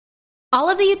All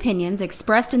of the opinions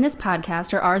expressed in this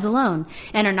podcast are ours alone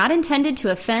and are not intended to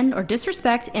offend or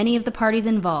disrespect any of the parties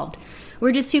involved.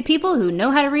 We're just two people who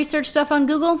know how to research stuff on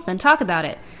Google and talk about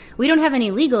it. We don't have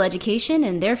any legal education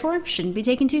and therefore shouldn't be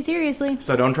taken too seriously.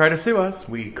 So don't try to sue us.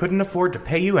 We couldn't afford to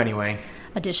pay you anyway.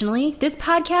 Additionally, this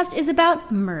podcast is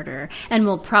about murder and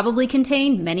will probably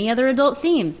contain many other adult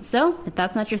themes. So if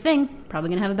that's not your thing,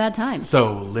 probably going to have a bad time.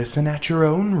 So listen at your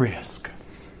own risk.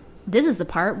 This is the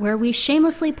part where we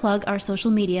shamelessly plug our social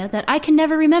media that I can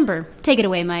never remember. Take it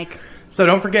away, Mike. So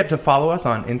don't forget to follow us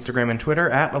on Instagram and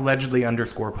Twitter at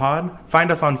allegedly_pod.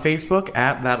 Find us on Facebook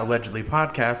at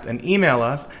thatallegedlypodcast and email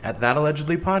us at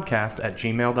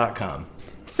thatallegedlypodcast@gmail.com.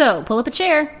 So pull up a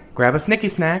chair, grab a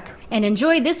snicky snack, and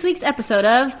enjoy this week's episode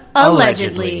of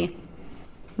Allegedly.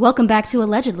 Welcome back to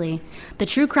Allegedly, the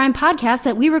true crime podcast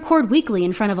that we record weekly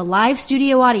in front of a live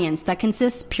studio audience that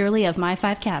consists purely of my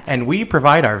 5 cats. And we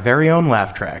provide our very own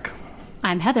laugh track.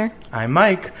 I'm Heather. I'm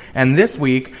Mike. And this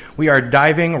week, we are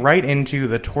diving right into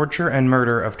the torture and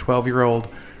murder of 12-year-old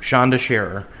Shanda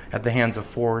Sharer at the hands of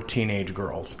 4 teenage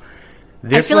girls.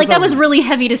 I feel like that was really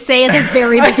heavy to say at the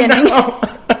very beginning.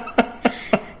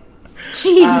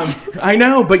 Jeez. I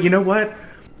know, but you know what?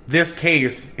 This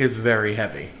case is very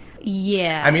heavy.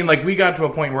 Yeah. I mean, like, we got to a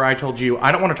point where I told you,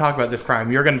 I don't want to talk about this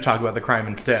crime. You're going to talk about the crime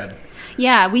instead.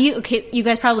 Yeah, you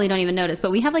guys probably don't even notice,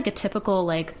 but we have, like, a typical,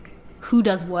 like, who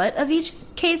does what of each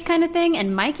case kind of thing,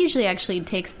 and Mike usually actually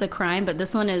takes the crime, but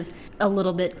this one is a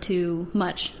little bit too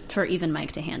much for even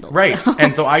Mike to handle. Right, so.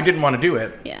 And so I didn't want to do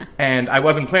it. Yeah. And I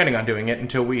wasn't planning on doing it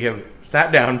until we have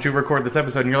sat down to record this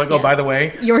episode, and you're like, oh, by the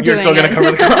way, you're still going to cover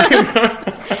the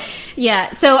crime.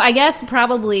 Yeah, so I guess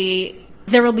probably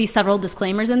there will be several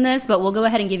disclaimers in this, but we'll go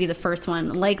ahead and give you the first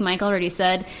one. Like Mike already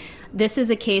said, this is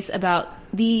a case about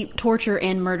the torture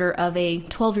and murder of a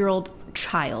 12-year-old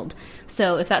child.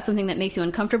 So if that's something that makes you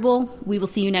uncomfortable, we will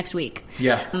see you next week.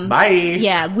 Yeah. Bye.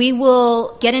 Yeah, we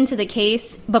will get into the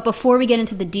case, but before we get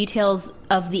into the details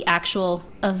of the actual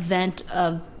event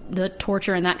of the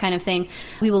torture and that kind of thing,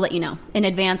 we will let you know in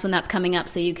advance when that's coming up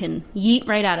so you can yeet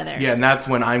right out of there. Yeah, and that's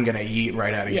when I'm going to yeet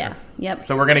right out of here. Yeah, yep.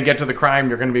 So we're going to get to the crime.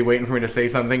 You're going to be waiting for me to say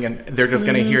something, and they're just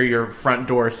going to hear your front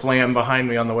door slam behind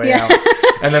me on the way out.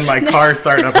 And then my car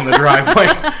start up in the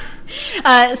driveway.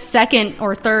 Second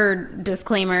or third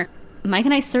disclaimer, Mike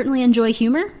and I certainly enjoy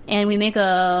humor, and we make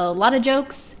a lot of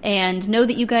jokes, and know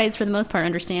that you guys, for the most part,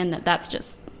 understand that that's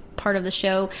just part of the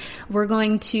show. We're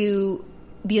going to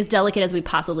be as delicate as we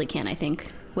possibly can, I think,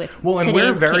 with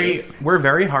today's case. We're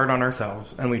very hard on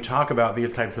ourselves, and we talk about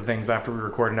these types of things after we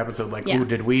record an episode, like, ooh,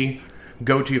 did we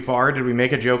go too far? Did we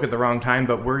make a joke at the wrong time?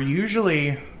 But we're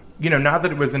usually, not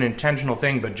that it was an intentional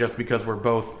thing, but just because we're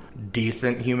both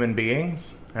decent human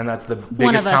beings, and that's the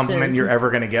biggest compliment you're ever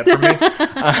going to get from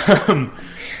me.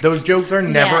 Those jokes are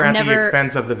never at the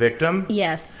expense of the victim.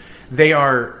 Yes. They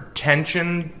are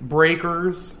tension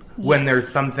breakers. When there's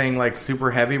something like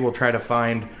super heavy, we'll try to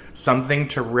find something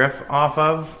to riff off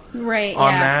of on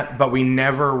that. But we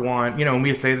never want, and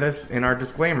we say this in our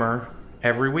disclaimer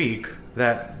every week,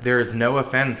 that there is no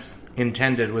offense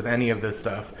intended with any of this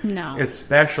stuff. No.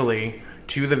 Especially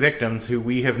to the victims, who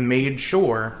we have made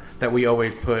sure that we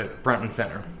always put front and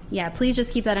center. Yeah, please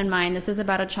just keep that in mind. This is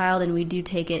about a child, and we do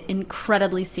take it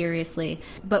incredibly seriously.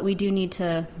 But we do need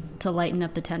to lighten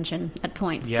up the tension at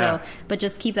points. Yeah. But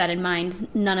just keep that in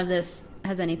mind. None of this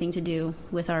has anything to do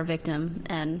with our victim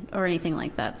or anything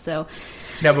like that. So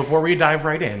now, before we dive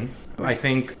right in, I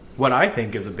think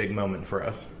is a big moment for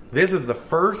us. This is the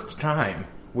first time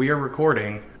we are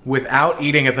recording without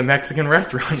eating at the Mexican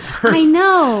restaurant first. I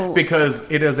know.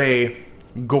 Because it is a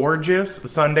gorgeous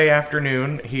Sunday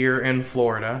afternoon here in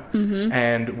Florida,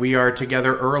 and we are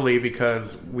together early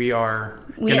because we are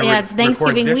it's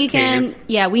Thanksgiving weekend. Case.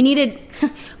 Yeah, we needed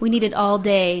all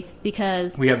day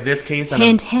because we have this case.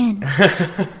 Hint.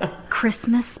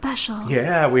 Christmas special.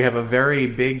 Yeah, we have a very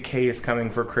big case coming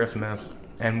for Christmas,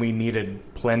 and we needed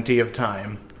plenty of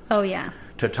time. Oh yeah.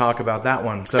 To talk about that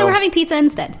one. So we're having pizza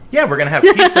instead. Yeah, we're going to have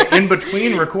pizza in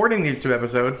between recording these 2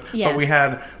 episodes. Yeah. But we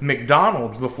had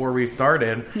McDonald's before we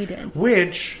started. We did.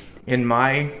 Which, in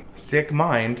my sick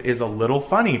mind, is a little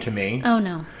funny to me. Oh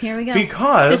no, here we go.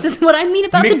 Because this is what I mean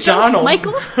about the jokes,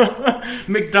 Michael.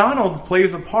 McDonald's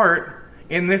plays a part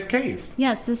in this case.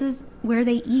 Yes, this is where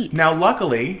they eat. Now,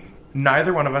 luckily,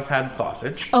 neither one of us had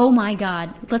sausage. Oh my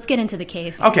God. Let's get into the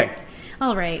case. Okay.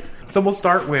 All right. So we'll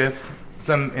start with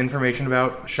some information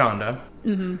about Shanda.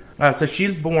 Mm-hmm. So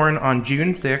she's born on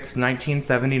June 6,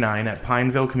 1979 at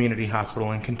Pineville Community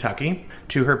Hospital in Kentucky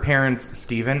to her parents,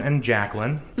 Stephen and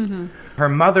Jacqueline. Mm-hmm. Her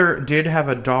mother did have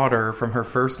a daughter from her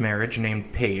first marriage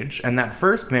named Paige, and that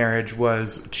first marriage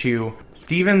was to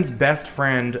Stephen's best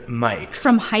friend, Mike.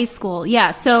 From high school,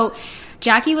 yeah. So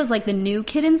Jackie was like the new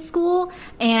kid in school,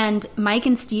 and Mike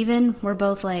and Stephen were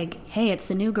both like, hey, it's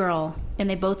the new girl. And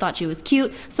they both thought she was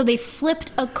cute. So they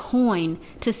flipped a coin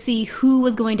to see who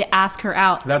was going to ask her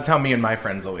out. That's how me and my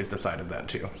friends always decided that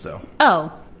too. So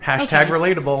Hashtag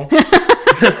relatable.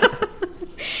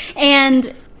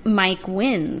 And Mike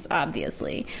wins,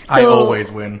 obviously. So, I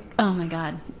always win. Oh my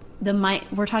God.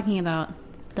 We're talking about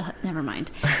never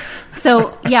mind.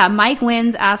 So yeah, Mike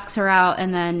wins, asks her out,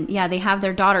 and then they have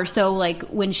their daughter. So like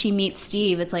when she meets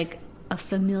Steve, it's like a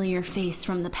familiar face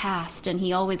from the past, and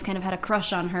he always kind of had a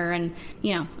crush on her, and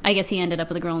I guess he ended up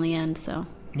with a girl in the end. So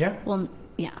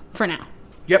for now.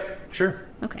 Yep, sure.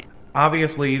 Okay.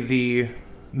 Obviously, the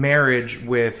marriage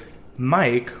with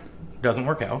Mike doesn't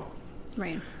work out.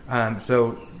 Right.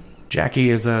 So Jackie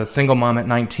is a single mom at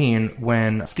 19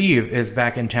 when Steve is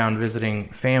back in town visiting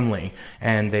family,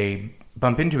 and they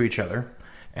bump into each other,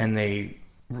 and they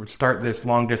start this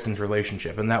long-distance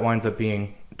relationship, and that winds up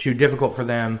being too difficult for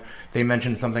them. They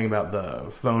mentioned something about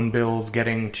the phone bills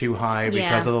getting too high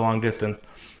because of the long distance.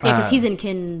 Yeah, because he's in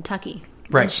Kentucky.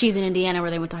 Right. And she's in Indiana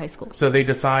where they went to high school. So they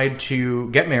decide to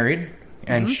get married,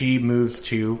 and she moves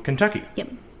to Kentucky. Yep.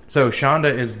 So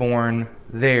Shanda is born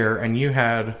there, and you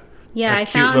had a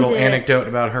cute little anecdote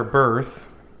about her birth.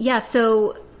 Yeah,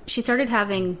 so she started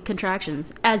having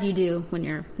contractions, as you do when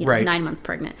you're 9 months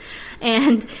pregnant.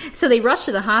 And so they rushed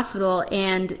to the hospital,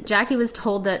 and Jackie was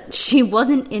told that she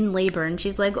wasn't in labor. And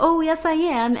she's like, oh, yes, I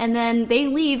am. And then they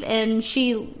leave, and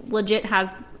she legit has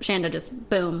Shanda just,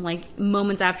 boom, like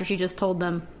moments after she just told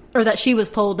them, or that she was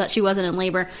told that she wasn't in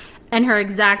labor. And her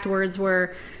exact words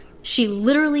were, she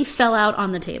literally fell out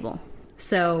on the table.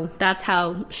 So that's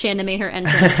how Shanda made her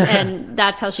entrance, and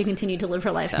that's how she continued to live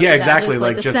her life after Yeah, exactly.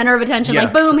 That. Just the center of attention,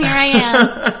 like, boom, here I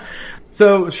am.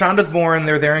 So Shanda's born,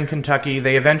 they're there in Kentucky.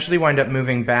 They eventually wind up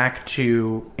moving back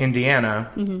to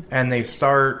Indiana, and they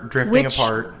start drifting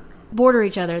apart. Border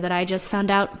each other, that I just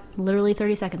found out literally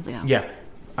 30 seconds ago. Yeah.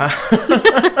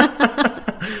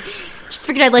 Just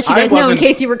figured I'd let you guys know in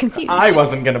case you were confused. I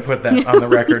wasn't going to put that on the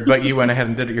record, but you went ahead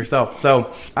and did it yourself.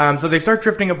 So they start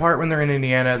drifting apart when they're in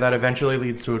Indiana. That eventually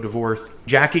leads to a divorce.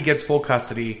 Jackie gets full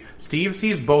custody. Steve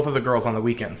sees both of the girls on the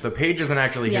weekends. So Paige isn't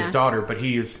actually his daughter, but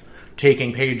he's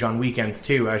taking Paige on weekends,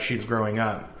 too, as she's growing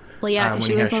up. Well, yeah, because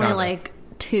she was only like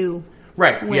 2.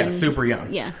 Right, super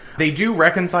young. Yeah. They do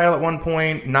reconcile at one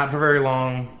point, not for very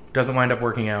long. Doesn't wind up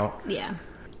working out. Yeah.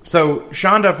 So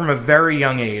Shanda, from a very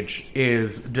young age,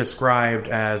 is described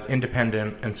as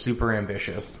independent and super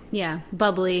ambitious. Yeah,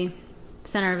 bubbly,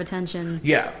 center of attention.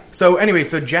 Yeah. So anyway,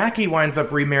 Jackie winds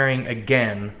up remarrying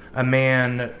again a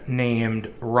man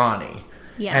named Ronnie.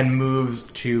 Yeah. And moves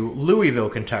to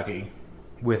Louisville, Kentucky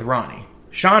with Ronnie.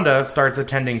 Shanda starts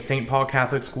attending St. Paul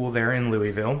Catholic School there in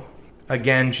Louisville.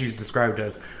 Again, she's described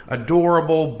as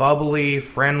adorable, bubbly,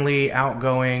 friendly,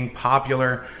 outgoing,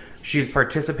 popular. She's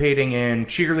participating in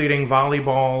cheerleading,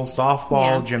 volleyball,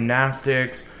 softball,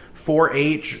 gymnastics,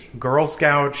 4-H, Girl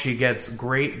Scout. She gets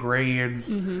great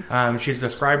grades. She's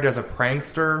described as a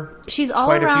prankster. She's all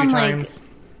quite around, a few times.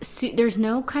 There's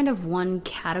no kind of one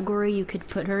category you could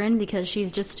put her in, because she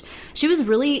was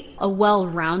really a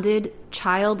well-rounded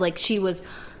child. Like, she was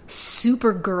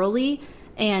super girly,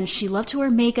 and she loved to wear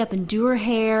makeup and do her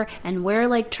hair and wear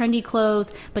like trendy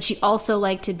clothes, but she also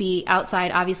liked to be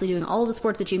outside, obviously doing all of the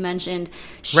sports that you mentioned.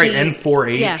 And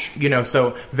 4-H,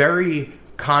 so very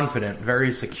confident,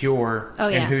 very secure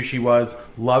in who she was,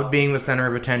 loved being the center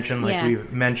of attention, like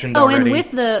we've mentioned already. And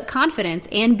with the confidence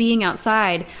and being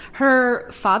outside,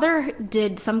 her father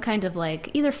did some kind of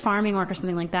like either farming work or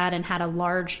something like that, and had a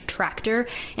large tractor,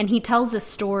 and he tells this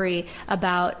story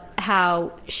about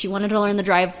how she wanted to learn to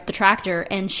drive the tractor,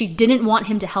 and she didn't want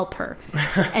him to help her.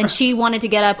 And she wanted to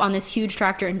get up on this huge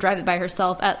tractor and drive it by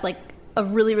herself at like a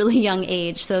really, really young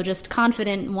age. So just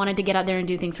confident, wanted to get out there and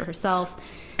do things for herself.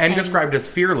 And described as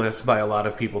fearless by a lot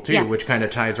of people, too, which kind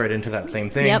of ties right into that same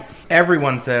thing. Yep.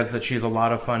 Everyone says that she's a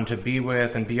lot of fun to be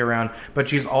with and be around, but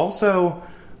she's also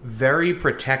very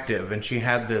protective, and she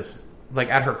had this, like,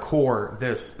 at her core,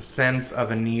 this sense of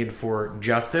a need for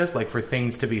justice, like, for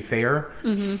things to be fair.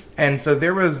 And so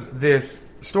there was this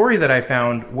story that I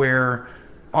found where,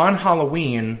 on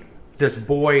Halloween, this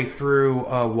boy threw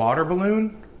a water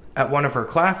balloon at one of her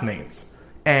classmates,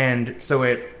 and so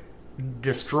it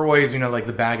destroys, like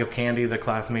the bag of candy the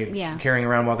classmates carrying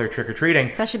around while they're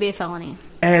trick-or-treating. That should be a felony.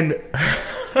 And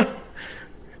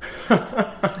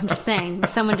I'm just saying, if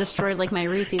someone destroyed like my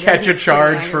Reese's, catch a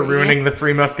charge for ruining the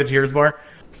Three Musketeers bar.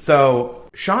 So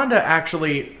Shanda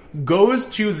actually goes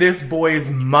to this boy's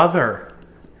mother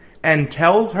and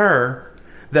tells her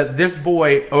that this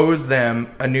boy owes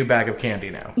them a new bag of candy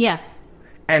now. Yeah.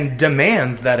 And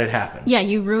demands that it happen. Yeah,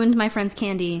 you ruined my friend's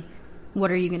candy.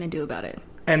 What are you going to do about it?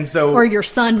 And so... Or your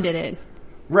son did it.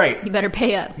 Right. You better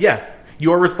pay up. Yeah.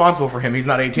 You're responsible for him. He's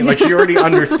not 18. Like, she already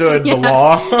understood the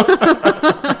law.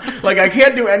 Like, I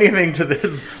can't do anything to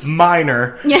this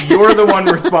minor. You're the one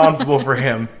responsible for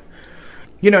him.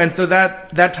 You know, and so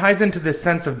that ties into this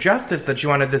sense of justice that you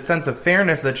wanted, this sense of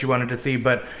fairness that you wanted to see,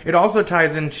 but it also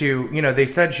ties into, you know, they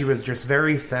said she was just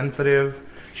very sensitive.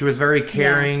 She was very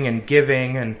caring and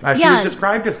giving, and she was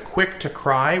described as quick to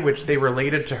cry, which they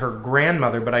related to her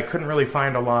grandmother, but I couldn't really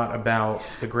find a lot about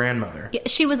the grandmother. Yeah,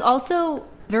 she was also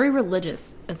very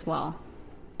religious as well.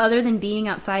 Other than being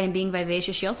outside and being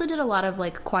vivacious, she also did a lot of,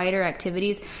 like, quieter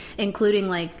activities, including,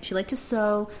 like, she liked to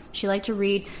sew, she liked to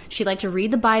read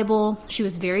the Bible, she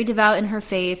was very devout in her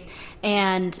faith,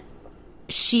 and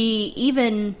she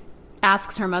even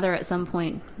asks her mother at some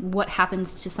point what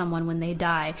happens to someone when they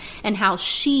die, and how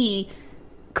she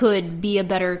could be a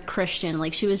better Christian.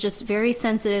 Like, she was just very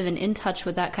sensitive and in touch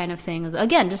with that kind of thing.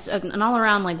 Again, just an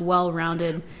all-around, like,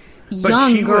 well-rounded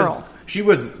young girl. She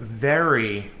was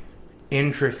very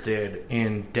interested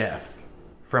in death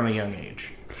from a young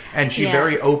age, and she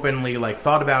very openly, like,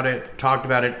 thought about it, talked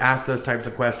about it, asked those types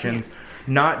of questions,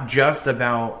 not just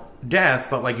about death,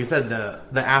 but like you said, the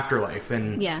afterlife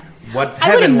and what's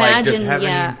heaven like. Does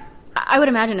heaven... I would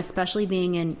imagine, especially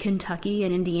being in Kentucky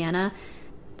and Indiana,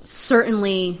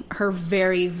 certainly her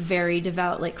very, very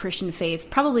devout, like, Christian faith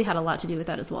probably had a lot to do with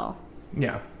that as well.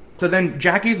 Yeah. So then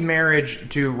Jackie's marriage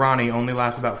to Ronnie only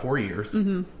lasts about 4 years.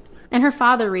 Mm-hmm. And her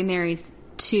father remarries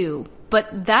too.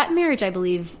 But that marriage, I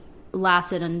believe,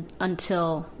 lasted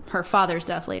until her father's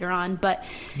death later on. But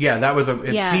yeah, that was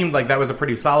it seemed like that was a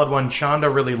pretty solid one.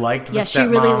 Shanda really liked the stepmom. She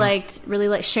really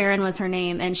liked Sharon was her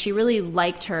name, and she really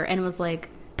liked her and was, like,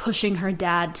 pushing her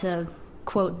dad to,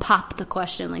 quote, pop the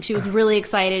question. Like, she was really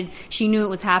excited. She knew it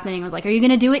was happening. Was like, are you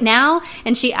going to do it now?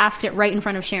 And she asked it right in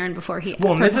front of Sharon before he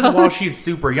Well, and this is while she's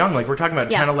super young. Like, we're talking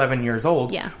about 10, 11 years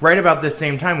old. Yeah. Right about this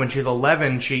same time, when she's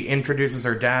 11, she introduces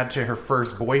her dad to her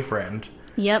first boyfriend.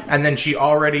 Yep. And then she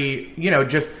already, you know,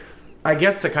 just, I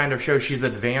guess to kind of show she's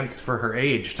advanced for her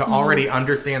age, to already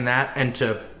understand that and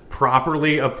to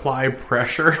properly apply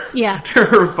pressure to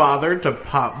her father to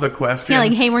pop the question. Yeah,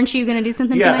 like, hey, weren't you going to do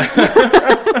something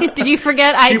tonight? Did you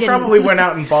forget? I didn't. She probably went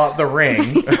out and bought the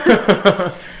ring.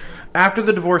 After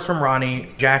the divorce from Ronnie,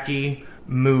 Jackie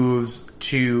moves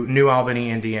to New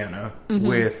Albany, Indiana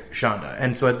with Shanda.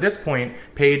 And so at this point,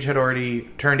 Paige had already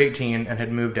turned 18 and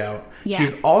had moved out. Yeah.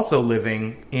 She's also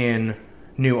living in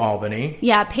New Albany.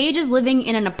 Yeah, Paige is living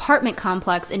in an apartment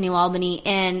complex in New Albany,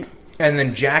 and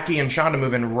then Jackie and Shanda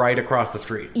move in right across the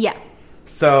street. Yeah.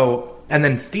 So, and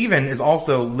then Steven is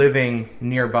also living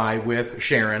nearby with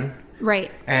Sharon.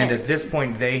 Right. And at this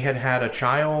point, they had a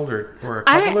child or a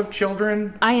couple of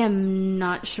children. I am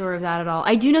not sure of that at all.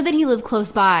 I do know that he lived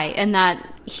close by, and that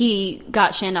he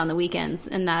got Shanda on the weekends,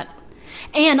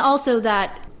 and also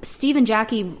that Steve and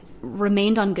Jackie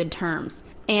remained on good terms.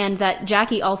 And that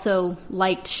Jackie also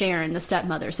liked Sharon, the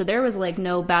stepmother. So there was, like,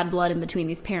 no bad blood in between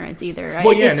these parents either. Right?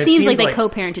 Well, yeah, it seems like they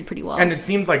co-parented pretty well. And it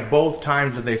seems like both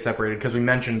times that they separated, because we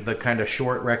mentioned the kind of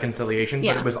short reconciliation,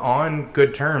 but it was on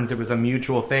good terms. It was a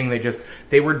mutual thing.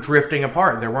 They were drifting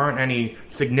apart. There weren't any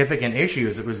significant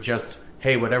issues. It was just,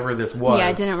 hey, whatever this was,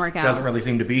 it didn't work out. Doesn't really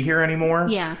seem to be here anymore.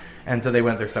 Yeah. And so they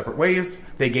went their separate ways.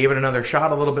 They gave it another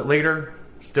shot a little bit later.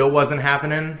 Still wasn't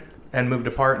happening. And moved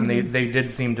apart, and they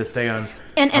did seem to stay on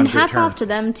and good hats terms. Off to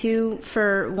them too,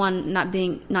 for one,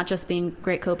 not just being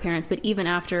great co-parents, but even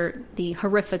after the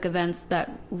horrific events that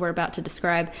we're about to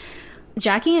describe,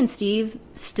 Jackie and Steve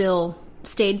still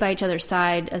stayed by each other's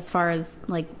side as far as,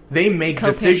 like, they make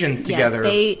decisions together.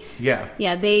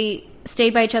 Yes, they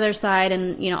stayed by each other's side,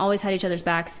 and, you know, always had each other's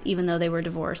backs, even though they were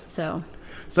divorced. So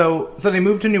they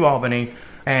moved to New Albany.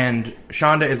 And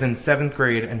Shanda is in 7th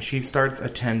grade, and she starts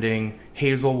attending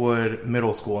Hazelwood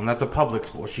Middle School, and that's a public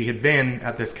school. She had been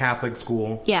at this Catholic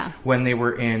school when they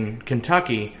were in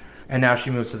Kentucky, and now she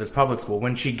moves to this public school.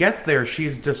 When she gets there,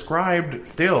 she's described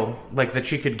still, like, that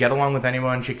she could get along with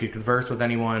anyone, she could converse with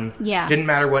anyone. Yeah. Didn't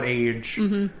matter what age,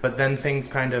 but then things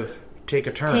kind of take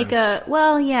a turn.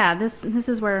 This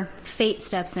is where fate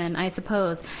steps in, I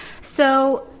suppose.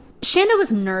 So Shanda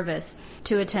was nervous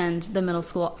to attend the middle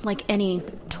school, like any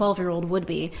 12-year-old would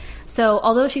be. So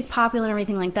although she's popular and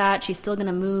everything like that, she's still going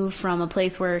to move from a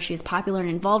place where she's popular and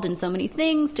involved in so many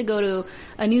things to go to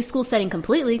a new school setting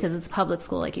completely, because it's a public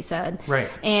school, like you said. Right.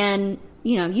 And,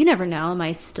 you know, you never know. Am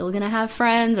I still going to have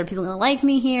friends? Are people going to like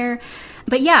me here?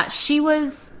 But yeah, she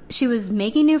was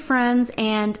making new friends,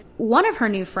 and one of her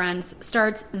new friends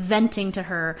starts venting to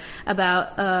her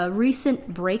about a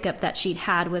recent breakup that she'd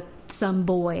had with some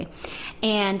boy,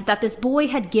 and that this boy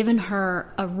had given her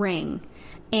a ring.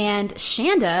 And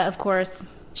Shanda, of course,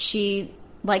 she,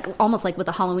 like, almost like with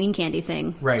the Halloween candy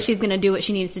thing, right, she's going to do what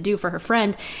she needs to do for her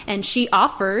friend, and she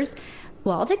offers,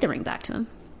 well, I'll take the ring back to him.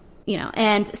 You know,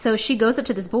 and so she goes up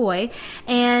to this boy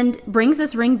and brings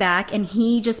this ring back, and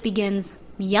he just begins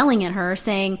yelling at her,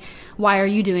 saying, why are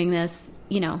you doing this?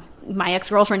 You know, my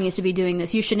ex-girlfriend needs to be doing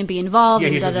this. You shouldn't be involved. Yeah,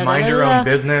 he says, mind your own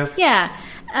business. Yeah.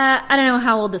 I don't know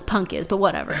how old this punk is, but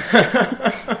whatever.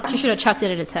 She should have chucked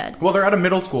it at his head. Well, they're out of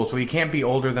middle school, so he can't be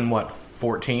older than, what,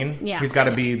 14? Yeah. He's got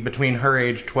to be between her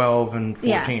age, 12, and 14.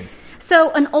 Yeah.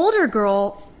 So an older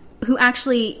girl, who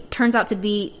actually turns out to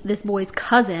be this boy's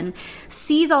cousin,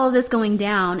 sees all of this going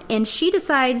down, and she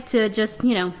decides to just,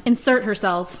 you know, insert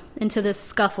herself into this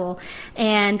scuffle,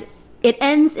 and it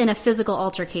ends in a physical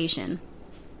altercation.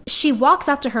 She walks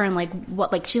up to her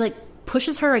and she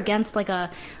pushes her against like a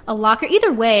locker.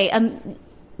 Either way,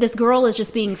 this girl is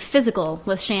just being physical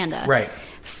with Shanda. Right.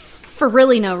 For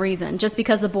really no reason, just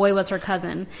because the boy was her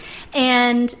cousin.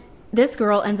 And this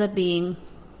girl ends up being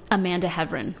Amanda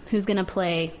Heavrin, who's going to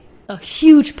play a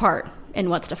huge part in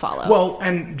what's to follow. Well,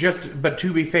 but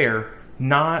to be fair,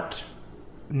 not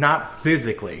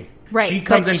physically. Right. She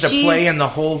comes into play in the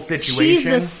whole situation. She's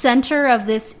the center of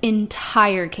this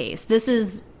entire case. This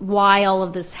is why all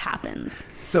of this happens.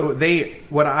 So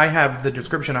the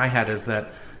description I had is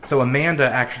that, so Amanda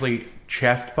actually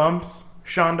chest bumps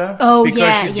Shanda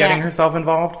because she's getting herself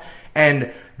involved,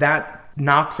 and that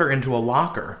knocks her into a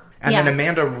locker. And then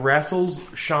Amanda wrestles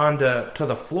Shanda to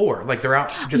the floor, like they're out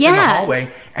just in the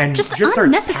hallway, and just starts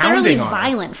unnecessarily pounding on her.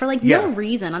 violent for no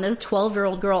reason on this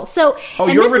 12-year-old girl. So,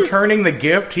 you're returning the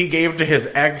gift he gave to his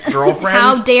ex-girlfriend?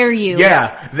 How dare you?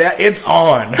 Yeah, it's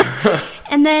on.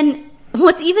 And then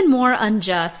what's even more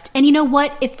unjust, and you know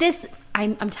what? If this,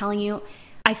 I'm telling you,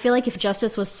 I feel like if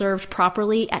justice was served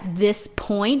properly at this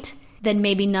point, then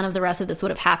maybe none of the rest of this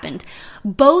would have happened.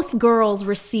 Both girls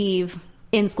receive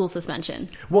in-school suspension.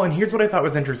 Well, and here's what I thought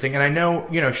was interesting. And I know,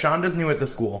 Shonda's new at the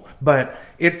school, but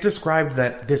it described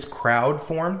that this crowd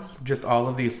forms, just all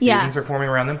of these students are forming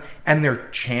around them, and they're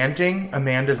chanting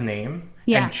Amanda's name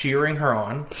and cheering her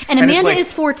on. And Amanda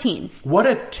is 14. What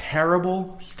a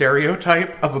terrible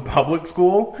stereotype of a public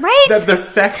school. Right? That the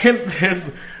second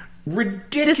this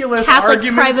ridiculous this Catholic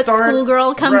argument private starts,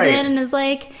 schoolgirl comes in and is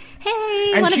like,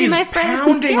 hey, want to be my friend? And she's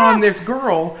pounding on this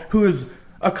girl who is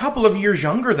a couple of years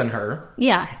younger than her.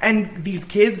 Yeah. And these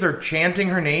kids are chanting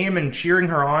her name and cheering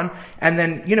her on. And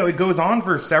then, it goes on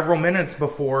for several minutes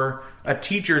before a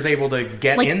teacher is able to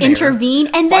get in there. Intervene.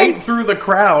 And fight then through the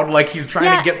crowd like he's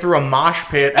trying to get through a mosh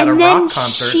pit at a rock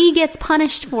concert. And then she gets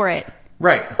punished for it.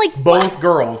 Right. Like, both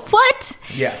girls. What?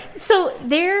 Yeah. So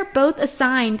they're both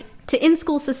assigned to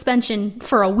in-school suspension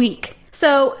for a week.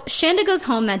 So Shanda goes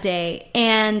home that day,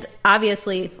 and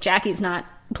obviously Jackie's not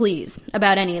pleased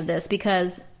about any of this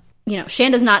because,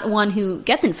 Shanda's not one who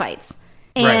gets in fights.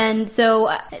 And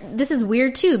so this is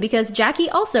weird too because Jackie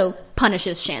also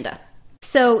punishes Shanda.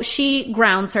 So she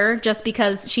grounds her just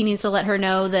because she needs to let her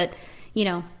know that,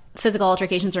 physical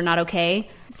altercations are not okay.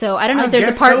 So I don't know if there's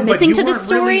a part missing to this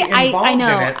story. Really I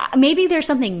know. Maybe there's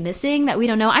something missing that we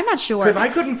don't know. I'm not sure. Because I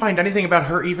couldn't find anything about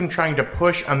her even trying to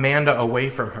push Amanda away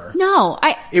from her. No.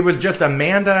 It was just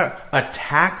Amanda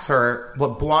attacks her,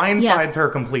 blindsides her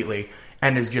completely,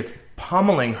 and is just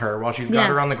pummeling her while she's got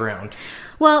her on the ground.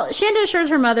 Well, Shanda assures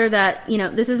her mother that,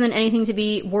 this isn't anything to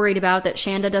be worried about, that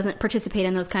Shanda doesn't participate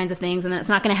in those kinds of things, and that it's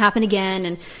not going to happen again.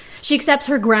 And she accepts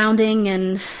her grounding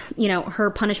and,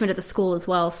 her punishment at the school as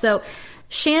well. So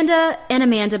Shanda and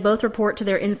Amanda both report to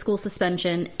their in-school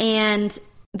suspension, and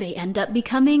they end up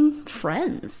becoming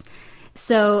friends.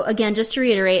 So again, just to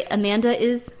reiterate, Amanda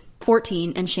is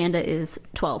 14 and Shanda is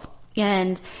 12.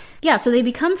 And so they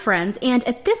become friends. And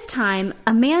at this time,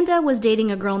 Amanda was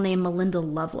dating a girl named Melinda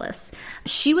Lovelace.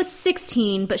 She was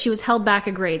 16, but she was held back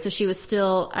a grade. So she was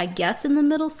still, I guess, in the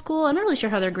middle school. I'm not really sure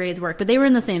how their grades work, but they were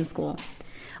in the same school.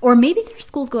 Or maybe their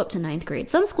schools go up to 9th grade.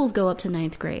 Some schools go up to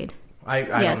 9th grade. I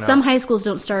don't know. Some high schools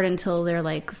don't start until they're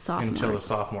like sophomores. Until the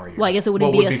sophomore year. Well, I guess it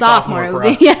wouldn't be a sophomore. It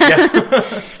would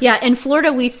be, in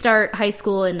Florida, we start high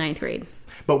school in 9th grade.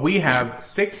 But we have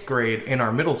sixth grade in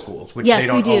our middle schools, which they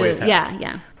don't always have.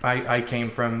 Yeah. I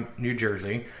came from New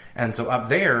Jersey, and so up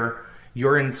there,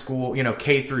 you're in school,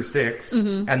 K through 6,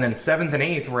 and then 7th and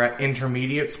 8th we're at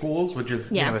intermediate schools, which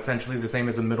is essentially the same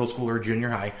as a middle school or junior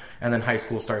high, and then high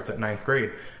school starts at 9th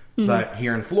grade. But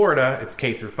here in Florida, it's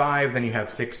K through 5, then you have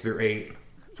 6 through 8.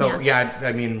 So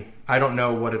I mean, I don't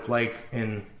know what it's like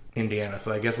in Indiana,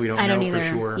 so I guess we don't know for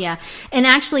sure. Yeah, and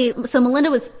actually, so Melinda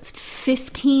was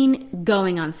 15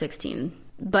 going on 16,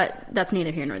 but that's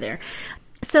neither here nor there.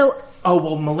 So,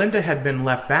 Melinda had been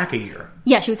left back a year.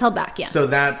 Yeah, she was held back. Yeah, so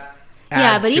that.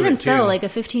 But even so, like a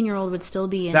 15-year-old would still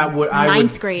be in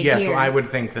ninth grade. Yeah, here. so I would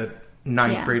think that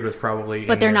ninth grade was probably.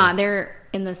 But they're not. They're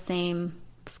in the same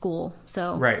school.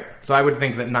 So right. So I would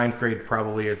think that ninth grade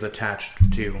probably is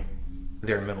attached to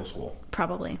their middle school.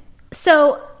 Probably.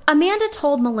 So Amanda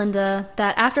told Melinda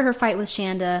that after her fight with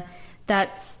Shanda,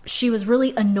 that she was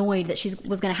really annoyed that she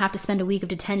was going to have to spend a week of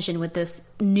detention with this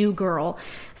new girl.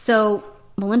 So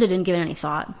Melinda didn't give it any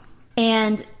thought,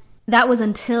 and that was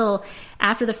until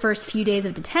after the first few days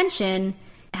of detention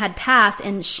had passed,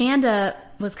 and Shanda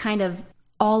was kind of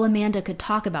all Amanda could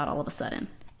talk about all of a sudden.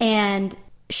 And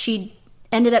she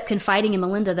ended up confiding in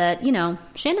Melinda that,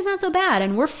 Shanda's not so bad,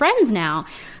 and we're friends now.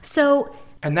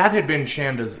 And that had been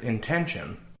Shanda's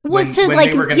intention. When they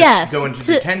were going to go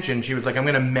into detention, she was like, I'm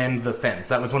going to mend the fence.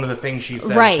 That was one of the things she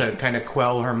said to kind of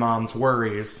quell her mom's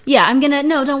worries. Yeah,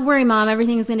 no, don't worry, Mom.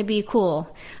 Everything's going to be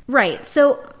cool. Right.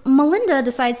 So Melinda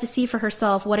decides to see for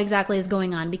herself what exactly is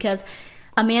going on, because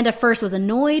Amanda first was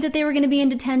annoyed that they were going to be in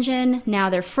detention. Now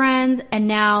they're friends. And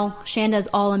now Shanda's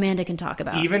all Amanda can talk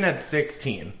about. Even at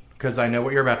 16, because I know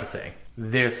what you're about to say,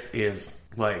 this is,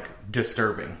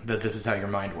 disturbing that this is how your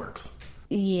mind works.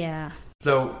 Yeah.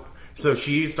 So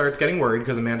she starts getting worried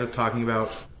because Amanda's talking about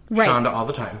Shanda all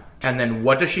the time. And then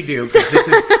what does she do? Because this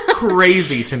is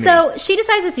crazy to me. So she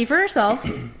decides to see for herself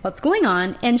what's going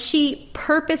on. And she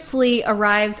purposefully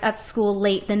arrives at school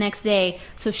late the next day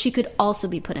so she could also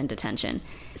be put in detention.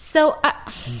 So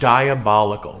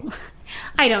diabolical.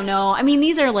 I don't know. I mean,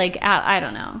 these are I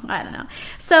don't know.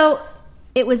 So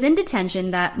it was in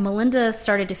detention that Melinda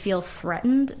started to feel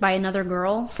threatened by another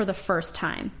girl for the first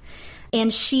time.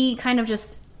 And she kind of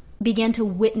just began to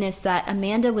witness that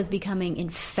Amanda was becoming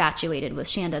infatuated with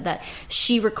Shanda, that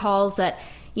she recalls that,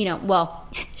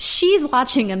 she's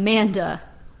watching Amanda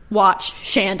watch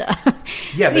Shanda.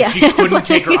 She couldn't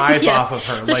take her eyes off of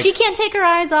her. So she can't take her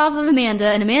eyes off of Amanda,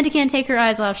 and Amanda can't take her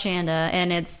eyes off Shanda,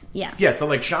 and it's, Yeah, so,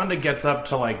 Shanda gets up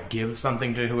to, give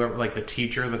something to whoever, the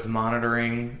teacher that's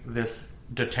monitoring this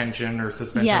detention or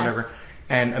suspension or whatever.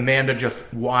 And Amanda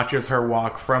just watches her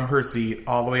walk from her seat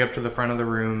all the way up to the front of the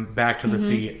room, back to the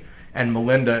seat. And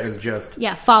Melinda is just...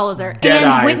 follows her.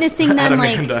 And witnessing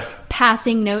them,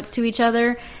 passing notes to each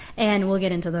other. And we'll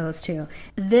get into those, too.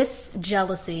 This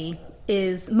jealousy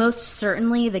is most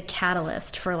certainly the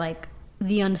catalyst for,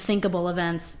 the unthinkable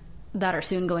events that are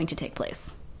soon going to take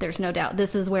place. There's no doubt.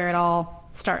 This is where it all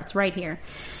starts, right here.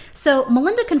 So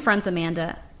Melinda confronts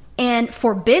Amanda and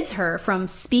forbids her from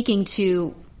speaking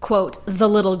to, quote, the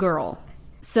little girl.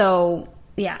 So,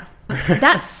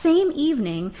 that same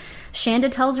evening, Shanda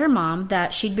tells her mom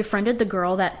that she'd befriended the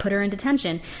girl that put her in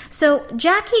detention. So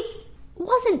Jackie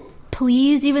wasn't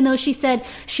pleased, even though she said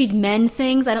she'd mend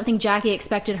things. I don't think Jackie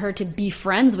expected her to be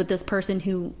friends with this person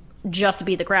who just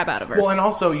beat the crap out of her. Well, and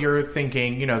also you're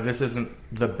thinking, this isn't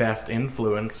the best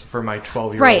influence for my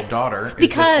 12-year-old daughter.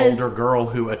 Because this older girl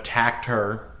who attacked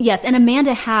her. Yes, and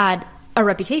Amanda had a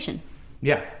reputation.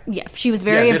 Yeah. Yeah, she was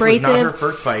very abrasive. This was not her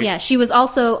first fight. Yeah, she was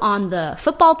also on the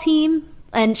football team.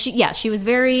 And she was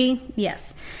very,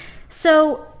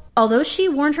 So, although she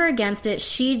warned her against it,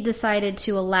 she decided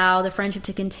to allow the friendship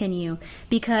to continue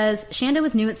because Shanda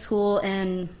was new at school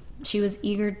and she was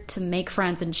eager to make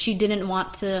friends and she didn't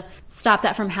want to stop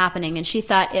that from happening. And she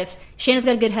thought if Shanda's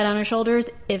got a good head on her shoulders,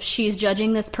 if she's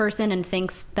judging this person and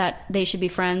thinks that they should be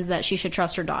friends, that she should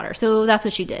trust her daughter. So that's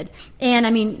what she did. And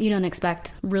I mean, you don't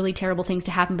expect really terrible things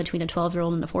to happen between a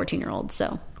 12-year-old and a 14-year-old,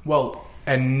 so. Well,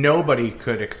 and nobody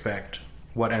could expect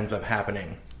what ends up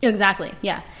happening. Exactly,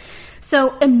 yeah.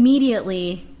 So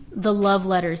immediately, the love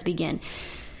letters begin.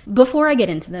 Before I get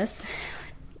into this,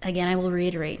 again, I will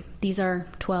reiterate, these are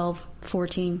 12,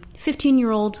 14,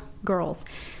 15-year-old girls,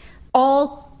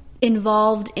 all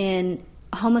involved in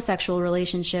homosexual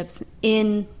relationships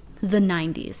in the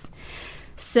 90s.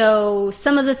 So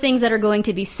some of the things that are going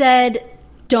to be said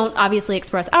don't obviously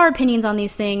express our opinions on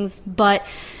these things, but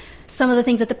some of the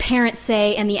things that the parents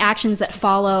say and the actions that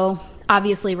follow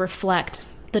obviously reflect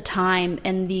the time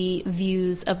and the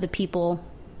views of the people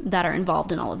that are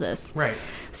involved in all of this. Right.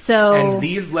 So, and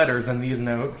these letters and these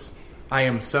notes I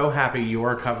am so happy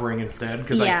you're covering instead,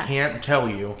 because I can't tell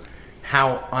you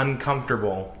how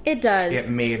uncomfortable it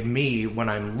made me when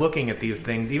I'm looking at these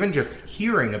things, even just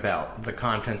hearing about the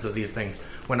contents of these things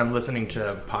when I'm listening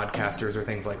to podcasters or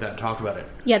things like that talk about it.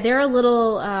 Yeah, they're a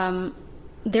little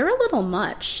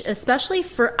much, especially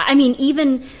for, I mean,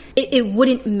 even it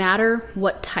wouldn't matter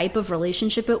what type of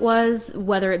relationship it was,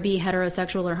 whether it be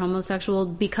heterosexual or homosexual,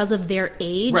 because of their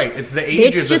age. Right, it's the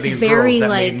ages of these girls that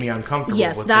made me uncomfortable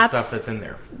with the stuff that's in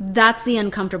there. That's the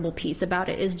uncomfortable piece about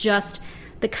it, is just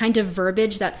the kind of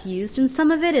verbiage that's used in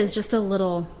some of it is just a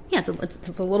little,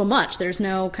 it's a little much. There's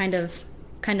no kind of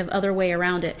other way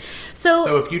around it.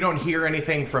 So if you don't hear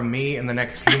anything from me in the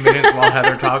next few minutes while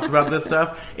Heather talks about this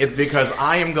stuff, it's because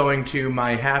I am going to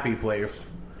my happy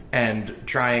place and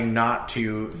trying not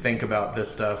to think about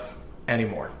this stuff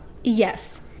anymore.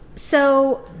 Yes.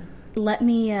 So let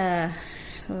me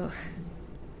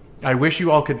I wish you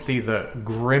all could see the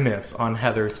grimace on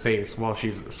Heather's face while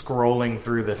she's scrolling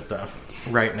through this stuff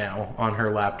right now on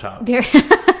her laptop. There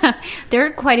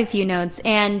are quite a few notes,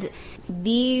 and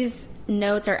these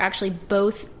notes are actually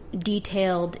both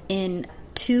detailed in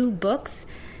 2 books,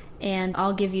 and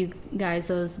I'll give you guys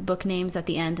those book names at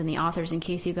the end and the authors in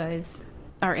case you guys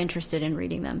are interested in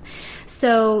reading them.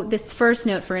 So this first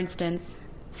note, for instance,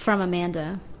 from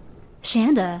Amanda.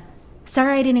 Shanda,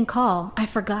 sorry I didn't call. I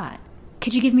forgot.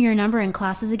 Could you give me your number and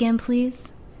classes again,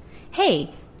 please?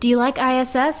 Hey, do you like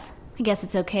ISS? I guess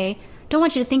it's okay. Don't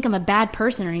want you to think I'm a bad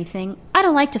person or anything. I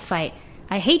don't like to fight.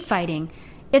 I hate fighting.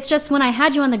 It's just when I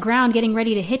had you on the ground getting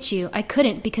ready to hit you, I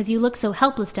couldn't because you looked so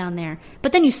helpless down there.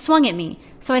 But then you swung at me,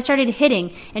 so I started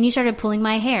hitting, and you started pulling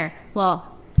my hair.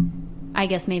 Well, I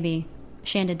guess maybe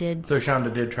Shanda did. So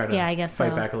Shanda did try to I guess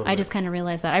fight so. back a little bit. I just kind of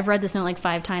realized that. I've read this note like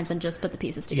 5 times and just put the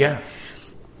pieces together.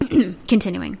 Yeah.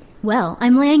 Continuing. Well,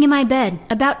 I'm laying in my bed.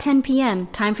 About 10 p.m.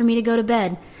 Time for me to go to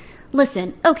bed.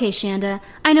 Listen, okay, Shanda,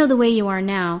 I know the way you are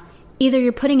now. Either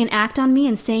you're putting an act on me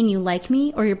and saying you like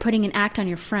me, or you're putting an act on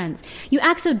your friends. You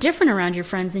act so different around your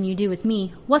friends than you do with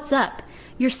me. What's up?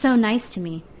 You're so nice to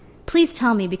me. Please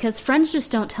tell me, because friends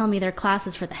just don't tell me their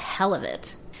classes for the hell of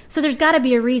it. So there's got to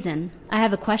be a reason. I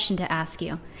have a question to ask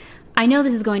you. I know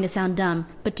this is going to sound dumb,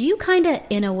 but do you kind of,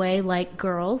 in a way, like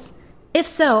girls? If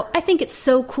so, I think it's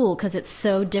so cool because it's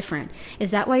so different.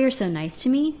 Is that why you're so nice to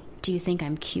me? Do you think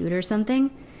I'm cute or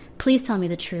something? Please tell me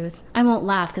the truth. I won't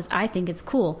laugh because I think it's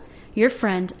cool. Your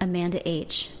friend, Amanda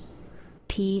H.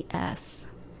 P.S.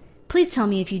 Please tell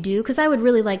me if you do, because I would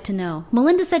really like to know.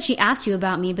 Melinda said she asked you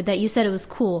about me, but that you said it was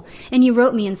cool, and you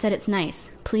wrote me and said it's nice.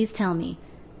 Please tell me.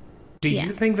 Do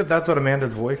you think that that's what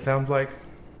Amanda's voice sounds like?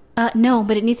 No,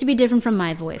 but it needs to be different from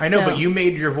my voice. I know, but you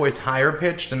made your voice higher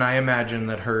pitched, and I imagine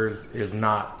that hers is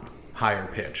not higher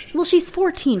pitched. Well, she's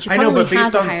 14. She probably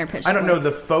has a higher pitched voice. I don't know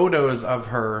the photos of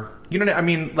her. You know, I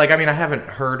mean, I haven't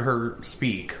heard her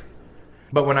speak,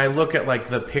 but when I look at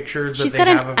like the pictures that they have of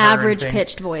her, she's got an average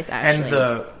pitched voice, actually, and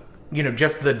the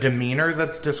just the demeanor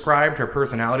that's described, her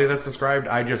personality that's described.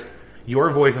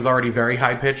 Your voice is already very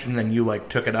high pitched, and then you like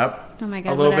took it up a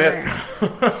little bit.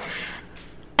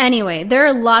 Anyway, there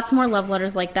are lots more love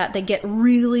letters like that get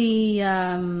really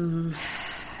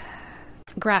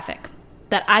graphic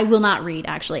that I will not read,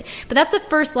 actually. But that's the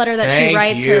first letter that she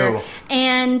writes her.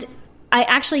 And I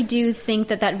actually do think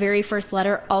that very first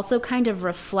letter also kind of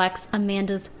reflects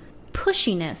Amanda's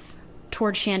pushiness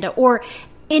towards Shanda, or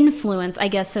influence, I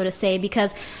guess, so to say,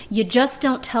 because you just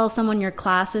don't tell someone your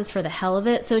classes for the hell of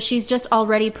it. So she's just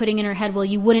already putting in her head, well,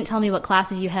 you wouldn't tell me what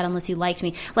classes you had unless you liked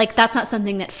me. Like, that's not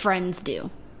something that friends do.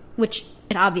 Which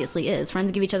it obviously is.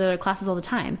 Friends give each other their classes all the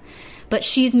time. But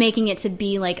she's making it to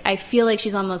be like, I feel like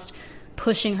she's almost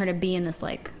pushing her to be in this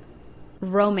like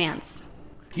romance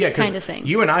kind of thing.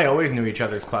 You and I always knew each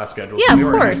other's class schedules. Yeah, of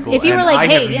course. If you were like,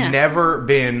 hey, I have never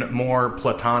been more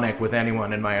platonic with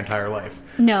anyone in my entire life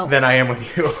than I am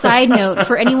with you. Side note,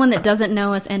 for anyone that doesn't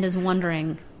know us and is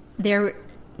wondering, Mike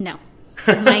and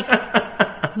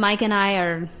I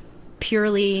are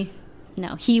purely...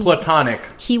 No, platonic.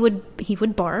 He would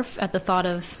barf at the thought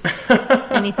of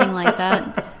anything like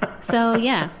that. So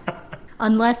yeah,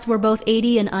 unless we're both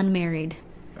 80 and unmarried,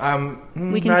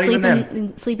 we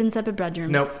can sleep in separate bedrooms.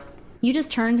 Nope. You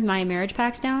just turned my marriage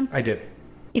pact down. I did.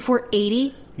 If we're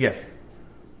 80, yes.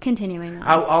 Continuing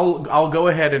on. I'll go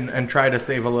ahead and try to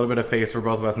save a little bit of face for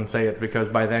both of us and say it, because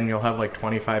by then you'll have like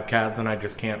 25 cats and I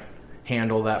just can't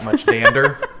handle that much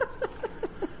dander.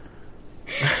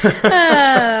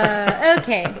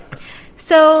 Okay.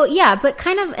 So, yeah, but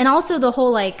kind of, and also the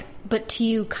whole, like, but to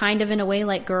you kind of in a way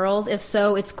like girls, if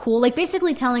so, it's cool. Like,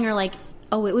 basically telling her, like,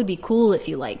 oh, it would be cool if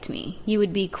you liked me. You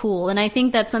would be cool. And I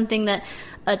think that's something that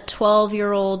a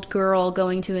 12-year-old girl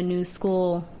going to a new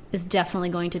school is definitely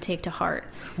going to take to heart.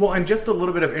 Well, and just a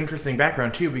little bit of interesting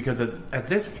background, too, because at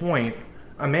this point,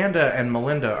 Amanda and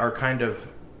Melinda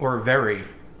are very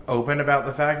open about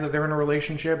the fact that they're in a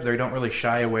relationship. They don't really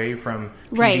shy away from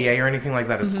PDA or anything like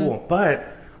that at school. But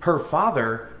her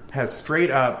father has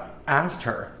straight up asked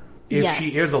her if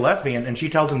she is a lesbian, and she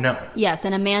tells him no. Yes,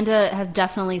 and Amanda has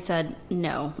definitely said,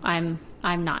 no, I'm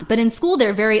not. But in school,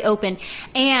 they're very open.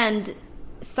 And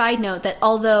side note that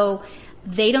although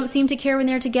they don't seem to care when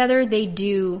they're together, they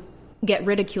do get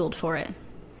ridiculed for it.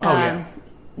 Oh,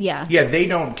 yeah. Yeah, they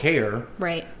don't care.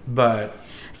 Right. But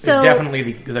so,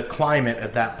 definitely the climate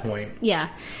at that point. Yeah.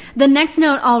 The next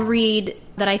note I'll read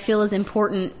that I feel is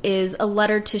important is a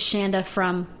letter to Shanda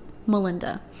from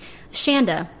Melinda.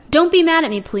 Shanda, don't be mad at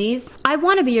me, please. I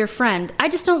want to be your friend. I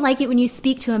just don't like it when you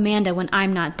speak to Amanda when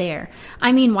I'm not there.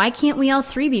 I mean, why can't we all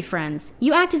three be friends?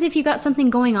 You act as if you got something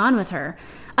going on with her.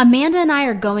 Amanda and I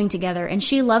are going together, and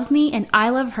she loves me, and I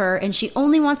love her, and she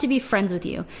only wants to be friends with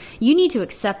you. You need to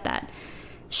accept that.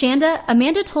 Shanda,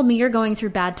 Amanda told me you're going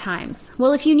through bad times.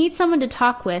 Well, if you need someone to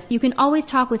talk with, you can always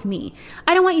talk with me.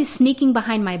 I don't want you sneaking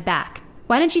behind my back.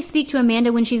 Why don't you speak to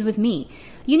Amanda when she's with me?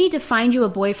 You need to find you a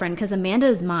boyfriend because Amanda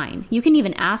is mine. You can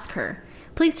even ask her.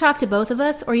 Please talk to both of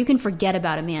us or you can forget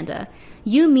about Amanda.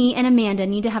 You, me, and Amanda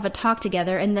need to have a talk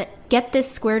together and get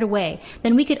this squared away.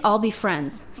 Then we could all be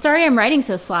friends. Sorry I'm writing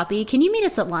so sloppy. Can you meet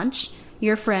us at lunch?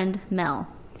 Your friend, Mel.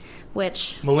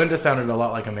 Which... Melinda sounded a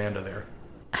lot like Amanda there.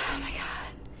 Oh my God.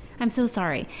 I'm so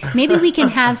sorry. Maybe we can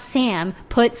have Sam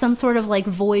put some sort of like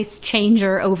voice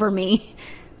changer over me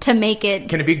to make it...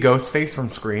 Can it be Ghostface from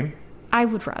Scream? I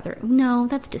would rather... No,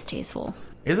 that's distasteful.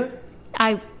 Is it?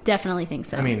 I definitely think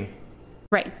so. I mean...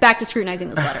 Right, back to scrutinizing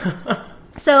this letter.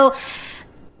 So,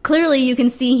 clearly you can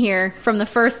see here from the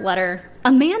first letter,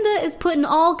 Amanda is putting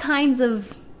all kinds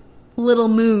of little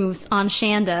moves on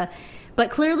Shanda,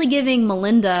 but clearly giving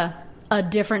Melinda a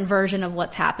different version of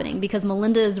what's happening, because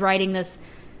Melinda is writing this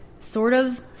sort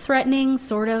of threatening,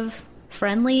 sort of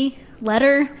friendly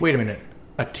letter. Wait a minute.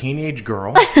 A teenage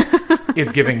girl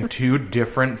is giving two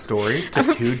different stories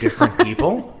to two different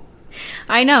people?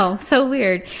 I know. So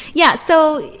weird. Yeah,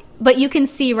 so... But you can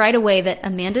see right away that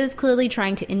Amanda is clearly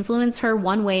trying to influence her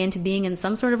one way into being in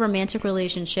some sort of romantic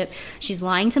relationship. She's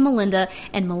lying to Melinda,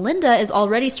 and Melinda is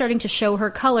already starting to show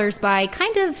her colors by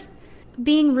kind of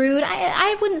being rude.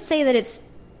 I wouldn't say that it's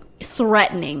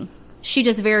threatening. She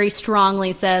just very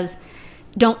strongly says,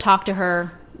 don't talk to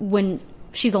her when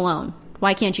she's alone.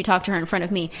 Why can't you talk to her in front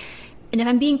of me? And if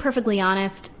I'm being perfectly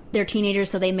honest, they're teenagers,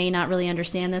 so they may not really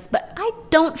understand this, but I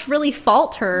don't really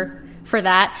fault her for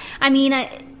that. I mean,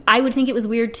 I would think it was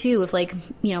weird, too, if, like,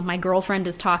 you know, my girlfriend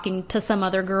is talking to some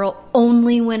other girl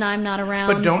only when I'm not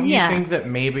around. But don't you think that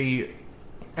maybe...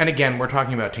 And again, we're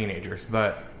talking about teenagers,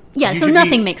 but... Yeah, so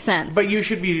nothing makes sense. But you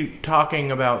should be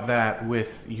talking about that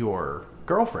with your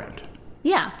girlfriend.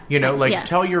 Yeah. You know,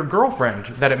 tell your girlfriend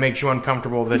that it makes you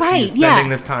uncomfortable that she's spending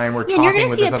this time or talking with this other girl.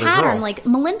 You're going to see a pattern. Like,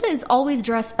 Melinda is always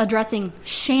addressing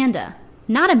Shanda,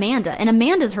 not Amanda. And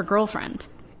Amanda's her girlfriend.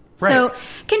 Right. So,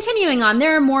 continuing on,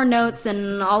 there are more notes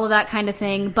and all of that kind of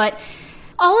thing, but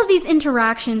all of these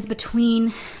interactions between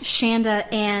Shanda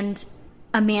and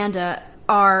Amanda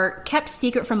are kept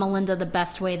secret from Melinda the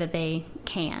best way that they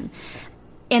can.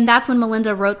 And that's when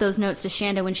Melinda wrote those notes to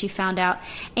Shanda when she found out.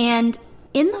 And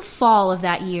in the fall of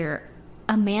that year,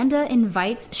 Amanda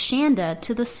invites Shanda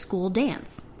to the school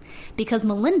dance, because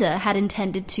Melinda had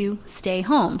intended to stay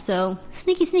home. So,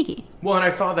 sneaky. Well, and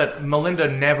I saw that Melinda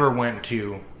never went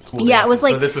to school dances, it was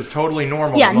like... So this was totally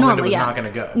normal. Yeah, Melinda was not going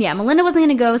to go. Yeah, Melinda wasn't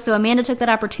going to go, so Amanda took that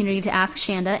opportunity to ask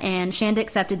Shanda, and Shanda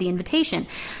accepted the invitation.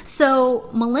 So,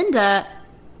 Melinda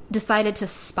decided to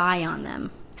spy on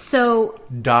them. So...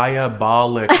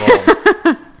 Diabolical.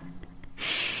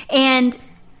 And...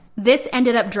 this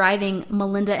ended up driving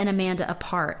Melinda and Amanda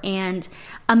apart, and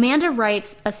Amanda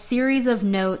writes a series of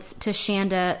notes to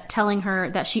Shanda telling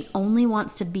her that she only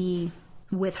wants to be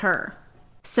with her.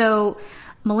 So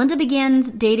Melinda begins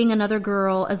dating another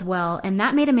girl as well, and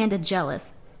that made Amanda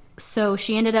jealous. So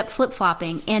she ended up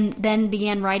flip-flopping and then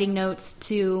began writing notes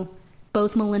to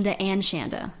both Melinda and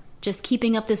Shanda, just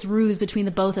keeping up this ruse between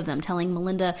the both of them, telling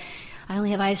Melinda, I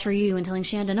only have eyes for you, and telling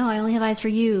Shanda, no, I only have eyes for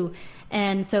you.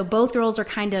 And so both girls are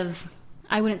kind of,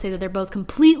 I wouldn't say that they're both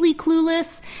completely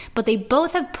clueless, but they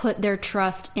both have put their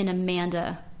trust in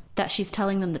Amanda, that she's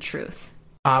telling them the truth.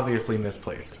 Obviously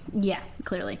misplaced. Yeah,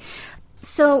 clearly.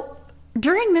 So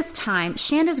during this time,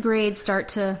 Shanda's grades start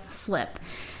to slip.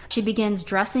 She begins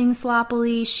dressing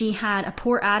sloppily. She had a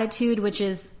poor attitude, which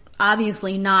is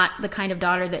obviously not the kind of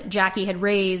daughter that Jackie had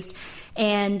raised.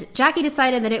 And Jackie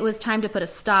decided that it was time to put a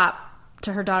stop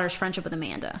to her daughter's friendship with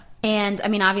Amanda. And I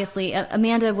mean, obviously,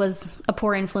 Amanda was a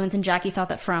poor influence, and Jackie thought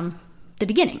that from the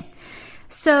beginning.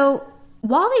 So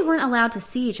while they weren't allowed to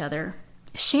see each other,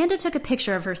 Shanda took a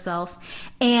picture of herself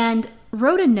and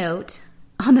wrote a note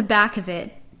on the back of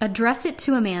it, addressed it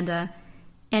to Amanda,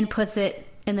 and puts it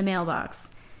in the mailbox.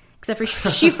 Except for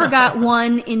she forgot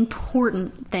one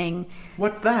important thing.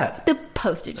 What's that? The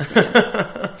postage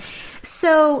stamp.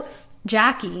 So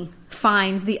Jackie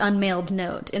finds the unmailed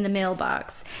note in the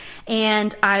mailbox,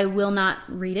 and I will not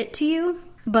read it to you,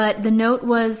 but the note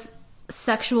was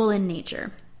sexual in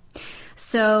nature.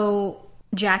 So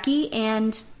Jackie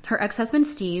and her ex-husband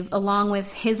Steve, along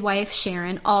with his wife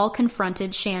Sharon, all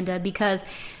confronted Shanda because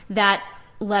that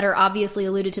letter obviously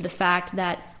alluded to the fact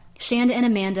that Shanda and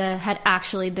Amanda had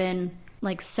actually been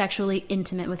like sexually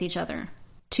intimate with each other.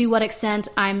 To what extent,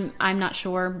 I'm not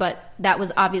sure, but that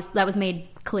was obvious. That was made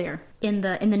clear in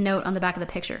the note on the back of the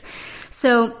picture.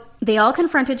 So they all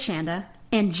confronted Shanda,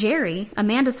 and Jerry,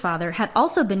 Amanda's father, had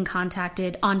also been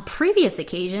contacted on previous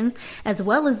occasions, as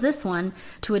well as this one,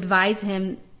 to advise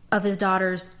him of his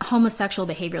daughter's homosexual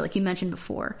behavior, like you mentioned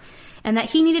before, and that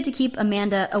he needed to keep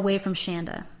Amanda away from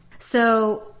Shanda.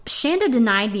 So Shanda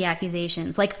denied the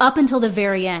accusations. Like, up until the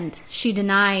very end, she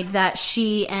denied that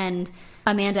she and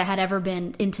Amanda had ever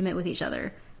been intimate with each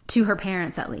other, to her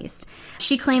parents at least.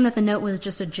 She claimed that the note was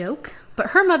just a joke, but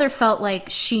her mother felt like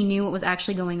she knew what was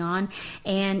actually going on,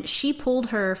 and she pulled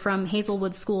her from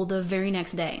Hazelwood School the very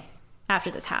next day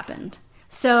after this happened.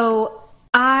 So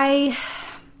I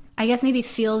guess maybe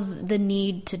feel the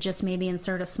need to just maybe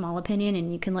insert a small opinion,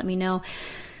 and you can let me know.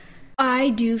 I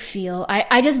do feel,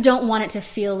 I just don't want it to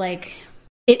feel like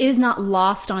it is not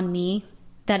lost on me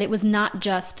that it was not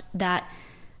just that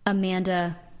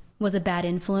Amanda was a bad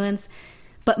influence,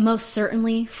 but most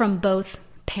certainly from both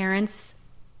parents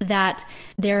that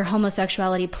their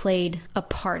homosexuality played a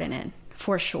part in it,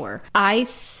 for sure. I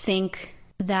think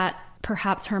that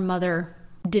perhaps her mother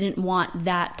didn't want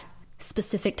that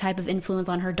specific type of influence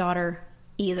on her daughter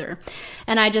either.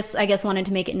 And I guess wanted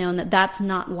to make it known that that's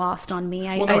not lost on me.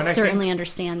 I certainly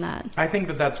understand that. I think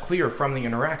that that's clear from the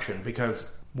interaction, because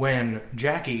when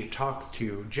Jackie talks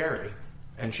to Jerry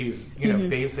and she's,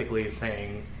 basically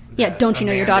saying, yeah, don't you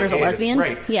know your daughter's a lesbian?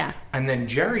 Right. Yeah. And then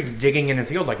Jerry's digging in his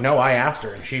heels like, no, I asked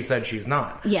her and she said she's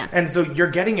not. Yeah. And so you're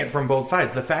getting it from both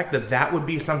sides. The fact that that would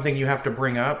be something you have to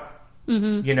bring up,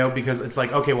 because it's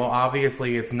like, okay, well,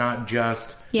 obviously it's not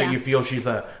just that you feel she's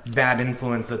a bad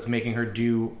influence that's making her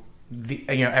do the,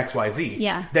 X, Y, Z.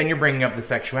 Yeah. Then you're bringing up the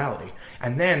sexuality.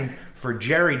 And then for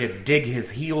Jerry to dig his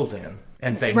heels in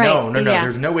and say, no,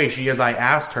 there's no way she is. I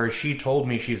asked her. She told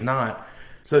me she's not.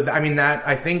 So, I mean,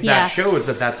 I think that shows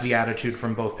that that's the attitude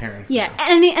from both parents. Yeah.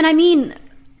 And I mean,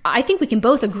 I think we can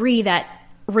both agree that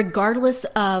regardless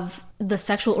of the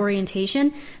sexual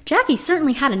orientation, Jackie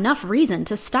certainly had enough reason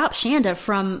to stop Shanda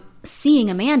from seeing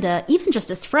Amanda, even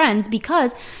just as friends,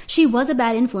 because she was a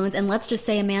bad influence. And let's just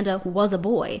say Amanda was a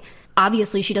boy.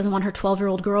 Obviously, she doesn't want her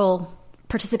 12-year-old girl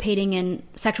participating in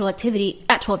sexual activity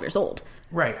at 12 years old.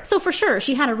 Right. So for sure,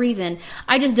 she had a reason.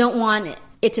 I just don't want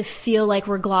it to feel like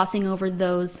we're glossing over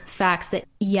those facts that,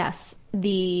 yes,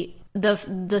 the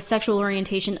sexual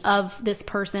orientation of this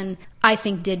person, I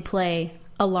think, did play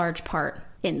a large part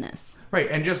in this. Right.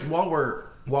 And just while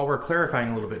we're clarifying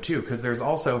a little bit too, because there's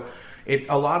also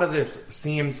a lot of this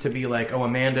seems to be like, oh,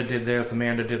 Amanda did this,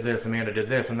 Amanda did this, Amanda did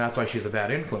this, and that's why she's a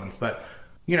bad influence. But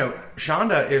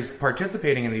Shanda is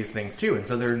participating in these things too, and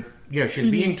so she's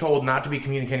being told not to be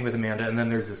communicating with Amanda, and then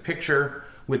there's this picture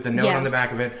with the note on the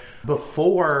back of it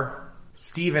before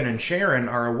Stephen and Sharon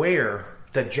are aware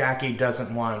that Jackie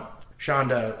doesn't want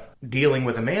Shanda dealing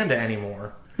with Amanda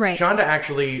anymore. Right. Shanda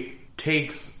actually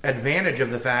takes advantage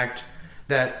of the fact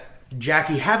that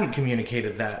Jackie hadn't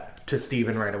communicated that to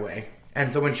Stephen right away.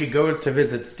 And so when she goes to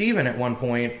visit Stephen at one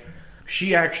point,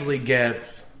 she actually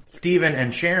gets Stephen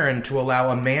and Sharon to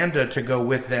allow Amanda to go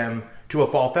with them to a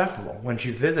fall festival when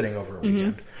she's visiting over a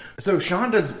weekend. So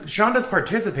Shanda's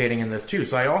participating in this too.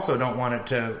 So I also don't want it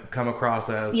to come across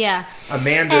as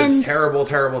Amanda's terrible,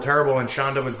 terrible, terrible, and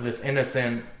Shanda was this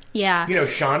innocent. Yeah.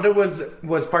 Shanda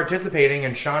was participating,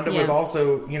 and Shanda was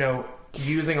also,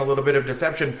 using a little bit of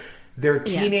deception. They're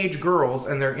teenage girls,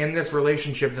 and they're in this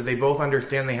relationship that they both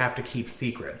understand they have to keep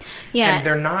secret. Yeah. And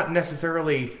they're not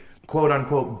necessarily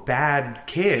quote-unquote bad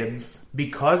kids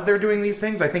because they're doing these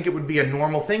things. I think it would be a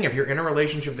normal thing if you're in a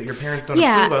relationship that your parents don't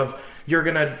approve of. You're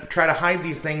going to try to hide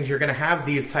these things. You're going to have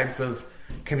these types of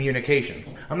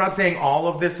communications. I'm not saying all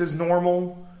of this is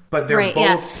normal, but they're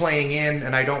both playing in,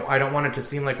 and I don't want it to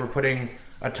seem like we're putting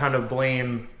a ton of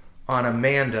blame on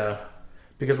Amanda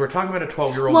Because we're talking about a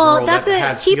 12-year-old well, girl that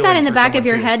has keep that in the back of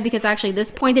your too. head, because actually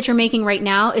this point that you're making right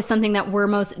now is something that we're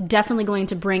most definitely going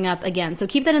to bring up again. So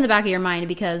keep that in the back of your mind,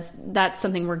 because that's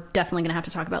something we're definitely going to have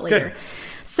to talk about later. Good.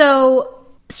 So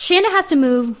Shanda has to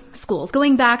move schools.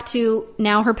 Going back to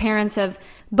now,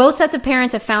 both sets of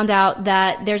parents have found out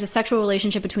that there's a sexual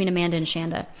relationship between Amanda and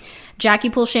Shanda.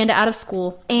 Jackie pulls Shanda out of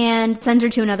school and sends her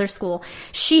to another school.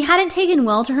 She hadn't taken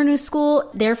well to her new school,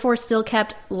 therefore still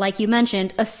kept, like you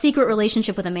mentioned, a secret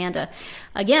relationship with Amanda.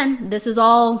 Again, this is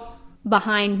all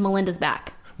behind Melinda's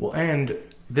back. Well, and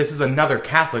this is another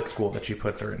Catholic school that she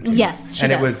puts her into. Yes, she does.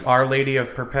 does. It was Our Lady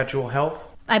of Perpetual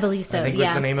Health? I believe so, I think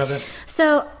was the name of it.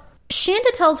 So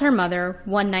Shanda tells her mother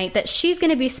one night that she's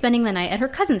going to be spending the night at her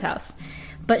cousin's house.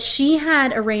 But she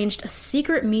had arranged a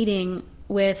secret meeting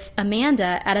with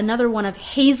Amanda at another one of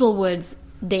Hazelwood's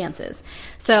dances.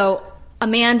 So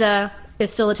Amanda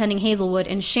is still attending Hazelwood,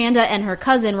 and Shanda and her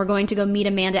cousin were going to go meet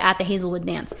Amanda at the Hazelwood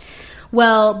dance.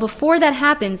 Well, before that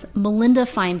happens, Melinda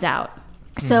finds out.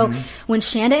 So when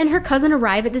Shanda and her cousin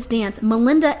arrive at this dance,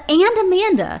 Melinda and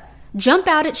Amanda jump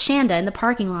out at Shanda in the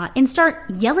parking lot and start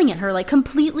yelling at her, like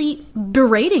completely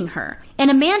berating her.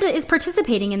 And Amanda is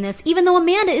participating in this, even though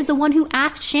Amanda is the one who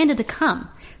asked Shanda to come.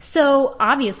 So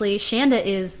obviously Shanda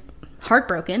is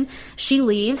heartbroken. She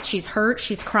leaves. She's hurt.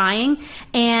 She's crying.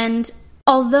 And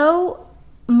although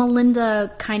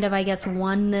Melinda kind of, I guess,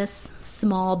 won this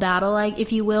small battle,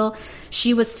 if you will,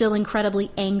 she was still incredibly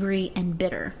angry and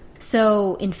bitter.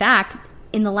 So in fact,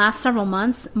 in the last several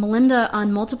months, Melinda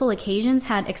on multiple occasions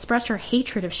had expressed her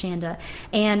hatred of Shanda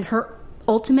and her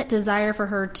ultimate desire for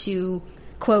her to,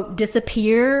 quote,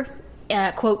 disappear,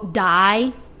 quote,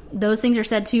 die. Those things are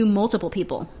said to multiple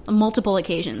people on multiple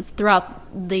occasions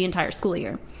throughout the entire school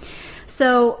year.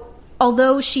 So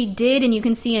although she did, and you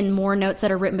can see in more notes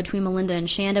that are written between Melinda and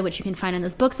Shanda, which you can find in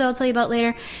those books that I'll tell you about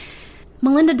later,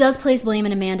 Melinda does place blame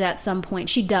on Amanda at some point.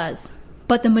 She does.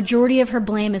 But the majority of her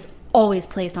blame is always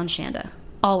placed on Shanda.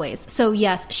 Always. So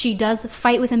yes, she does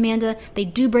fight with Amanda. They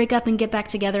do break up and get back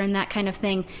together and that kind of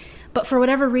thing. But for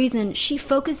whatever reason, she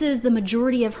focuses the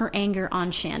majority of her anger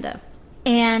on Shanda.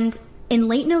 And in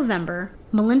late November,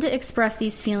 Melinda expressed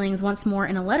these feelings once more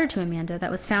in a letter to Amanda that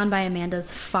was found by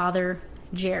Amanda's father,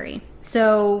 Jerry.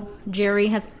 So Jerry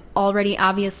has already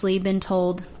obviously been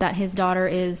told that his daughter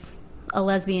is a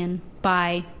lesbian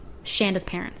by Shanda's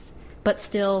parents. But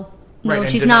still, no,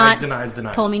 she's not. Denies.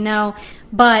 Told me no.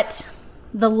 But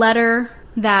the letter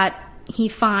that he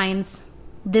finds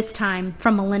this time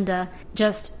from Melinda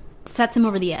just sets him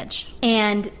over the edge.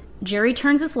 And Jerry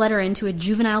turns this letter into a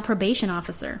juvenile probation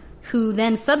officer, who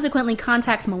then subsequently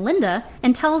contacts Melinda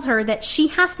and tells her that she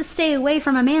has to stay away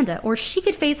from Amanda or she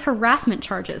could face harassment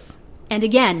charges. And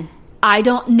again, I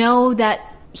don't know that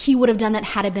he would have done that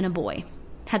had it been a boy.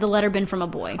 Had the letter been from a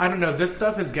boy. I don't know. This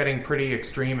stuff is getting pretty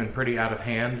extreme and pretty out of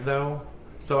hand, though.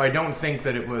 So I don't think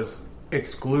that it was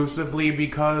exclusively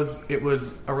because it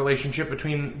was a relationship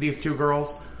between these two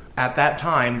girls. At that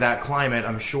time, that climate,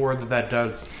 I'm sure that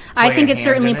does play I think a it hand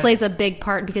certainly in it. plays a big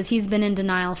part because he's been in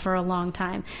denial for a long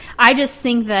time. I just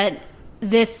think that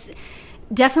this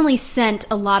definitely sent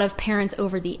a lot of parents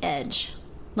over the edge.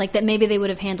 Like that maybe they would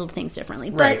have handled things differently.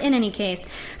 Right. But in any case,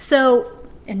 so,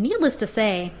 and needless to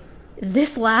say,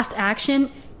 this last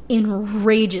action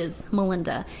enrages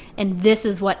Melinda. And this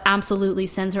is what absolutely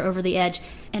sends her over the edge.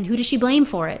 And who does she blame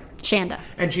for it? Shanda.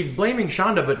 And she's blaming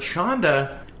Shanda, but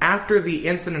Shanda, after the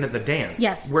incident at the dance...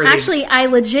 Yes. Actually, I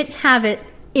legit have it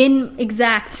in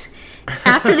exact...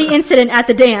 After the incident at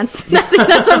the dance.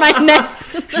 That's on my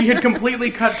notes. She had completely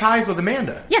cut ties with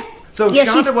Amanda. Yeah. So yeah,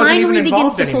 Shanda she wasn't even finally begins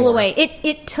involved to pull anymore. away.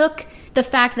 It took the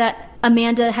fact that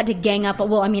Amanda had to gang up.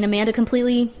 Well, I mean, Amanda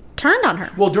completely turned on her.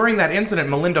 Well, during that incident,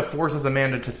 Melinda forces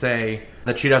Amanda to say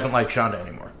that she doesn't like Shanda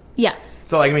anymore. Yeah.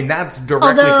 So, like, I mean, that's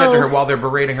directly said to her while they're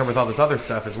berating her with all this other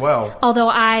stuff as well. Although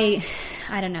I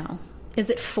don't know. Is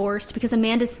it forced? Because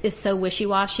Amanda is so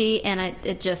wishy-washy, and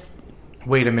it just...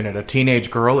 Wait a minute, a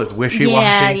teenage girl is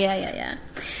wishy-washy? Yeah.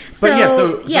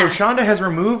 So Shanda has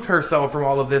removed herself from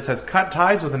all of this, has cut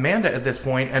ties with Amanda at this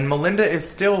point, and Melinda is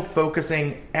still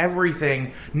focusing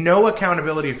everything, no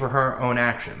accountability for her own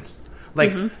actions.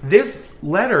 Like, this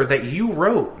letter that you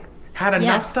wrote had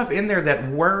enough stuff in there that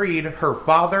worried her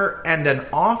father and an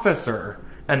officer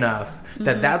enough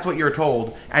that that's what you're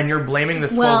told, and you're blaming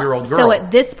this 12-year-old girl. So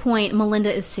at this point,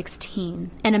 Melinda is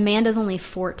 16, and Amanda's only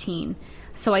 14.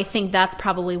 So I think that's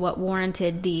probably what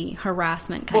warranted the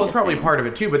harassment kind of thing. Well, it's probably part of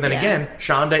it, too. But then again,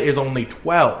 Shanda is only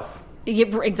 12. Yeah,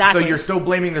 exactly. So you're still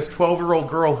blaming this 12-year-old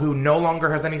girl who no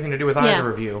longer has anything to do with either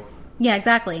of you. Yeah,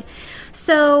 exactly.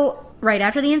 So right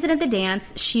after the incident at the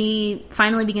dance, she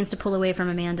finally begins to pull away from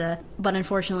Amanda. But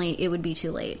unfortunately, it would be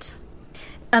too late.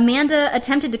 Amanda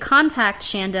attempted to contact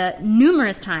Shanda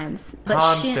numerous times. But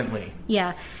Constantly.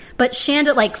 But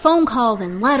Shanda, like, phone calls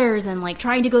and letters and, like,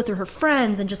 trying to go through her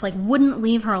friends and just, like, wouldn't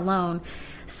leave her alone.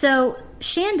 So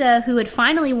Shanda, who had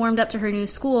finally warmed up to her new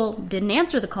school, didn't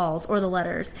answer the calls or the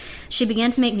letters. She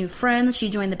began to make new friends. She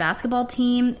joined the basketball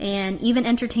team and even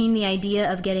entertained the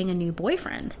idea of getting a new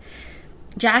boyfriend.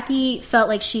 Jackie felt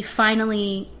like she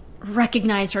finally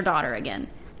recognized her daughter again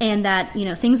and that, you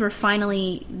know, things were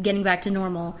finally getting back to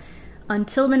normal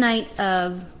until the night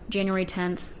of January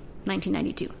 10th,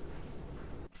 1992.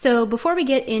 So before we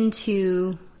get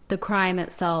into the crime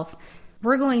itself,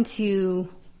 we're going to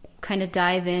kind of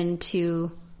dive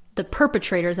into the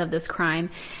perpetrators of this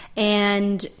crime.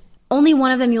 And only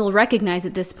one of them you'll recognize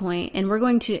at this point. And we're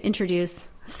going to introduce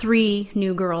 3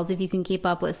 new girls, if you can keep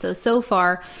up with. So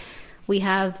far, we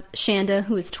have Shanda,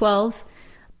 who is 12,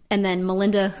 and then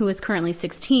Melinda, who is currently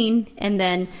 16, and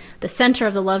then the center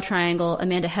of the love triangle,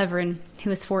 Amanda Heverin,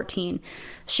 who is 14.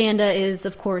 Shanda is,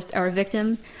 of course, our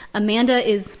victim. Amanda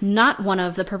is not one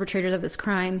of the perpetrators of this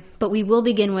crime, but we will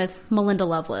begin with Melinda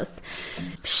Lovelace.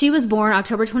 She was born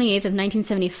October 28th of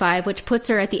 1975, which puts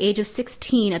her at the age of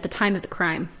 16 at the time of the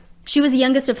crime. She was the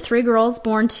youngest of 3 girls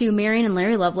born to Marion and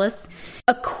Larry Lovelace.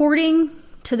 According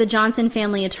to the Johnson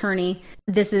family attorney,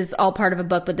 this is all part of a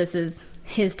book, but this is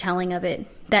his telling of it,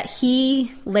 that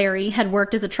he, Larry, had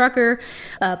worked as a trucker,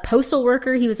 a postal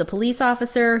worker. He was a police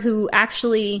officer who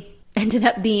actually ended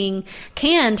up being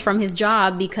canned from his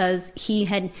job because he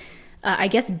had, I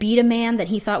guess, beat a man that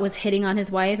he thought was hitting on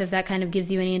his wife, if that kind of gives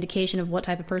you any indication of what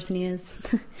type of person he is.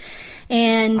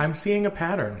 And I'm seeing a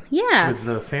pattern with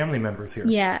the family members here.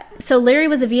 Yeah. So Larry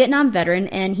was a Vietnam veteran,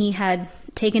 and he had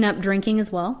taken up drinking as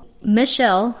well.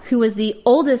 Michelle, who was the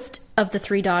oldest of the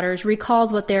 3 daughters,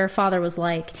 recalls what their father was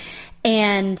like.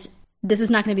 And this is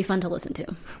not going to be fun to listen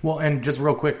to. Well, and just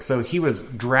real quick, so he was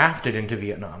drafted into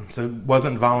Vietnam, so it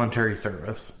wasn't voluntary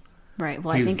service. Right.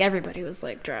 Well, I think everybody was,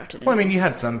 like, drafted. Well, I mean, you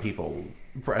had some people,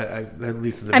 at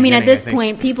least at the beginning. I mean, at this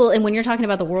point, people, and when you're talking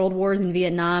about the world wars in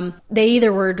Vietnam, they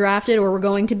either were drafted or were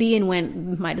going to be and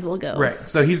went, might as well go. Right.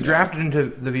 So he's drafted into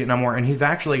the Vietnam War, and he's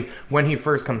actually, when he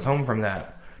first comes home from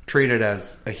that, treated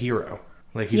as a hero.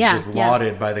 Like, he's just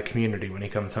lauded by the community when he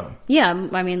comes home. Yeah,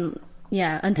 I mean,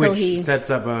 until Which sets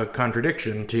up a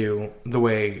contradiction to the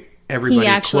way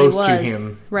everybody close to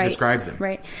him describes him.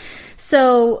 Right.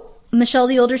 So Michelle,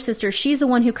 the older sister, she's the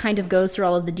one who kind of goes through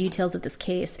all of the details of this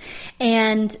case.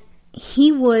 And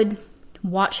he would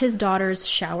watch his daughters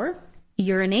shower,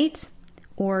 urinate,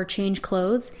 or change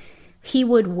clothes. He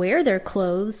would wear their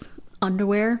clothes,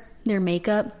 underwear, their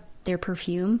makeup, their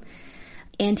perfume.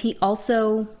 And he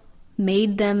also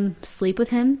made them sleep with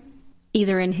him,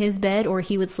 either in his bed or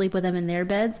he would sleep with them in their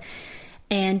beds.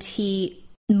 And he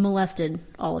molested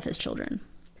all of his children.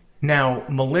 Now,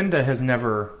 Melinda has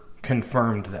never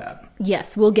confirmed that.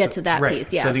 Yes, we'll get to that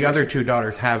piece. Yeah. So the other 2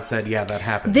 daughters have said, yeah, that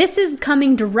happened. This is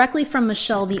coming directly from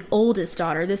Michelle, the oldest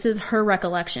daughter. This is her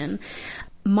recollection.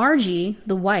 Margie,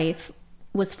 the wife,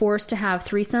 was forced to have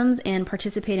threesomes and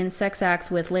participate in sex acts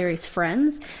with Larry's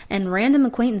friends and random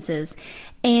acquaintances.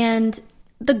 And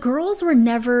the girls were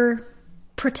never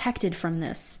protected from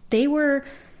this. They were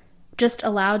just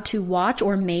allowed to watch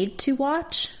or made to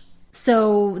watch.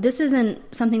 So this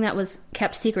isn't something that was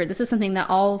kept secret. This is something that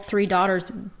all 3 daughters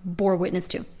bore witness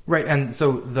to. Right. And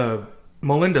so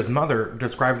Melinda's mother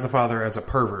describes the father as a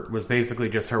pervert, was basically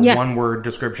just her one-word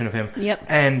description of him. Yep.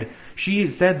 And she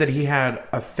said that he had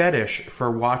a fetish for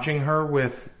watching her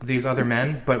with these other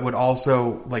men, but would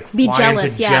also, like, fly into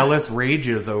jealous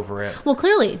rages over it. Well,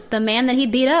 clearly, the man that he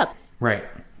beat up. Right.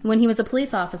 When he was a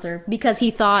police officer, because he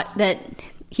thought that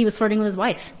he was flirting with his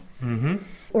wife. Mm-hmm.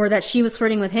 Or that she was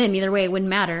flirting with him. Either way, it wouldn't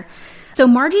matter. So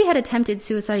Margie had attempted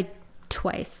suicide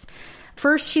twice.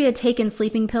 First, she had taken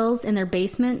sleeping pills in their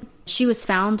basement. She was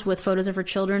found with photos of her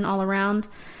children all around.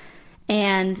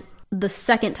 And the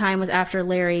second time was after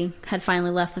Larry had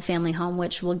finally left the family home,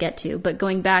 which we'll get to. But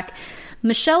going back,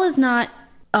 Michelle is not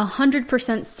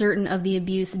 100% certain of the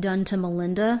abuse done to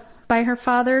Melinda by her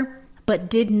father, but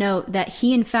did note that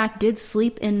he, in fact, did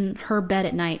sleep in her bed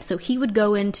at night. So he would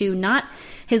go into not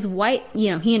his wife, he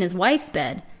and his wife's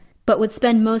bed, but would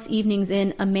spend most evenings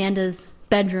in Amanda's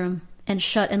bedroom and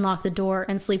shut and lock the door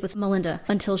and sleep with Melinda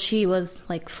until she was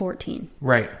like 14.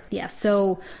 Right. Yeah.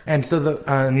 So. And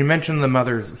so you mentioned the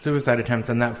mother's suicide attempts,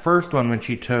 and that first one when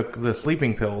she took the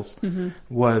sleeping pills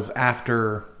was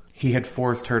after he had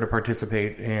forced her to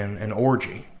participate in an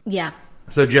orgy. Yeah.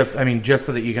 So just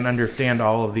so that you can understand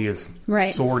all of these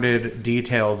sordid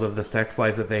details of the sex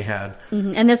life that they had.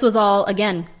 Mm-hmm. And this was all,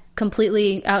 again,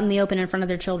 completely out in the open in front of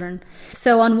their children.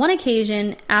 So on one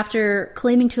occasion, after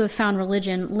claiming to have found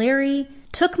religion, Larry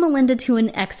took Melinda to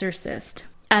an exorcist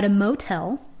at a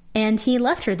motel, and he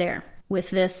left her there with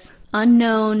this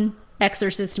unknown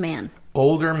exorcist man.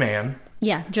 Older man.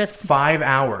 Yeah, just 5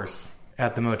 hours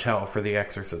at the motel for the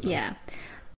exorcism. Yeah.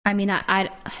 I mean,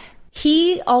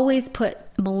 he always put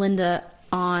Melinda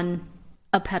on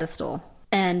a pedestal,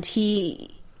 and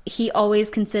he always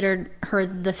considered her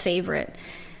the favorite.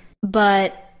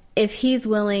 But if he's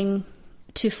willing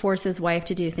to force his wife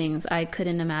to do things, I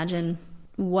couldn't imagine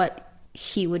what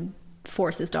he would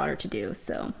force his daughter to do.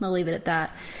 So I'll leave it at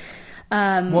that.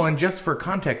 Well, and just for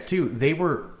context too, they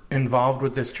were involved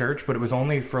with this church, but it was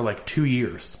only for like 2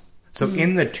 years. So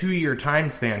in the 2-year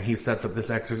time span, he sets up this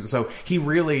exorcism. So he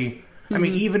really, I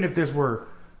mean, even if this were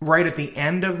right at the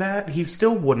end of that, he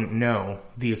still wouldn't know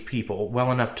these people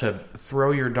well enough to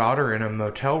throw your daughter in a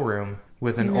motel room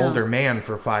with an older man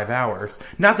for 5 hours.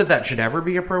 Not that that should ever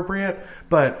be appropriate,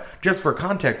 but just for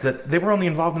context, that they were only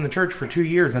involved in the church for 2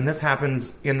 years, and this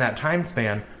happens in that time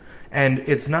span. And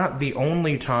it's not the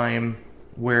only time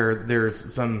where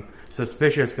there's some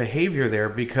suspicious behavior there,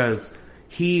 because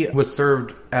he was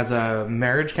served as a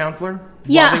marriage counselor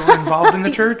while they were involved in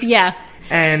the church. Yeah.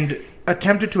 And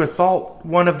attempted to assault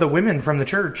one of the women from the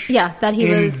church. Yeah, that he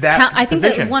was... I think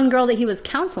that one girl that he was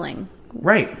counseling.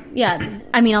 Right. Yeah.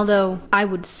 I mean, although I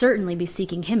would certainly be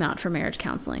seeking him out for marriage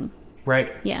counseling.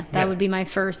 Right. Yeah, that would be my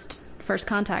first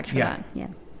contact for that. Yeah.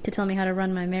 To tell me how to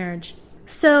run my marriage.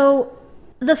 So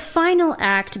the final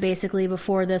act, basically,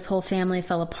 before this whole family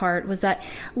fell apart, was that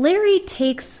Larry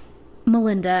takes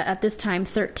Melinda, at this time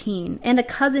 13, and a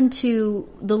cousin to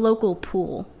the local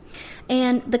pool.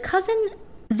 And the cousin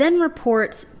then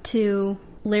reports to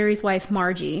Larry's wife,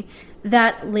 Margie,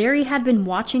 that Larry had been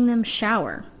watching them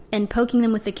shower and poking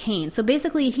them with a cane. So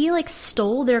basically, he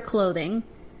stole their clothing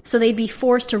so they'd be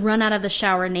forced to run out of the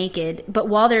shower naked. But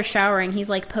while they're showering, he's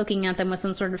poking at them with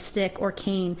some sort of stick or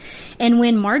cane. And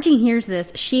when Margie hears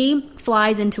this, she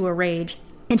flies into a rage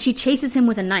and she chases him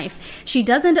with a knife. She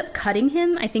does end up cutting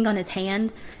him, I think, on his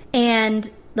hand. And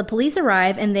the police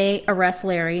arrive and they arrest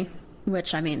Larry,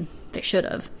 which, I mean, they should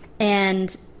have.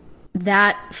 And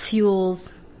that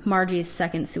fuels Margie's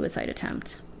second suicide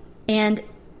attempt. And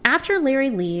after Larry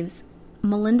leaves,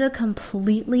 Melinda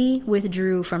completely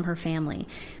withdrew from her family.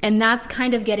 And that's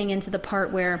kind of getting into the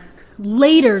part where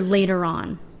later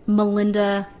on,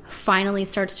 Melinda finally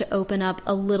starts to open up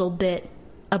a little bit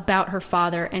about her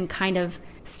father and kind of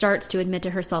starts to admit to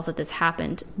herself that this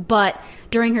happened. But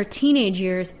during her teenage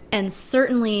years, and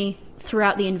certainly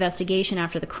throughout the investigation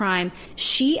after the crime,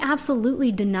 she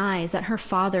absolutely denies that her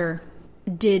father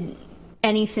did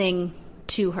anything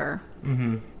to her.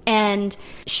 Mm-hmm. And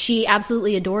she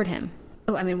absolutely adored him.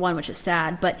 Oh, I mean, one, which is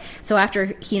sad, but so after,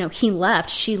 he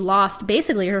left, she lost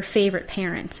basically her favorite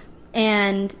parent.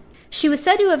 And she was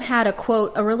said to have had a,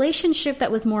 quote, a relationship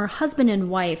that was more husband and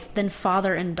wife than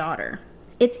father and daughter.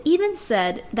 It's even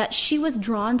said that she was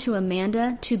drawn to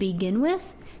Amanda to begin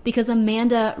with because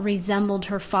Amanda resembled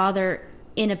her father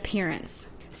in appearance.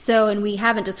 So, and we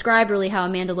haven't described really how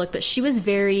Amanda looked, but she was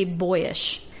very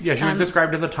boyish. Yeah, she was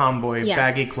described as a tomboy,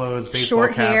 baggy clothes, baseball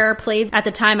short caps. hair, played at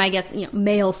the time, I guess,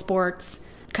 male sports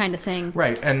kind of thing.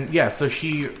 Right, and yeah, so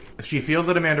she feels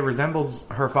that Amanda resembles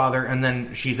her father, and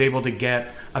then she's able to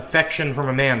get affection from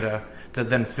Amanda that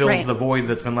then fills the void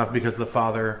that's been left because the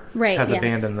father has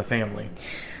abandoned the family.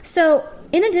 So,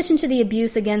 in addition to the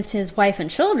abuse against his wife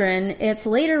and children, it's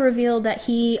later revealed that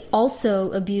he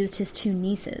also abused his 2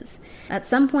 nieces. At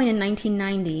some point in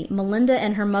 1990, Melinda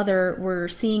and her mother were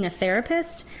seeing a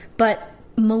therapist, but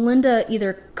Melinda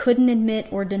either couldn't admit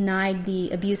or denied the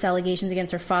abuse allegations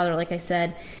against her father, like I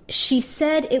said. She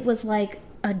said it was like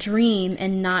a dream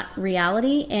and not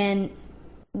reality, and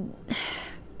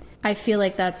I feel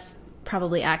like that's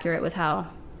probably accurate with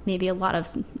how maybe a lot of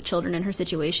children in her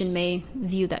situation may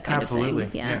view that kind of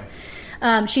thing.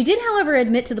 Yeah. She did, however,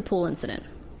 admit to the pool incident,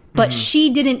 but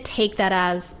she didn't take that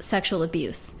as sexual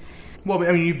abuse. Well,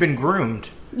 I mean, you've been groomed.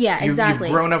 Yeah, exactly.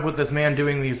 You've grown up with this man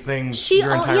doing these things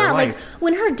your entire life.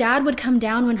 When her dad would come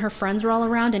down when her friends were all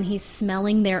around and he's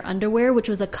smelling their underwear, which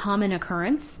was a common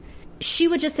occurrence, she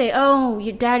would just say, "Oh,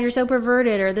 Dad, you're so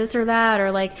perverted," or this or that,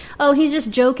 or "Oh, he's just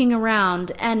joking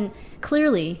around." And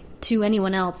clearly, to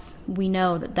anyone else, we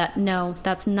know that no,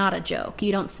 that's not a joke.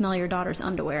 You don't smell your daughter's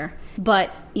underwear.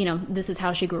 But, this is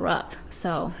how she grew up,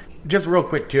 so... Just real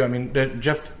quick, too, I mean,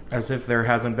 just as if there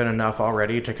hasn't been enough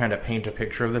already to kind of paint a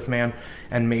picture of this man,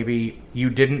 and maybe you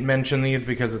didn't mention these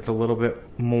because it's a little bit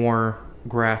more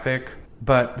graphic,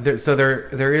 but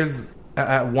there is,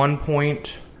 at one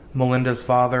point, Melinda's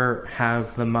father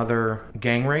has the mother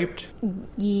gang raped?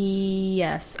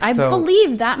 Yes. I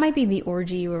believe that might be the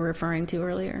orgy you were referring to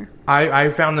earlier. I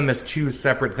found them as two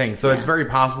separate things. So it's very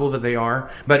possible that they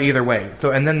are. But either way.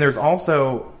 So, and then there's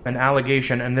also an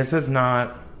allegation, and this is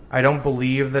not... I don't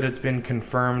believe that it's been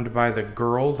confirmed by the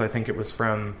girls. I think it was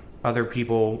from other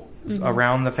people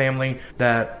around the family,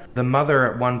 that the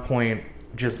mother at one point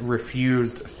just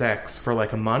refused sex for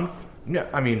like a month. Yeah,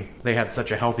 I mean, they had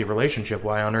such a healthy relationship.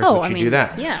 Why on earth would she do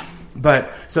that? Yeah.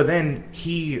 But so then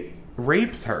he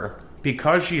rapes her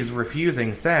because she's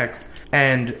refusing sex,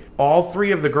 and all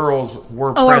three of the girls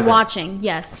were present. Are watching,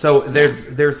 yes. So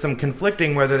there's some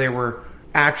conflicting whether they were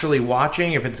actually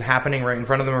watching, if it's happening right in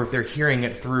front of them, or if they're hearing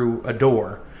it through a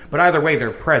door. But either way,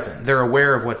 they're present. They're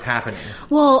aware of what's happening.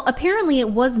 Well, apparently it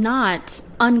was not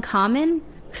uncommon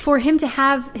for him to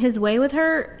have his way with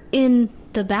her in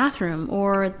the bathroom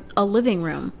or a living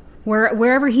room,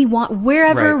 wherever,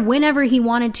 whenever he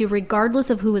wanted to, regardless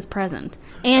of who was present.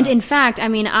 And in fact, I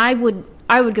mean, I would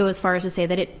go as far as to say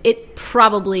that it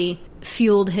probably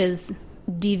fueled his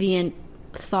deviant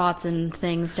thoughts and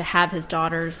things to have his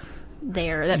daughters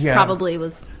there. That probably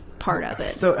was part of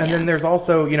it. So, and then there's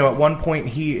also, at one point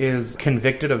he is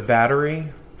convicted of battery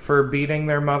for beating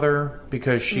their mother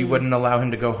because she wouldn't allow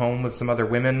him to go home with some other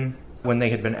women when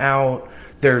they had been out.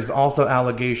 There's also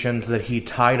allegations that he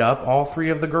tied up all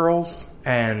three of the girls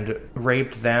and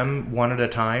raped them one at a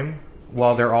time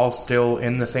while they're all still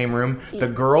in the same room. The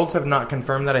girls have not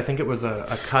confirmed that. I think it was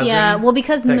a cousin. Yeah, well,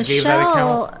 because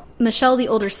Michelle, the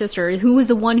older sister, who was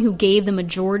the one who gave the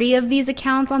majority of these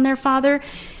accounts on their father,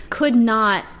 could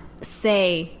not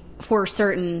say for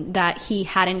certain that he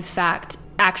had in fact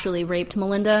actually raped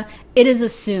Melinda. It is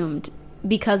assumed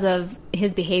because of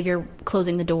his behavior,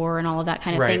 closing the door and all of that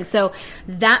kind of thing. So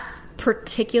that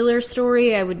particular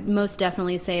story, I would most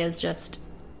definitely say, is just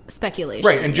speculation.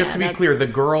 Right, and just to be clear, the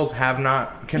girls have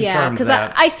not confirmed that. Yeah,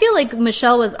 because I feel like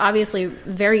Michelle was obviously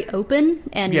very open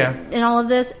and in all of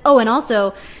this. Oh, and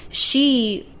also,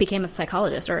 she became a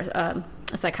psychologist or a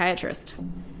psychiatrist.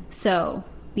 So...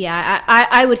 yeah,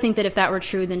 I would think that if that were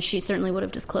true, then she certainly would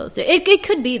have disclosed it. It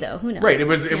could be, though. Who knows? Right. It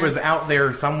was out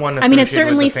there. Someone. I mean, it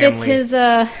certainly fits his.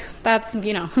 That's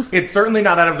It's certainly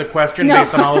not out of the question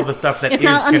based on all of the stuff that it's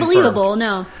not unbelievable.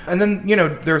 No. And then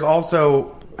there's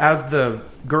also, as the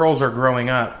girls are growing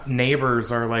up,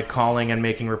 neighbors are like calling and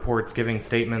making reports, giving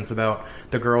statements about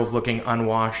the girls looking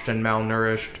unwashed and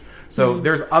malnourished. So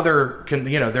there's other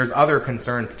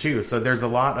concerns too. So there's a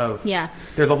lot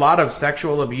of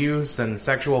sexual abuse and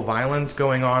sexual violence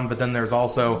going on, but then there's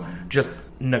also just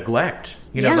neglect.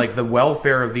 Like the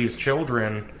welfare of these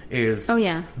children is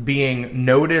being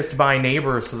noticed by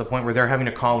neighbors to the point where they're having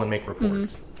to call and make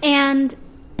reports. And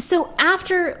so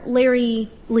after Larry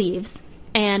leaves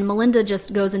and Melinda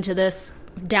just goes into this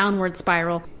downward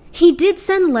spiral, he did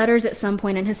send letters at some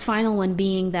point, and his final one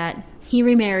being that he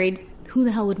remarried. Who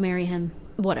the hell would marry him?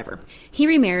 Whatever. He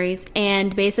remarries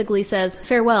and basically says,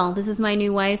 farewell, this is my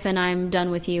new wife and I'm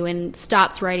done with you, and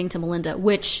stops writing to Melinda,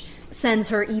 which sends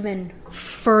her even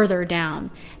further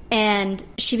down. And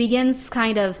she begins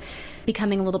kind of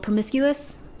becoming a little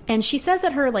promiscuous. And she says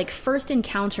that her first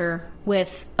encounter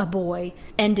with a boy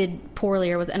ended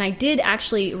poorly, and I did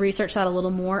actually research that a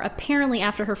little more. Apparently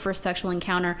after her first sexual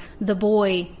encounter, the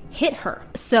boy hit her.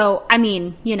 So, I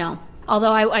mean,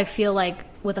 although I feel like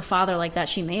with a father like that,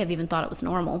 she may have even thought it was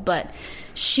normal. But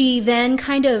she then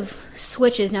kind of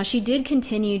switches. Now, she did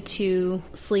continue to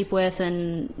sleep with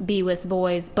and be with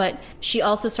boys, but she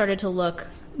also started to look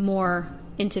more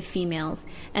into females.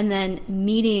 And then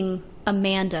meeting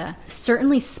Amanda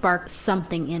certainly sparked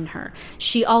something in her.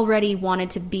 She already wanted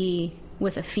to be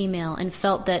with a female and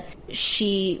felt that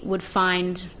she would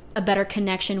find a better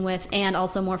connection with and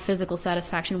also more physical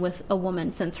satisfaction with a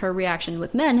woman, since her reaction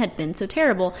with men had been so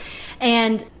terrible.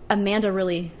 And Amanda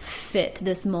really fit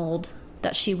this mold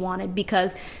that she wanted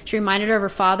because she reminded her of her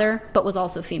father but was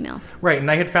also female. Right.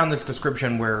 And I had found this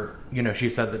description where she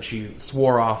said that she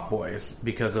swore off boys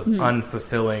because of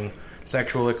unfulfilling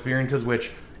sexual experiences,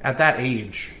 which at that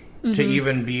age to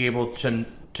even be able to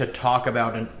talk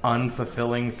about an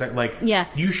unfulfilling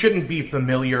you shouldn't be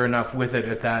familiar enough with it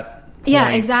at that point. Yeah,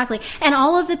 exactly. And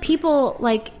all of the people,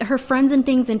 her friends and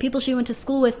things and people she went to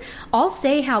school with, all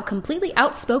say how completely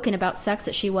outspoken about sex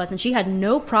that she was, and she had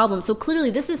no problem. So clearly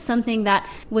this is something that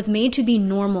was made to be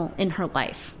normal in her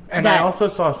life. And I also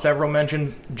saw several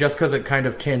mentions, just because it kind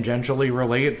of tangentially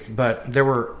relates, but they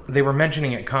were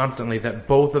mentioning it constantly, that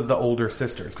both of the older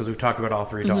sisters, because we've talked about all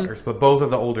three daughters, but both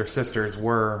of the older sisters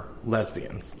were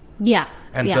lesbians. Yeah.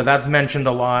 And so that's mentioned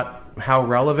a lot. How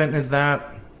relevant is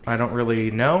that? I don't really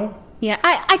know. Yeah,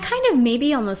 I kind of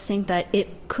maybe almost think that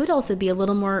it could also be a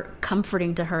little more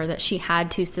comforting to her that she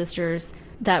had two sisters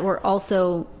that were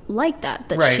also like that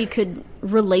right. She could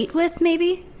relate with,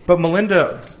 maybe. But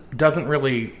Melinda doesn't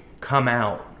really come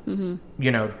out,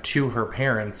 to her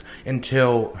parents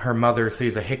until her mother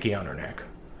sees a hickey on her neck.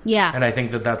 Yeah. And I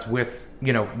think that that's with,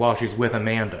 while she's with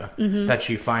Amanda, that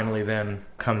she finally then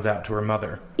comes out to her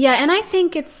mother. Yeah, and I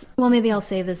think maybe I'll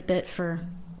save this for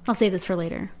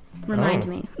later. Remind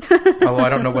me. I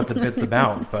don't know what the bit's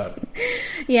about, but...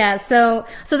 Yeah, so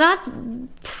that's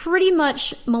pretty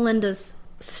much Melinda's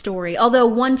story. Although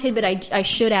one tidbit I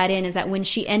should add in is that when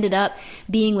she ended up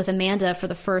being with Amanda for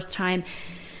the first time,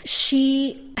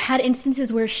 she had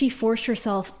instances where she forced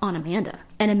herself on Amanda.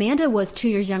 And Amanda was 2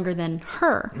 years younger than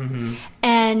her. Mm-hmm.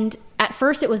 And at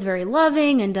first it was very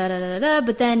loving and da-da-da-da,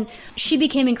 but then she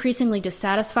became increasingly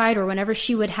dissatisfied, or whenever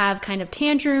she would have kind of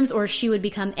tantrums or she would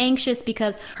become anxious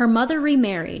because her mother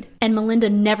remarried and Melinda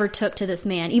never took to this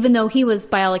man, even though he was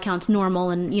by all accounts normal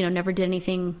and, never did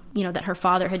anything, that her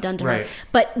father had done to her,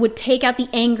 but would take out the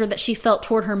anger that she felt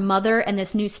toward her mother and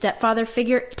this new stepfather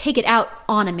figure, take it out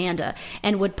on Amanda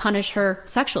and would punish her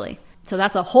sexually. So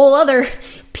that's a whole other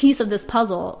piece of this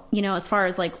puzzle, as far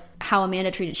as like how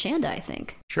Amanda treated Shanda, I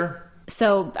think. Sure.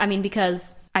 So,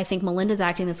 because I think Melinda's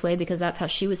acting this way because that's how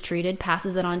she was treated,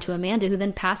 passes it on to Amanda, who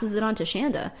then passes it on to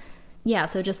Shanda. Yeah,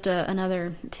 so just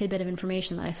another tidbit of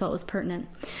information that I felt was pertinent.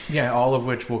 Yeah, all of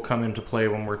which will come into play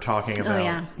when we're talking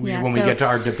about, when we get to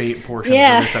our debate portion of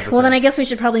this episode. Well, then I guess we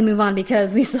should probably move on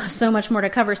because we still have so much more to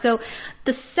cover. So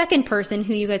the second person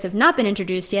who you guys have not been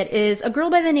introduced yet is a girl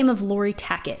by the name of Lori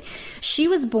Tackett. She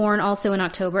was born also in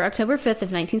October 5th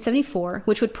of 1974,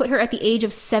 which would put her at the age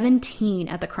of 17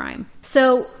 at the crime.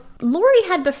 So Lori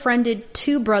had befriended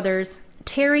two brothers,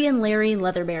 Terry and Larry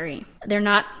Leatherberry. They're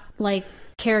not like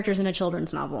characters in a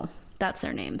children's novel. That's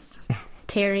their names.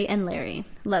 Terry and Larry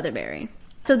Leatherberry.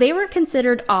 So they were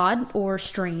considered odd or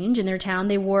strange in their town.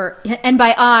 They wore, and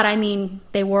by odd, I mean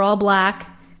they wore all black.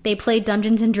 They played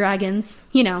Dungeons and Dragons.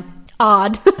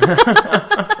 Odd.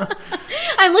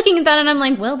 I'm looking at that and I'm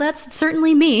like, well, that's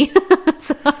certainly me.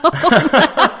 So,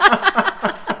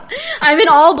 I'm in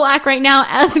all black right now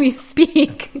as we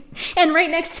speak. And right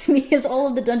next to me is all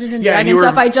of the Dungeons and Dragons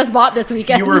stuff I just bought this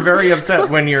weekend. You were very upset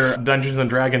when your Dungeons and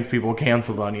Dragons people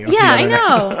canceled on you. Yeah, I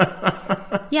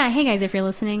know. Yeah, hey guys, if you're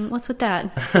listening, what's with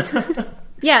that?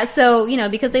 Yeah, so,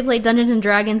 because they played Dungeons and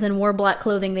Dragons and wore black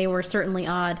clothing, they were certainly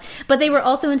odd. But they were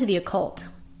also into the occult.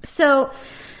 So,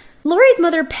 Lori's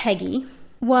mother, Peggy,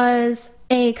 was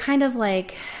a kind of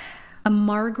like a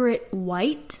Margaret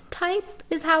White type,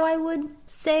 is how I would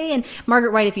say. And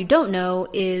Margaret White, if you don't know,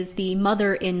 is the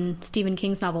mother in Stephen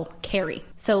King's novel Carrie.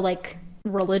 So like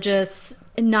religious,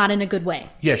 not in a good way.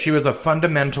 Yeah, she was a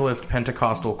fundamentalist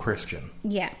Pentecostal Christian.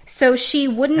 Yeah. So she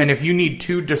wouldn't... And if you need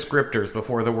two descriptors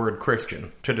before the word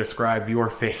Christian to describe your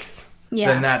faith,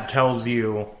 then that tells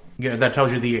you,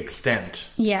 the extent.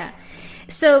 Yeah.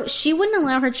 So she wouldn't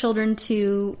allow her children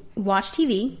to watch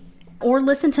TV or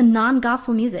listen to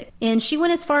non-gospel music. And she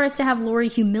went as far as to have Lori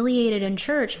humiliated in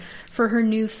church for her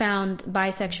newfound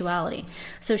bisexuality.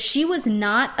 So she was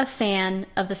not a fan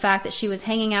of the fact that she was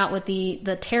hanging out with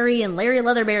the Terry and Larry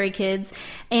Leatherberry kids,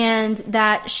 and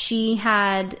that she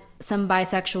had some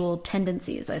bisexual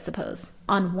tendencies, I suppose.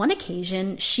 On one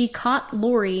occasion, she caught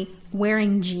Lori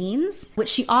wearing jeans, which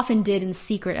she often did in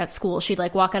secret at school. She'd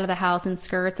like walk out of the house in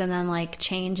skirts and then like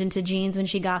change into jeans when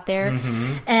she got there.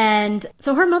 Mm-hmm. And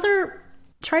so her mother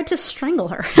tried to strangle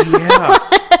her. Yeah.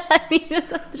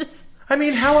 I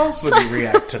mean, how else would you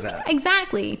react to that?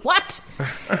 Exactly. What?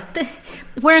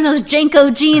 Wearing those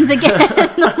Janko jeans again.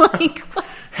 Like, what?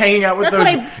 Hanging out with those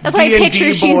D&D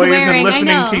boys and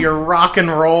listening to your rock and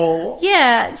roll.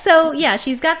 Yeah. So, yeah,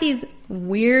 she's got these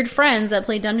weird friends that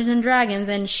play Dungeons and Dragons,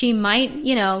 and she might,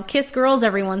 kiss girls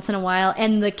every once in a while.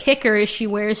 And the kicker is she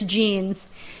wears jeans.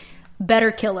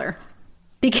 Better kill her.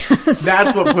 Because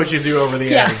that's what pushes you over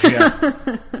the edge.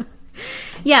 Yeah.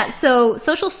 Yeah. So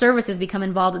social services become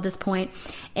involved at this point,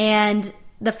 and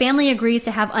the family agrees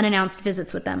to have unannounced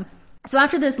visits with them. So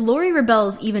after this, Lori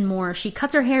rebels even more. She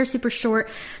cuts her hair super short.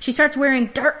 She starts wearing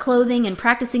dark clothing and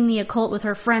practicing the occult with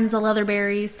her friends, the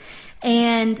Leatherberries.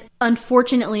 And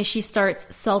unfortunately, she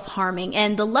starts self-harming.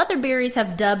 And the Leatherberries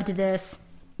have dubbed this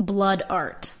blood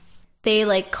art. They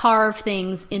like carve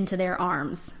things into their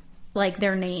arms, like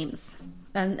their names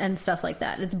and stuff like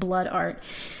that. It's blood art.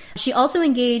 She also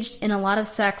engaged in a lot of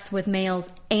sex with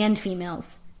males and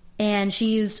females. And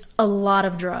she used a lot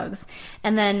of drugs.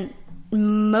 And then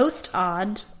most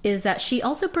odd is that she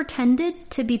also pretended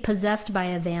to be possessed by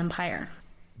a vampire.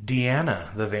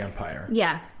 Deanna, the vampire.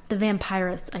 Yeah, the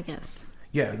vampiress, I guess.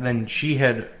 Yeah, then she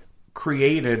had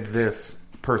created this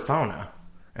persona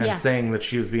and saying that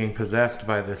she was being possessed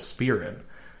by this spirit.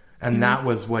 And that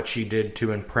was what she did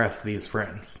to impress these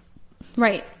friends.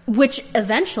 Right. Which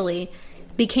eventually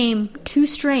became too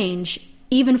strange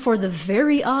even for the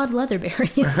very odd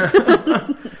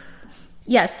Leatherberries.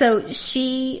 Yeah, so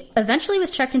she eventually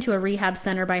was checked into a rehab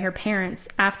center by her parents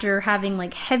after having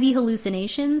like heavy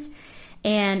hallucinations,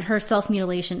 and her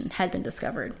self-mutilation had been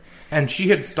discovered. And she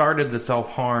had started the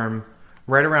self-harm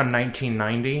right around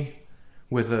 1990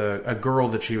 with a girl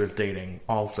that she was dating,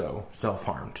 also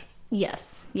self-harmed.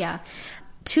 Yes, yeah.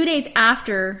 2 days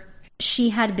after she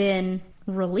had been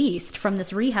released from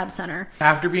this rehab center.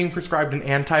 After being prescribed an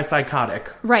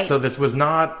antipsychotic. Right. So this was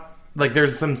not... Like,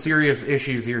 there's some serious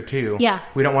issues here, too. Yeah.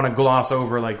 We don't want to gloss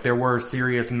over, like, there were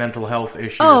serious mental health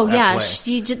issues at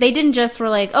play. They didn't just were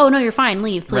like, oh, no, you're fine,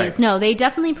 leave, please. Right. No, they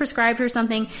definitely prescribed her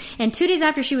something. And 2 days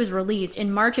after she was released,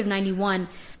 in March of 91,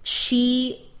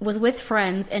 she was with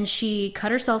friends and she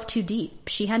cut herself too deep.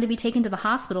 She had to be taken to the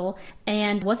hospital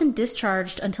and wasn't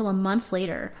discharged until a month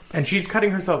later. And she's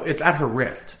cutting herself, it's at her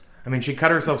wrist. I mean, she cut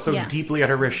herself so deeply at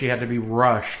her wrist, she had to be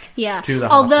rushed to the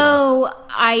hospital. Although,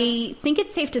 I think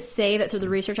it's safe to say that through the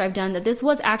research I've done, that this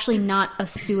was actually not a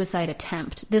suicide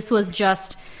attempt. This was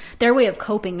just their way of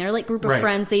coping. Their like group of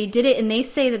friends, they did it, and they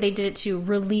say that they did it to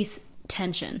release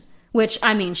tension. Which,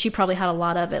 I mean, she probably had a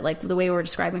lot of it, like the way we were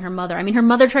describing her mother. I mean, her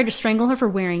mother tried to strangle her for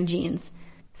wearing jeans.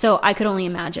 So I could only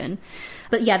imagine.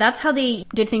 But yeah, that's how they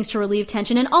did things to relieve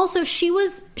tension. And also, she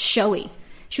was showy.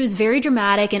 She was very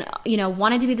dramatic and, you know,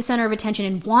 wanted to be the center of attention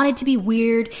and wanted to be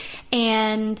weird.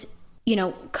 And, you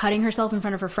know, cutting herself in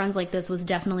front of her friends like this was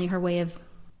definitely her way of,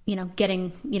 you know,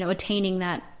 getting, you know, attaining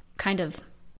that kind of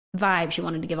vibe she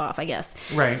wanted to give off, I guess.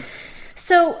 Right.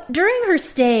 So during her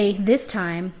stay this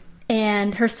time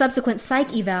and her subsequent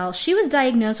psych eval, she was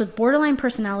diagnosed with borderline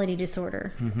personality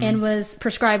disorder and was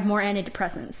prescribed more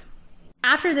antidepressants.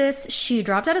 After this, she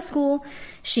dropped out of school.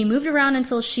 She moved around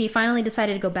until she finally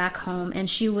decided to go back home, and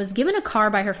she was given a car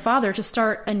by her father to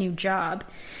start a new job.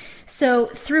 So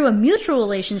through a mutual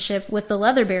relationship with the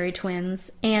Leatherberry twins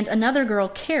and another girl,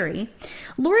 Carrie,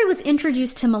 Lori was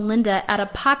introduced to Melinda at a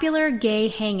popular gay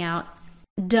hangout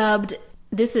dubbed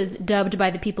by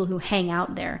the people who hang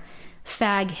out there,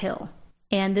 Fag Hill.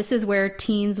 And this is where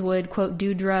teens would, quote,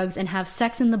 do drugs and have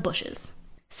sex in the bushes.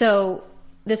 So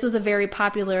this was a very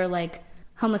popular, like,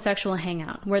 homosexual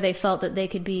hangout where they felt that they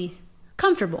could be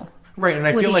comfortable. Right, and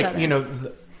I feel like, you know,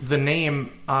 the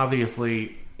name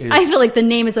obviously is... I feel like the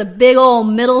name is a big old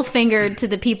middle finger to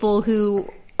the people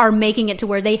who are making it to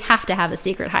where they have to have a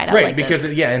secret hideout right, like because,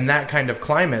 this. In that kind of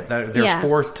climate, they're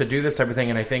forced to do this type of thing.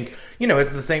 And I think, you know,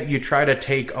 it's the same... You try to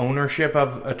take ownership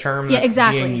of a term that's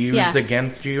being used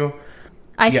against you.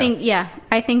 I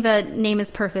think the name is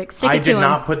perfect. Stick it to I did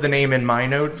not put the name in my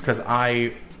notes because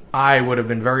I would have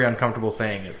been very uncomfortable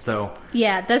saying it. So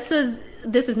yeah, this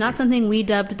is not something we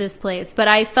dubbed this place, but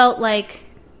I felt like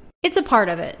it's a part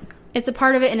of it. It's a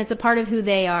part of it, and it's a part of who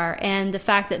they are. And the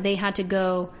fact that they had to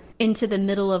go into the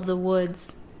middle of the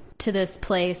woods to this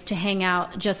place to hang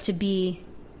out just to be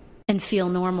and feel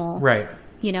normal. Right.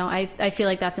 You know, I feel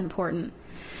like that's important.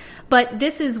 But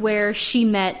this is where she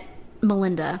met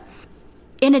Melinda.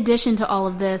 In addition to all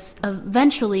of this,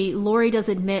 eventually, Lori does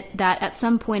admit that at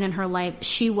some point in her life,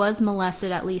 she was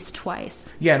molested at least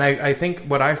twice. Yeah, and I think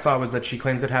what I saw was that she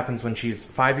claims it happens when she's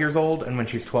 5 years old and when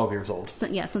she's 12 years old. So,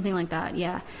 yeah, something like that,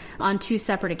 yeah, on 2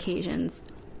 separate occasions.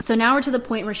 So now we're to the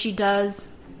point where she does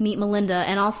meet Melinda,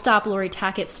 and I'll stop Lori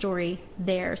Tackett's story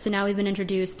there. So now we've been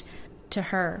introduced to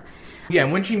her. Yeah,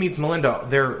 and when she meets Melinda,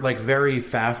 they're like very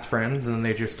fast friends, and then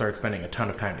they just start spending a ton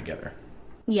of time together.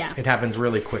 Yeah. It happens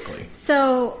really quickly.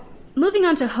 So, moving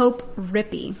on to Hope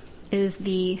Rippey is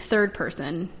the third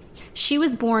person. She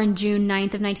was born June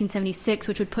 9th of 1976,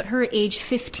 which would put her at age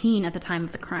 15 at the time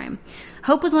of the crime.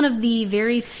 Hope was one of the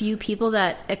very few people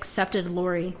that accepted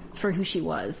Lori for who she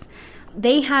was.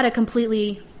 They had a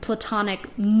completely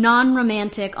platonic,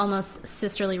 non-romantic, almost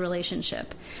sisterly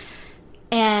relationship.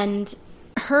 And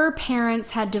her parents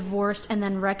had divorced and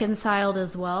then reconciled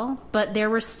as well, but there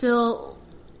were still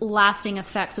lasting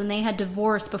effects. When they had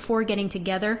divorced before getting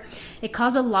together, it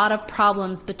caused a lot of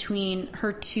problems between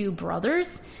her 2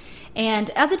 brothers. And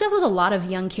as it does with a lot of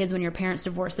young kids when your parents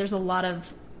divorce,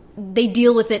 they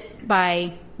deal with it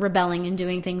by rebelling and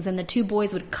doing things, and the 2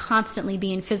 boys would constantly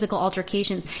be in physical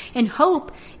altercations. And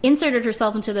Hope inserted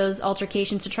herself into those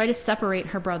altercations to try to separate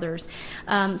her brothers.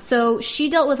 So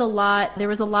she dealt with a lot. There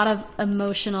was a lot of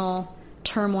emotional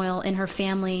turmoil in her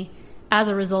family as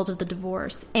a result of the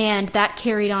divorce, and that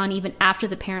carried on even after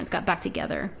the parents got back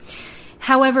together.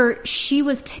 However, she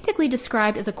was typically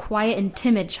described as a quiet and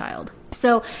timid child.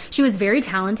 So she was very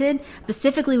talented,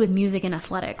 specifically with music and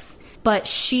athletics. But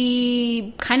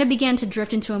she kind of began to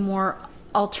drift into a more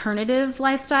alternative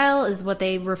lifestyle, is what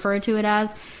they referred to it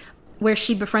as, where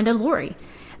she befriended Lori.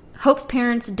 Hope's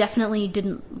parents definitely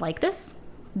didn't like this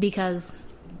because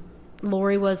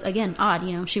Lori was, again, odd.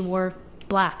 You know, she wore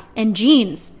black and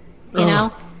jeans, you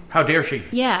know? How dare she?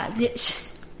 Yeah.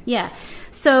 Yeah.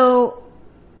 So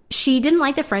she didn't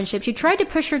like the friendship. She tried to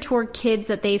push her toward kids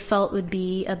that they felt would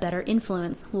be a better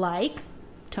influence, like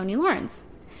Tony Lawrence,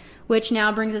 which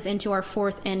now brings us into our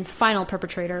fourth and final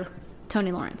perpetrator,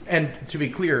 Tony Lawrence. And to be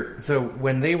clear, so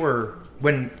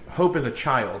when Hope is a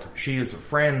child, she is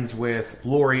friends with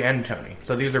Lori and Tony.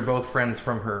 So these are both friends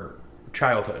from her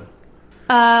childhood.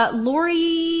 Lori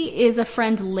is a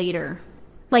friend later.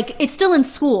 Like, it's still in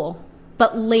school,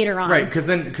 but later on. Right, because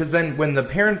then when the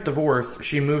parents divorce,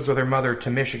 she moves with her mother to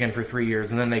Michigan for 3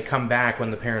 years, and then they come back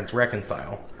when the parents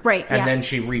reconcile. Right, and then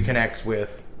she reconnects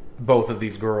with both of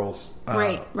these girls,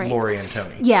 right. Lori and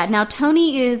Tony. Yeah, now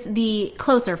Tony is the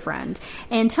closer friend,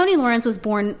 and Tony Lawrence was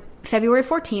born February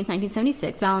 14th,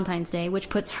 1976, Valentine's Day, which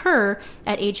puts her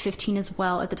at age 15 as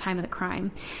well at the time of the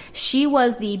crime. She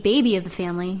was the baby of the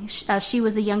family, as she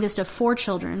was the youngest of 4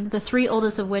 children, the 3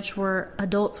 oldest of which were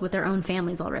adults with their own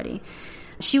families already.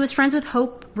 She was friends with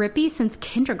Hope Rippey since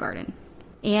kindergarten,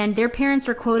 and their parents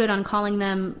were quoted on calling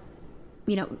them,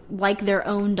 you know, like their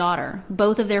own daughter.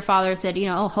 Both of their fathers said, you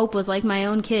know, oh, Hope was like my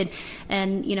own kid,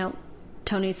 and, you know,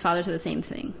 Tony's father said the same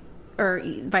thing, or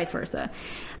vice versa.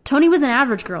 Tony was an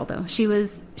average girl, though. She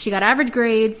got average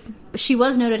grades. She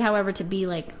was noted, however, to be,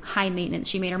 like, high maintenance.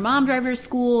 She made her mom drive her to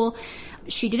school.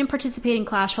 She didn't participate in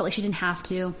class. She felt like she didn't have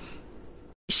to.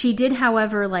 She did,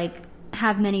 however, like,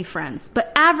 have many friends.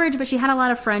 But average, but she had a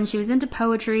lot of friends. She was into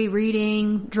poetry,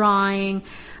 reading, drawing.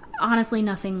 Honestly,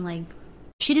 nothing, like...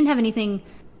 She didn't have anything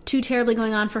too terribly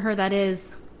going on for her, that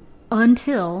is,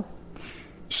 until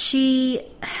she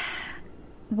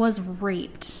was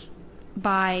raped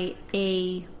by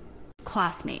a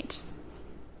classmate,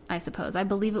 I suppose. I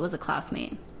believe it was a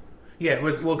classmate. Yeah, it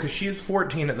was, well, because she's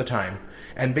 14 at the time.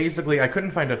 And basically, I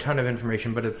couldn't find a ton of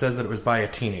information, but it says that it was by a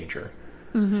teenager.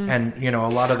 Mm-hmm. And, you know, a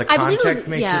lot of the context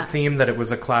makes it seem that it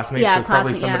was a classmate, so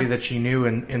probably somebody that she knew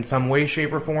in some way,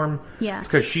 shape, or form. Yeah.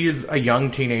 Because she is a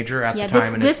young teenager at the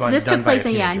time, and it's done by a teenager. This took place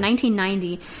in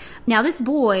 1990. Now, this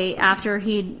boy, after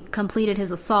he'd completed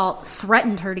his assault,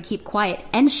 threatened her to keep quiet,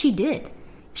 and she did.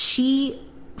 She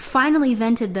finally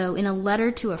vented, though, in a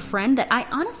letter to a friend that I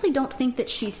honestly don't think that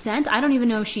she sent. I don't even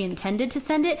know if she intended to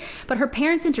send it, but her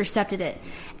parents intercepted it,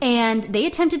 and they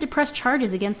attempted to press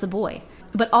charges against the boy.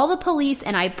 But all the police,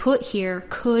 and I put here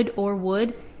could or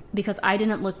would, because I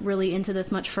didn't look really into this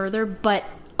much further, but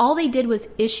all they did was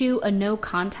issue a no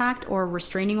contact or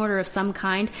restraining order of some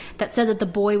kind that said that the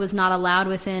boy was not allowed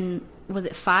within, was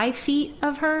it 5 feet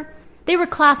of her? They were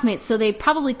classmates, so they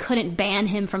probably couldn't ban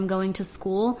him from going to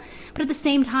school. But at the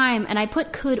same time, and I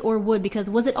put could or would, because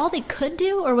was it all they could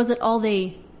do, or was it all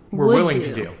they were willing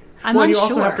to do? I'm unsure. You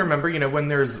also have to remember, you know, when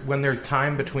there's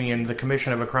time between the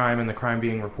commission of a crime and the crime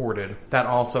being reported, that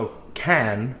also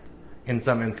can, in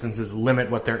some instances, limit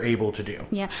what they're able to do.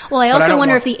 Yeah. Well, I also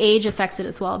wonder if the age affects it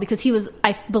as well, because he was,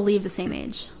 I believe, the same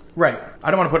age. Right. I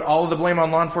don't want to put all of the blame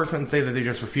on law enforcement and say that they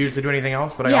just refused to do anything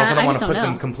else, but I also don't want to put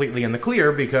them completely in the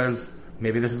clear, because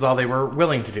maybe this is all they were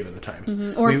willing to do at the time.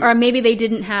 Mm-hmm. Or maybe they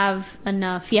didn't have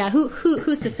enough. Yeah,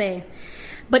 who's to say?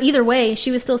 But either way,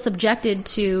 she was still subjected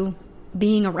to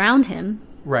being around him.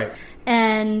 Right.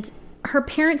 And her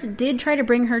parents did try to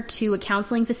bring her to a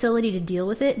counseling facility to deal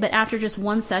with it, but after just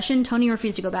one session, Tony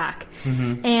refused to go back.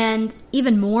 Mm-hmm. And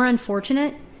even more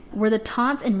unfortunate were the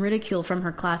taunts and ridicule from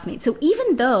her classmates. So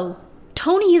even though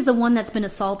Tony is the one that's been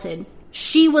assaulted,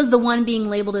 she was the one being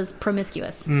labeled as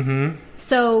promiscuous. Mm-hmm.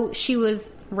 So she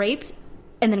was raped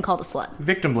and then called a slut.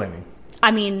 Victim blaming.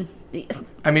 I mean,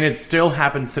 it still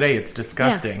happens today. It's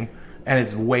disgusting, and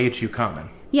it's way too common.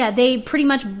 Yeah, they pretty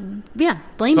much, blamed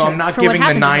her. So I'm not giving the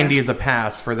 90s a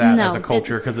pass for that as a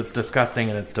culture, because it's disgusting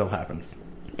and it still happens.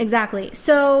 Exactly.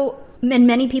 So, and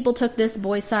many people took this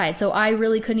boy's side, so I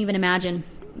really couldn't even imagine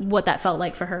what that felt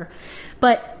like for her.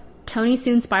 But Tony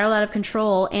soon spiraled out of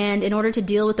control, and in order to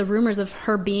deal with the rumors of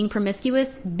her being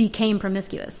promiscuous, became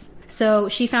promiscuous. So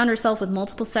she found herself with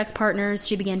multiple sex partners.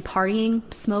 She began partying,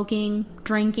 smoking,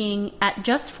 drinking at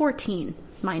just 14,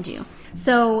 mind you.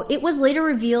 So it was later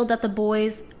revealed that the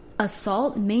boy's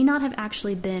assault may not have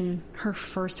actually been her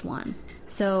first one.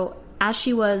 So as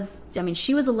she was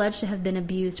alleged to have been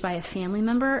abused by a family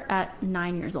member at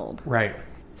 9 years old. Right.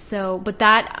 So, but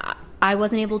that I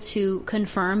wasn't able to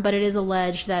confirm, but it is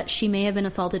alleged that she may have been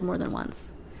assaulted more than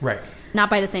once. Right. Not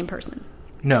by the same person.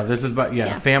 No, this is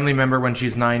family member when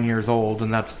she's 9 years old,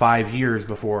 and that's 5 years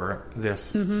before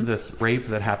this rape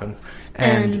that happens.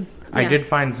 And I did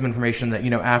find some information that,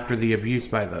 after the abuse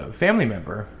by the family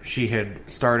member, she had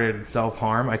started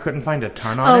self-harm. I couldn't find a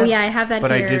ton on it. Oh, yeah, I have that but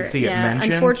here. I did see it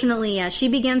mentioned. Unfortunately, she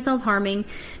began self-harming.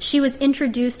 She was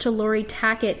introduced to Lori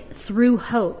Tackett through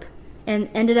Hope and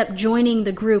ended up joining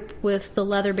the group with the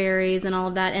Leatherberries and all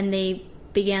of that, and they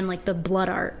began, the blood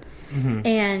art. Mm-hmm.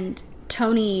 And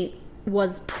Tony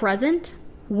was present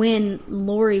when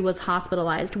Lori was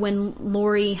hospitalized. When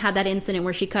Lori had that incident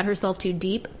where she cut herself too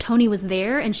deep, Tony was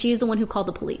there, and she is the one who called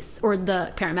the police or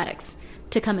the paramedics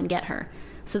to come and get her.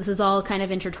 So this is all kind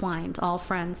of intertwined, all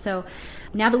friends. So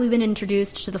now that we've been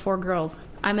introduced to the 4 girls,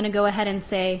 I'm going to go ahead and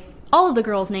say all of the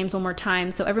girls' names one more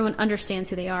time so everyone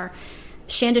understands who they are.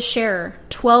 Shanda Sharer,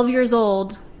 12 years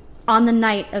old,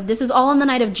 this is all on the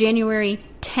night of January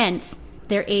 10th,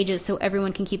 their ages, so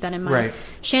everyone can keep that in mind. Right.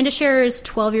 Shanda Sharer is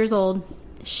 12 years old.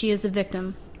 She is the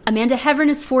victim. Amanda Hevern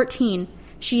is 14.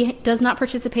 She does not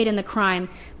participate in the crime,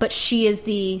 but she is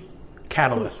the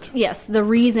catalyst. Yes, the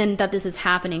reason that this is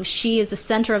happening. She is the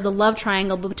center of the love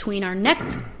triangle between our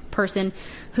next person,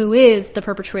 who is the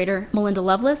perpetrator, Melinda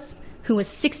Lovelace, who was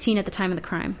 16 at the time of the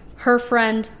crime. Her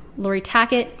friend, Lori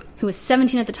Tackett, who was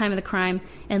 17 at the time of the crime,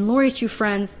 and Lori's 2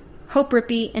 friends, Hope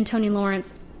Rippey and Tony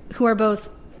Lawrence, who are both,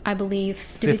 I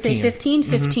believe, did we say 15?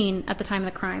 15 at the time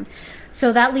of the crime.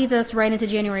 So that leads us right into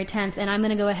January 10th, and I'm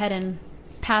going to go ahead and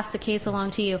pass the case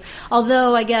along to you.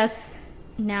 Although, I guess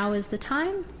now is the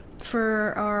time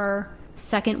for our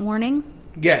second warning.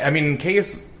 Yeah, I mean, in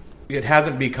case it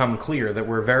hasn't become clear that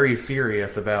we're very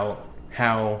serious about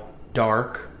how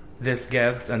dark this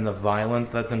gets and the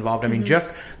violence that's involved. I mean,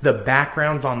 just the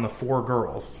backgrounds on the 4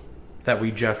 girls that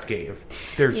we just gave.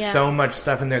 There's so much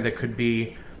stuff in there that could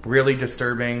be really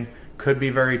disturbing, could be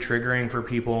very triggering for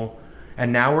people.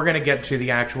 And now we're going to get to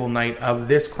the actual night of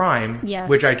this crime,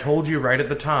 which I told you right at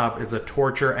the top is a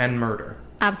torture and murder.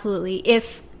 Absolutely.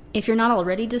 If you're not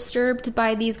already disturbed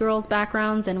by these girls'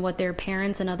 backgrounds and what their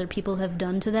parents and other people have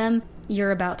done to them,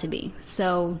 you're about to be.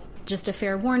 So just a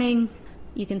fair warning,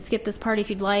 you can skip this part if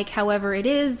you'd like. However, it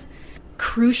is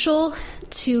crucial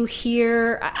to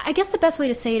hear. I guess the best way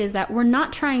to say it is that we're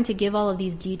not trying to give all of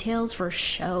these details for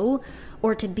show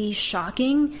or to be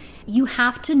shocking. You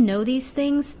have to know these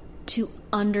things to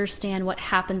understand what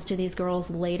happens to these girls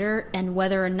later and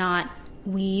whether or not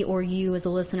we or you as a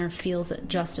listener feels that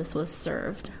justice was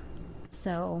served.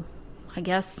 So, I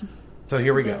guess... So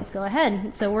here we go. Go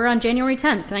ahead. So we're on January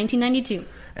 10th, 1992.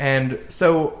 And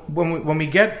so when we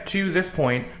get to this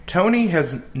point, Tony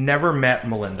has never met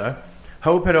Melinda.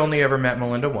 Hope had only ever met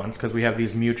Melinda once because we have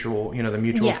these mutual, the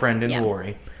mutual friend in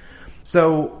Lori.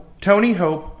 So Tony,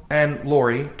 Hope, and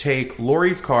Lori take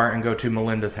Lori's car and go to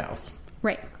Melinda's house.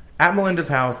 Right. At Melinda's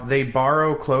house, they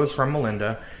borrow clothes from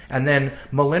Melinda, and then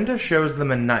Melinda shows them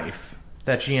a knife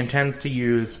that she intends to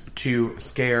use to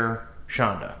scare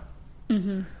Shanda.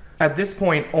 Mm-hmm. At this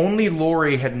point, only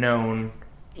Lori had known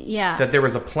that there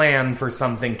was a plan for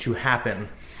something to happen.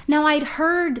 Now, I'd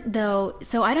heard, though,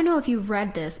 so I don't know if you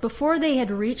read this, before they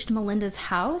had reached Melinda's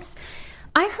house,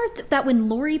 I heard that when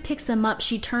Lori picks them up,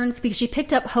 she turns, because she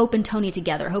picked up Hope and Tony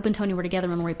together. Hope and Tony were together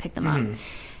when Lori picked them up.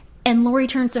 And Lori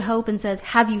turns to Hope and says,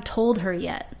 "Have you told her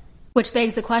yet?" Which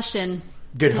begs the question...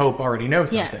 Did Hope already know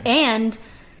something? Yeah, and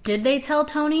did they tell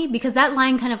Tony? Because that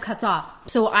line kind of cuts off.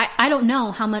 So I don't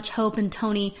know how much Hope and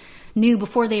Tony knew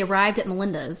before they arrived at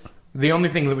Melinda's. The only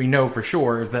thing that we know for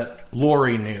sure is that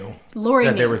Lori knew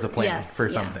that there was a plan for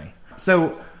something.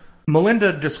 So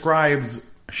Melinda describes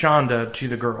Shanda to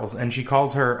the girls, and she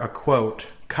calls her a, quote,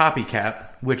 copycat,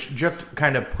 which just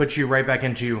kind of puts you right back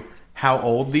into how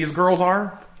old these girls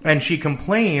are. And she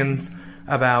complains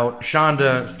about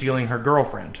Shanda stealing her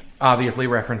girlfriend, obviously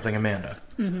referencing Amanda.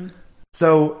 Mm-hmm.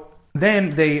 So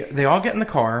then they all get in the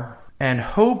car, and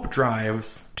Hope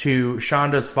drives to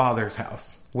Shanda's father's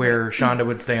house, where Shanda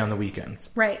would stay on the weekends.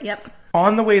 Right, yep.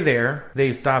 On the way there,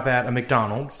 they stop at a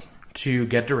McDonald's to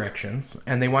get directions,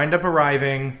 and they wind up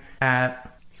arriving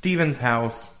at Stephen's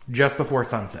house just before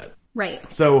sunset. Right.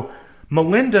 So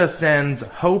Melinda sends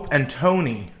Hope and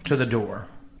Tony to the door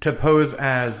to pose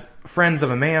as friends of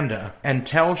Amanda and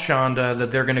tell Shanda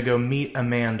that they're going to go meet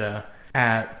Amanda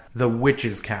at the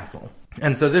witch's castle.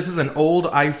 And so this is an old,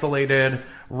 isolated,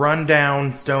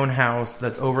 run-down stone house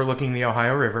that's overlooking the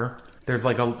Ohio River. There's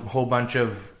like a whole bunch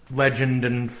of legend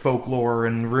and folklore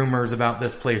and rumors about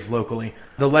this place locally.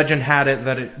 The legend had it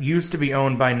that it used to be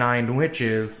owned by 9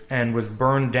 witches and was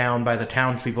burned down by the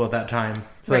townspeople at that time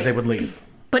so that they would leave.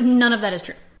 But none of that is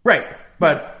true. Right.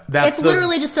 But that's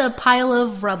literally just a pile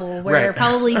of rubble where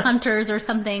probably hunters or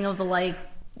something of the like,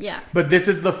 Yeah. But this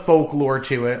is the folklore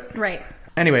to it. Right.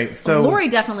 Anyway, so... Lori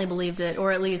definitely believed it,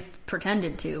 or at least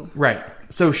pretended to. Right.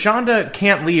 So Shanda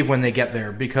can't leave when they get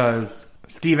there because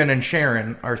Steven and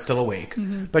Sharon are still awake.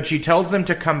 Mm-hmm. But she tells them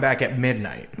to come back at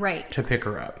midnight. Right. To pick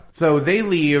her up. So they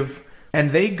leave, and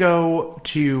they go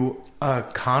to a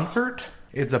concert.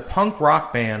 It's a punk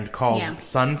rock band called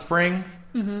Sunspring.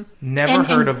 Mm-hmm. Never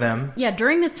heard of them. Yeah,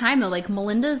 during this time, though, like,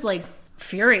 Melinda's, like,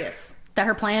 furious that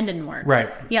her plan didn't work.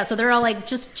 Right. Yeah, so they're all like,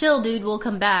 just chill, dude, we'll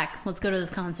come back. Let's go to this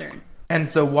concert. And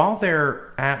so while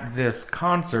they're at this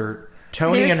concert,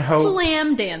 Tony they're and Hope...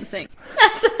 slam dancing.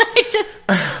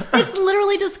 It's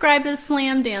literally described as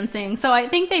slam dancing. So I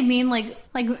think they mean, like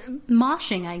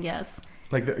moshing, I guess.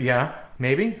 Like,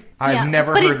 maybe? I've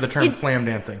never heard the term slam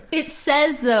dancing. It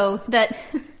says, though, that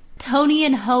Tony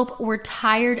and Hope were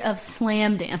tired of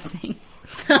slam dancing.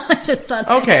 So I just thought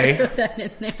okay. I'd put that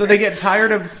in there. So they get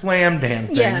tired of slam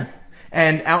dancing. Yeah.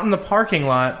 And out in the parking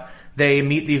lot, they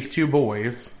meet these two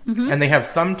boys, and they have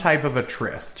some type of a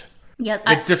tryst. Yes,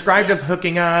 it's described as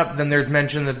hooking up, then there's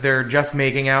mention that they're just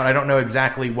making out. I don't know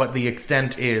exactly what the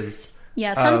extent is.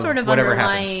 Yeah, some sort of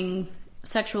underlying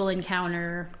sexual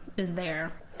encounter is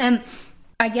there. And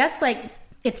I guess, like,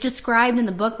 it's described in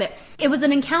the book that it was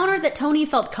an encounter that Tony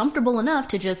felt comfortable enough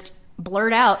to just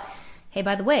blurt out, hey,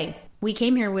 by the way, we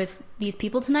came here with these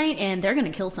people tonight, and they're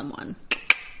going to kill someone.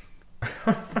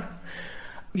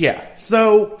 Yeah.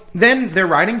 So then they're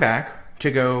riding back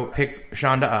to go pick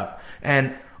Shanda up.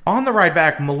 And on the ride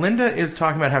back, Melinda is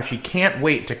talking about how she can't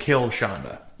wait to kill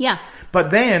Shanda. Yeah. But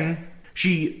then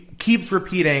she keeps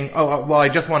repeating,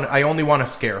 I only want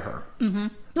to scare her. Mm-hmm.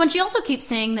 And she also keeps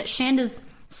saying that Shanda's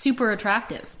super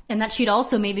attractive and that she'd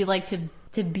also maybe like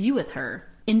to be with her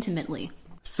intimately.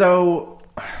 So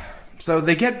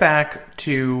they get back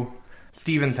to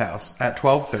Steven's house at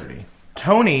 12:30.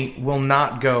 Tony will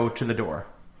not go to the door.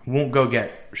 Won't go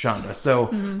get Shanda. So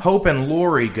Hope and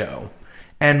Lori go.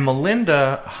 And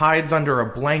Melinda hides under a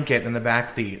blanket in the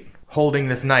backseat, holding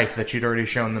this knife that she'd already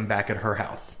shown them back at her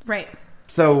house. Right.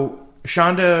 So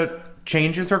Shanda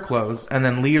changes her clothes and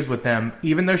then leaves with them,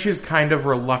 even though she's kind of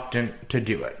reluctant to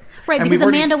do it. Right, and because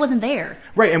Amanda wasn't there.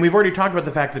 Right, and we've already talked about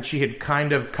the fact that she had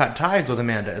kind of cut ties with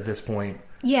Amanda at this point.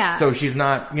 Yeah. So she's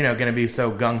not, going to be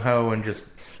so gung-ho and just...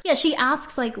 Yeah, she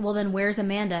asks, like, well, then where's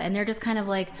Amanda? And they're just kind of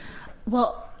like,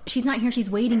 well, she's not here.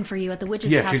 She's waiting for you at the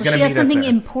witch's castle. She's gonna she has meet us something there.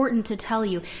 important to tell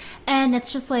you. And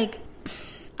it's just like,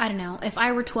 I don't know. If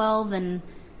I were 12 and,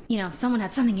 someone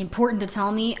had something important to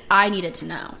tell me, I needed to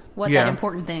know what that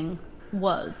important thing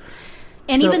was.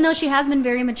 And even though she has been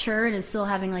very mature and is still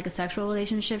having, like, a sexual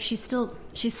relationship, she's still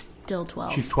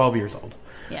 12. She's 12 years old.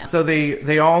 Yeah. So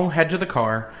they all head to the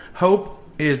car. Hope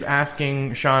is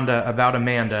asking Shanda about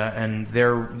Amanda and the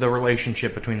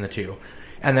relationship between the two.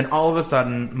 And then all of a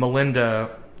sudden, Melinda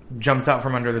jumps out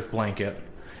from under this blanket,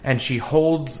 and she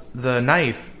holds the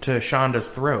knife to Shanda's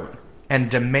throat and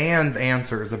demands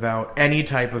answers about any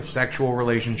type of sexual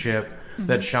relationship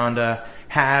that Shanda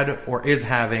had or is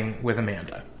having with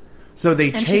Amanda. So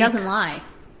she doesn't lie.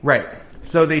 Right.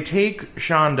 So they take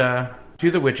Shanda to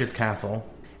the witch's castle,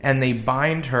 and they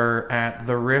bind her at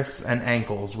the wrists and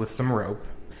ankles with some rope.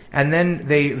 And then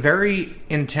they very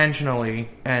intentionally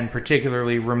and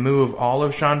particularly remove all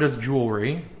of Shanda's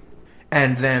jewelry.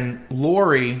 And then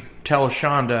Lori tells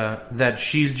Shanda that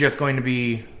she's just going to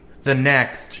be the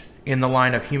next in the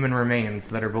line of human remains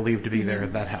that are believed to be there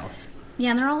at that house.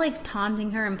 Yeah, and they're all, like,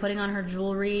 taunting her and putting on her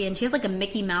jewelry. And she has, like, a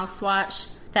Mickey Mouse watch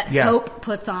that Hope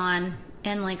puts on.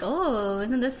 And, like, oh,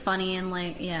 isn't this funny? And,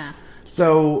 like, yeah.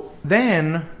 So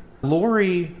then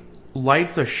Lori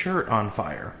lights a shirt on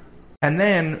fire. And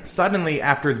then, suddenly,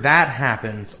 after that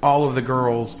happens, all of the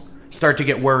girls start to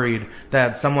get worried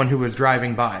that someone who was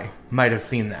driving by might have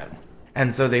seen that.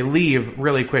 And so they leave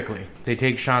really quickly. They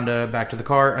take Shanda back to the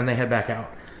car, and they head back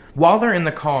out. While they're in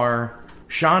the car,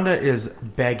 Shanda is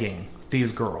begging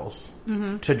these girls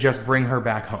to just bring her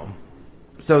back home.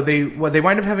 So they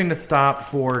wind up having to stop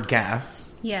for gas.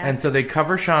 Yeah. And so they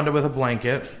cover Shanda with a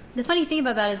blanket. The funny thing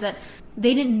about that is that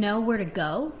they didn't know where to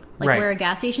go. Like, where a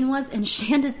gas station was, and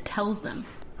Shanda tells them.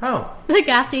 Oh. The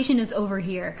gas station is over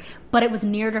here, but it was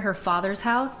near to her father's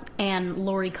house, and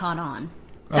Lori caught on.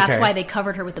 That's why they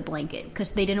covered her with the blanket,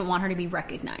 because they didn't want her to be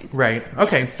recognized. Right.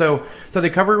 Okay, yeah. so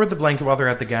they cover her with the blanket while they're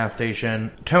at the gas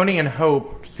station. Tony and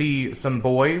Hope see some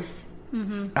boys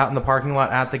out in the parking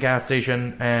lot at the gas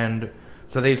station, and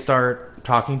so they start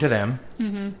talking to them.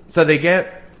 Mm-hmm. So they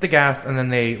get the gas, and then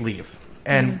they leave.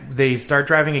 And they start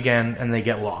driving again, and they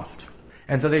get lost.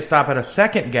 And so they stop at a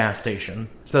second gas station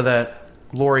so that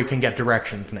Lori can get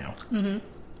directions now. Mm-hmm.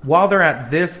 While they're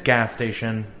at this gas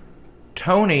station,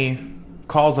 Tony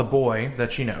calls a boy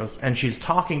that she knows, and she's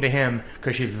talking to him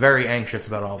because she's very anxious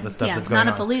about all this stuff that's going on.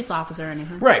 Not a police officer or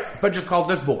anything. Right, but just calls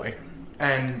this boy.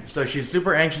 And so she's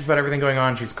super anxious about everything going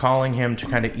on. She's calling him to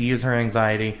kind of ease her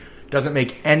anxiety. Doesn't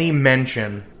make any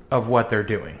mention of what they're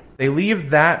doing. They leave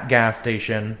that gas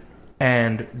station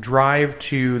and drive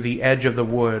to the edge of the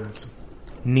woods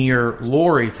near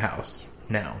Lori's house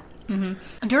now.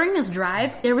 Mm-hmm. During this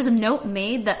drive, there was a note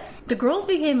made that the girls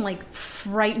became, like,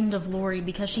 frightened of Lori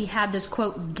because she had this,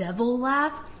 quote, devil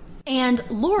laugh. And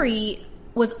Lori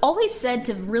was always said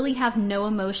to really have no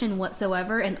emotion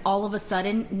whatsoever, and all of a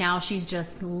sudden, now she's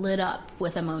just lit up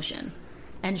with emotion.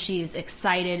 And she's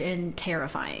excited and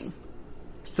terrifying.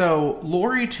 So,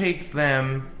 Lori takes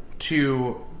them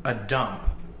to a dump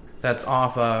that's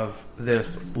off of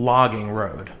this logging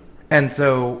road. And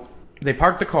so they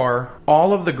park the car.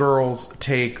 All of the girls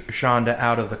take Shanda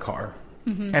out of the car.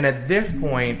 Mm-hmm. And at this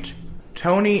point,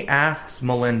 Tony asks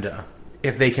Melinda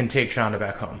if they can take Shanda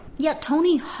back home. Yeah,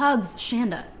 Tony hugs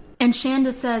Shanda. And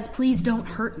Shanda says, please don't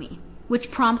hurt me. Which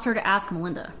prompts her to ask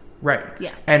Melinda. Right.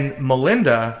 Yeah. And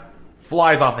Melinda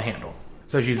flies off the handle.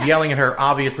 So she's yelling at her,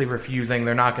 obviously refusing.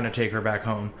 They're not going to take her back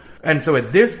home. And so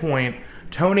at this point,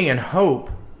 Tony and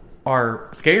Hope are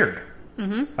scared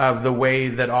of the way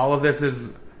that all of this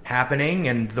is happening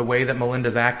and the way that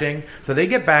Melinda's acting. So they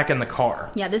get back in the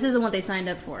car. Yeah, this isn't what they signed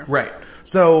up for. Right.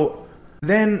 So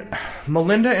then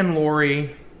Melinda and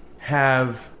Lori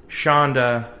have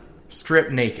Shanda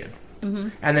stripped naked. Mm-hmm.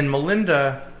 And then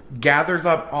Melinda gathers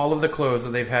up all of the clothes that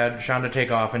they've had Shanda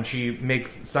take off, and she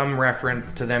makes some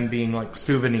reference to them being like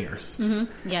souvenirs.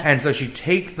 Mm-hmm. Yeah. And so she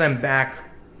takes them back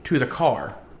to the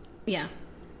car. Yeah.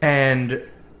 And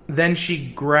then she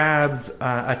grabs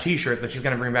a t-shirt that she's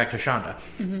going to bring back to Shanda.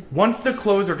 Mm-hmm. Once the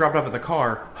clothes are dropped off at the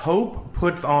car, Hope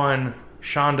puts on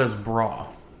Shanda's bra.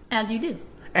 As you do.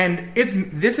 And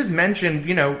this is mentioned,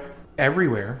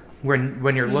 everywhere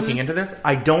when you're looking into this.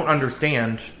 I don't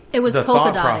understand the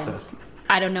thought process.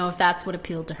 I don't know if that's what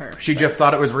appealed to her. She just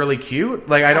thought it was really cute.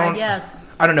 Like I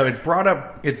don't know. It's brought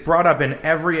up in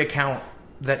every account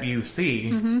that you see.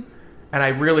 Mm-hmm. And I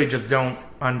really just don't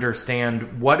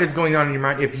understand what is going on in your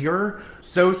mind. If you're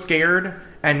so scared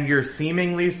and you're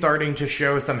seemingly starting to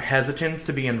show some hesitance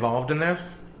to be involved in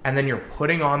this, and then you're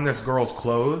putting on this girl's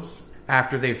clothes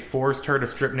after they've forced her to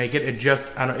strip naked, it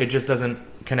just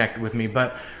doesn't connect with me.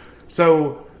 But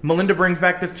so Melinda brings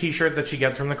back this t-shirt that she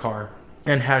gets from the car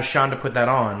and has Shanda put that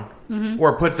on,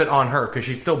 or puts it on her because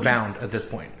she's still bound at this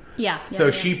point. Yeah.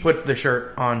 So she puts the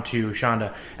shirt onto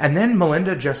Shanda, and then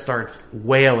Melinda just starts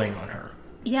wailing on her.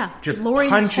 Yeah, just Lori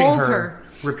punching holds her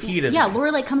repeatedly. Yeah,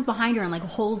 Lori comes behind her and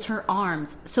holds her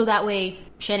arms, so that way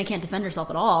Shanda can't defend herself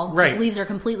at all. Right, just leaves her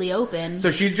completely open. So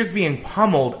she's just being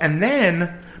pummeled, and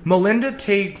then Melinda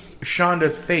takes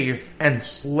Shanda's face and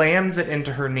slams it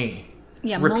into her knee.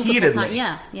 Yeah, repeatedly.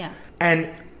 Yeah.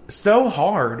 And so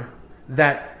hard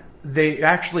that they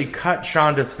actually cut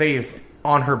Shanda's face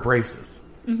on her braces.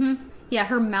 Mm-hmm. Yeah,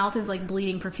 her mouth is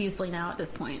bleeding profusely now at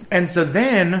this point. And so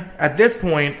then, at this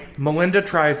point, Melinda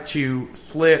tries to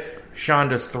slit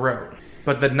Shanda's throat,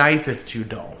 but the knife is too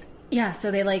dull. Yeah, so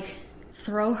they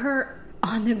throw her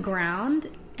on the ground,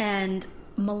 and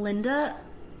Melinda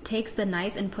takes the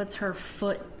knife and puts her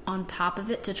foot on top of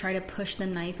it to try to push the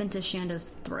knife into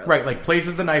Shanda's throat. Right,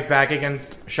 places the knife back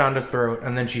against Shanda's throat,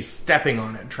 and then she's stepping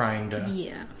on it, trying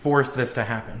to force this to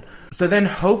happen. So then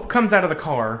Hope comes out of the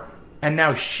car, and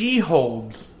now she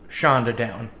holds Shanda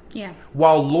down. Yeah.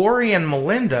 While Lori and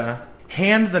Melinda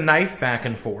hand the knife back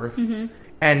and forth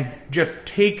and just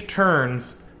take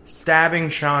turns stabbing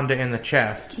Shanda in the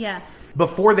chest. Yeah.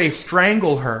 Before they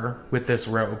strangle her with this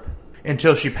rope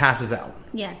until she passes out.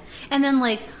 Yeah. And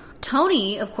then,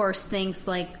 Tony, of course, thinks,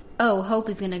 oh, Hope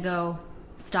is going to go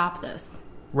stop this.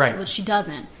 Right. Which she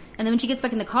doesn't. And then when she gets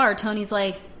back in the car, Tony's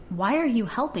like, why are you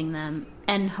helping them?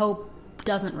 And Hope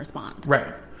doesn't respond.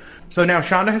 Right. So now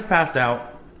Shanda has passed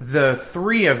out. The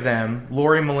three of them,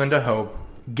 Lori, Melinda, Hope,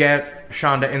 get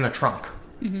Shanda in the trunk.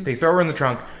 Mm-hmm. They throw her in the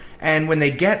trunk. And when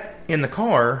they get in the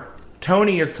car,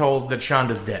 Tony is told that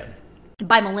Shanda's dead.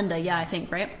 By Melinda, yeah, I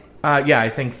think, right? Yeah, I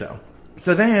think so.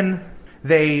 So then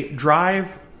they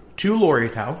drive to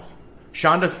Lori's house.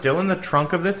 Shanda's still in the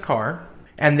trunk of this car.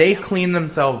 And they clean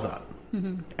themselves up.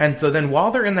 Mm-hmm. And so then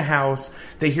while they're in the house,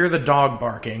 they hear the dog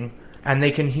barking. And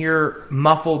they can hear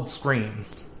muffled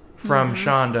screams from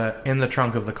Shanda in the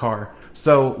trunk of the car.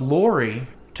 So Lori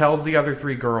tells the other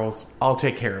three girls, I'll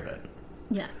take care of it.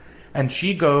 Yeah. And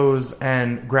she goes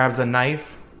and grabs a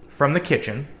knife from the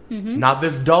kitchen. Mm-hmm. Not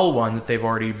this dull one that they've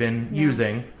already been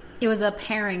using. It was a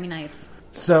paring knife.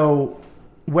 So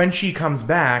when she comes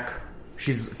back,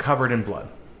 she's covered in blood.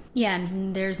 Yeah,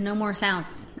 and there's no more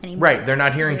sounds anymore. Right, they're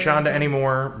not hearing Shanda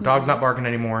anymore. Dog's not barking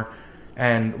anymore.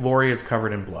 And Lori is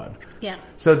covered in blood. Yeah.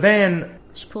 So then...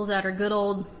 She pulls out her good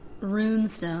old rune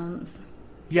stones.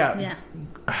 Yeah.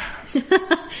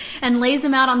 And lays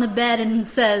them out on the bed and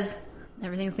says,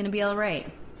 everything's going to be all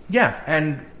right. Yeah,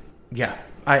 and... Yeah,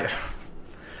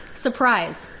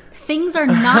 Surprise. Things are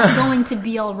not going to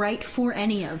be all right for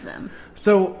any of them.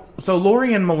 So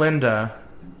Lori and Melinda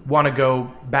want to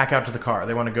go back out to the car.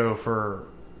 They want to go for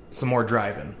some more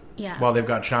driving. Yeah. While they've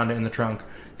got Shanda in the trunk.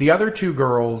 The other two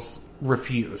girls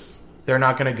refuse. They're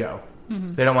not going to go.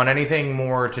 Mm-hmm. They don't want anything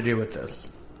more to do with this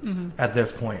at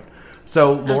this point.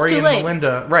 So Lori and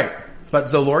Melinda... Right. But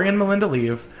so Lori and Melinda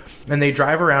leave, and they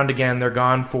drive around again. They're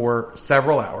gone for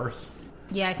several hours.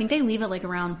 Yeah, I think they leave at like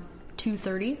around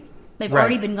 2:30. They've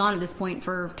already been gone at this point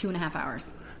for 2.5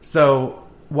 hours. So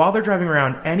while they're driving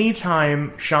around,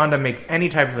 anytime Shanda makes any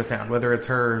type of a sound, whether it's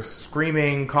her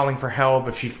screaming, calling for help,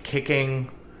 if she's kicking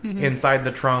inside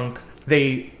the trunk,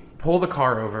 they pull the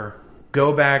car over,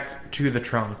 go back to the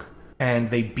trunk, and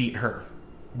they beat her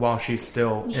while she's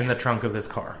still in the trunk of this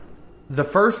car. The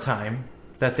first time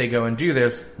that they go and do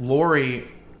this, Lori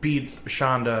beats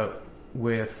Shanda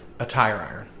with a tire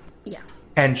iron. Yeah.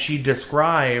 And she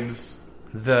describes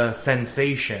the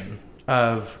sensation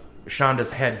of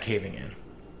Shanda's head caving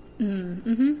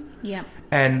in. Yeah.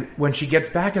 And when she gets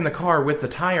back in the car with the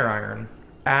tire iron,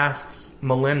 asks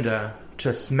Melinda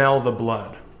to smell the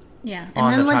blood. Yeah.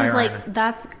 And then Melinda's like,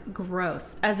 that's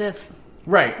gross. As if...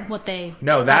 Right. What they...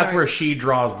 No, that's where she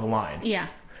draws the line. Yeah.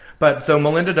 But so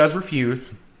Melinda does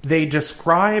refuse. They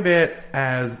describe it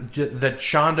as that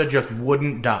Shanda just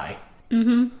wouldn't die.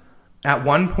 Mm-hmm. At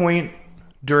one point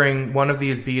during one of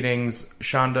these beatings,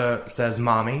 Shanda says,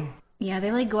 "Mommy." Yeah,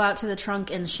 they like go out to the trunk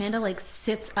and Shanda like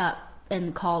sits up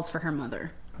and calls for her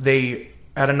mother. They,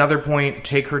 at another point,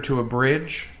 take her to a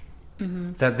bridge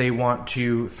that they want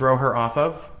to throw her off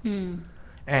of.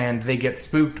 And they get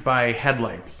spooked by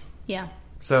headlights. Yeah.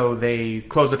 So they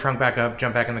close the trunk back up,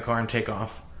 jump back in the car, and take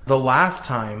off. The last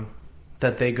time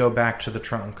that they go back to the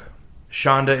trunk,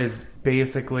 Shanda is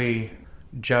basically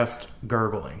just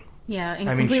gurgling. Yeah,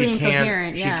 and completely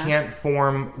incoherent. She can't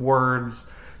form words.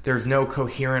 There's no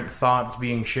coherent thoughts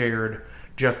being shared.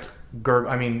 Just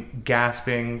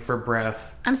gasping for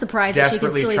breath. I'm surprised that she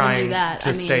could still even do that.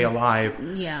 To stay alive.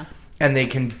 Yeah. And they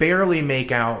can barely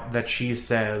make out that she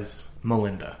says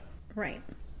Melinda. Right.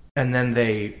 And then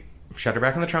they shut her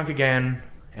back in the trunk again.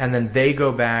 And then they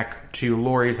go back to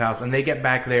Lori's house. And they get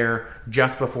back there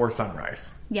just before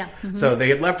sunrise. Yeah. Mm-hmm. So they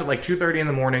had left at like 2:30 in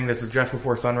the morning. This is just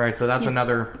before sunrise. So that's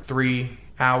another 3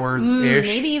 hours-ish.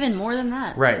 Maybe even more than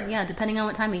that. Right. Yeah, depending on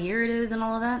what time of year it is and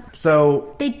all of that.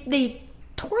 So... They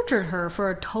tortured her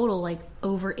for a total like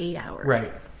over 8 hours.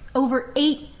 Right. Over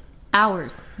 8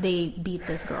 hours they beat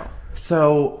this girl.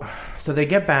 So they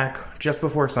get back just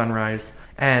before sunrise.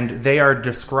 And they are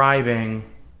describing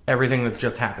everything that's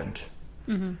just happened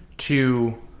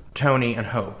to Tony and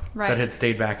Hope that had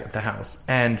stayed back at the house.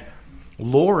 And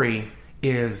Lori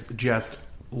is just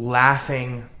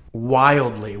laughing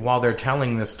wildly while they're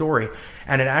telling this story.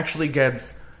 And it actually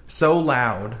gets so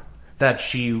loud that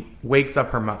she wakes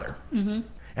up her mother. Mm-hmm.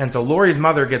 And so Lori's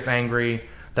mother gets angry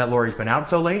that Lori's been out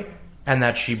so late and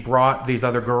that she brought these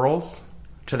other girls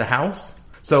to the house.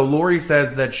 So Lori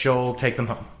says that she'll take them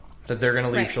home. That they're going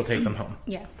to leave, she'll take them home.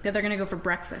 Yeah, that they're going to go for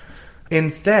breakfast.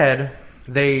 Instead,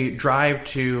 they drive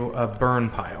to a burn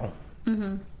pile.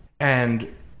 Mm-hmm. And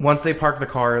once they park the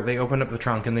car, they open up the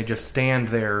trunk and they just stand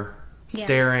there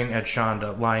staring at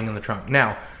Shanda lying in the trunk.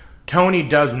 Now, Tony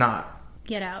does not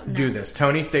get out. Do this.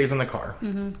 Tony stays in the car.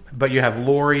 Mm-hmm. But you have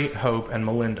Lori, Hope, and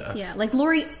Melinda. Yeah, like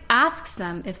Lori asks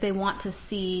them if they want to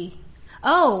see...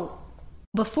 Oh,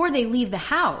 before they leave the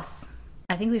house,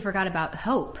 I think we forgot about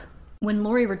Hope. When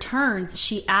Lori returns,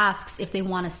 she asks if they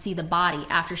want to see the body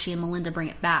after she and Melinda bring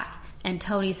it back. And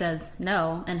Tony says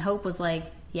no. And Hope was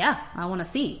like, yeah, I want to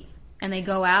see. And they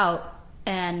go out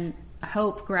and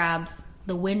Hope grabs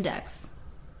the Windex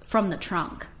from the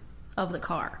trunk of the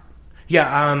car. Yeah,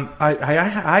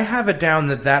 I have it down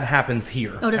that happens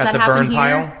here. Oh, does at that the happen burn here?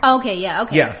 pile. Oh, okay, yeah,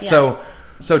 okay. Yeah,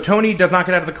 so Tony does not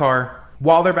get out of the car.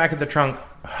 While they're back at the trunk,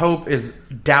 Hope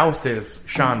douses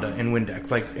Shanda in Windex,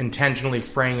 like intentionally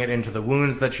spraying it into the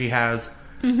wounds that she has,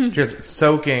 just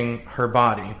soaking her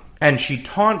body. And she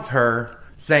taunts her,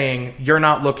 saying, "You're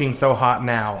not looking so hot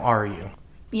now, are you?"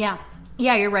 Yeah,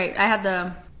 you're right. I had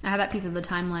that piece of the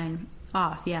timeline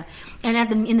off. Yeah,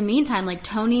 and in the meantime, like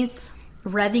Tony's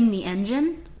revving the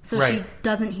engine so she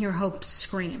doesn't hear Hope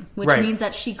scream, which means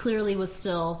that she clearly was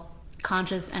still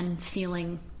conscious and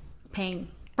feeling pain.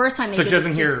 First time they so she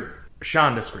doesn't hear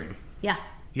Shanda scream. Yeah.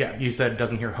 Yeah, you said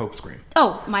doesn't hear Hope scream.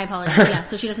 Oh, my apologies. Yeah,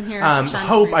 so she doesn't hear Shanda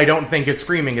Hope, scream. I don't think, is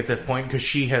screaming at this point because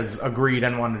she has agreed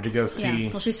and wanted to go see. Yeah.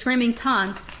 Well, she's screaming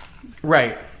taunts.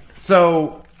 Right.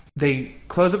 So they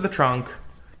close up the trunk,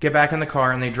 get back in the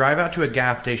car, and they drive out to a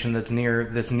gas station that's near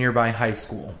this nearby high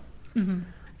school. Mm-hmm.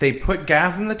 They put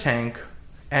gas in the tank,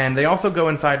 and they also go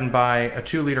inside and buy a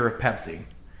 2-liter of Pepsi.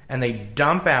 And they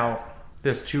dump out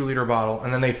this 2-liter bottle,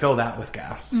 and then they fill that with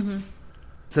gas. Mm-hmm.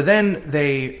 So then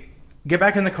they get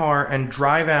back in the car and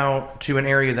drive out to an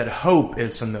area that Hope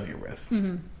is familiar with.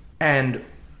 Mm-hmm. And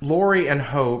Lori and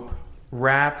Hope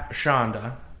wrap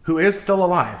Shanda, who is still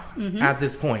alive at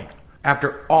this point,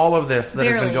 after all of this that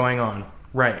has been going on.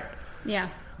 Right. Yeah.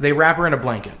 They wrap her in a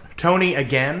blanket. Tony,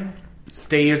 again,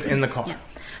 stays in the car. Yeah.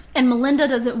 And Melinda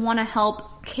doesn't want to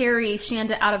help carry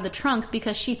Shanda out of the trunk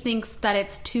because she thinks that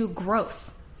it's too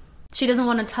gross. She doesn't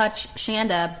want to touch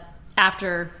Shanda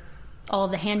after all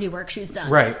of the handiwork she's done.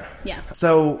 Right. Yeah.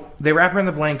 So they wrap her in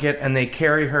the blanket and they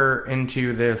carry her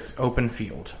into this open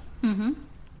field. Mm-hmm.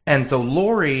 And so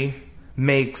Lori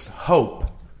makes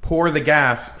Hope pour the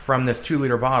gas from this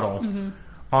 2-liter bottle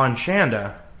on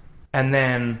Shanda, and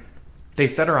then they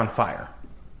set her on fire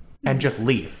and just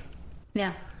leave.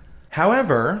 Yeah.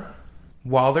 However,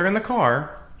 while they're in the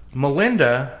car,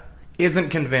 Melinda isn't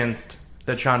convinced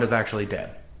that Shanda's actually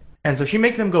dead. And so she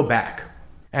makes them go back.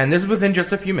 And this is within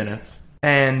just a few minutes.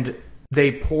 And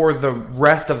they pour the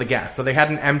rest of the gas. So they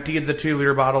hadn't emptied the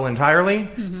 2-liter bottle entirely.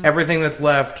 Mm-hmm. Everything that's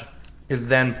left is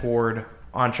then poured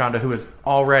on Shanda, who is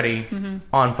already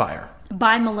on fire.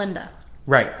 By Melinda.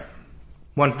 Right.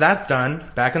 Once that's done,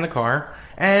 back in the car,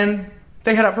 and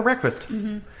they head out for breakfast.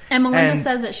 Mm-hmm. And Melinda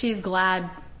says that she's glad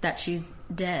that she's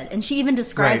dead. And she even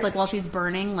describes, like, while she's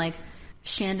burning, like,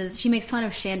 she makes fun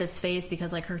of Shanda's face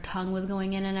because, like, her tongue was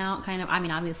going in and out, kind of. I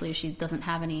mean, obviously, she doesn't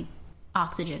have any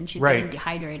oxygen. She's getting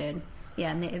dehydrated.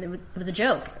 Yeah, and it was a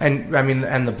joke. And, I mean,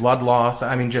 and the blood loss.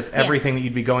 I mean, just everything that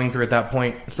you'd be going through at that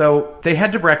point. So they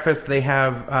head to breakfast. They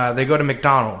go to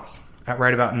McDonald's at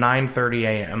right about 9:30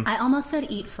 a.m. I almost said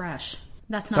Eat Fresh.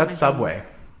 That's not McDonald's. Subway.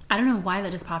 I don't know why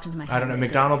that just popped into my head. I don't know.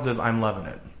 McDonald's is I'm loving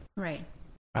it. Right.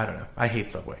 I don't know. I hate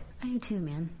Subway. I do too,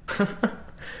 man.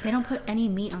 They don't put any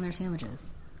meat on their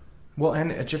sandwiches. Well,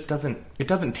 and it just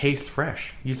doesn't taste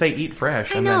fresh. You say eat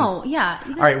fresh. I know, yeah.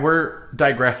 All right, we're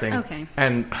digressing. Okay.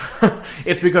 And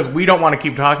it's because we don't want to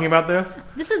keep talking about this.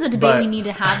 This is a debate we need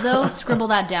to have, though. Scribble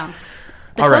that down.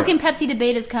 The Coke and Pepsi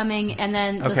debate is coming, and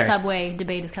then the Subway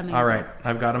debate is coming. All right,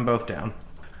 I've got them both down.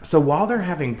 So while they're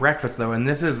having breakfast, though, and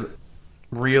this is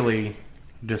really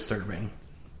disturbing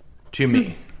to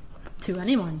me. To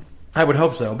anyone. I would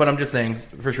hope so, but I'm just saying,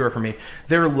 for sure for me.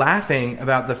 They're laughing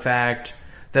about the fact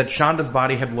that Shanda's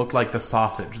body had looked like the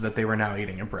sausage that they were now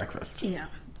eating at breakfast. Yeah.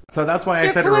 So that's why I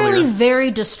said earlier... They're clearly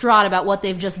very distraught about what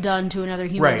they've just done to another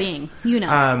human being. You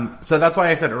know. So that's why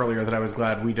I said earlier that I was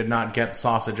glad we did not get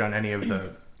sausage on any of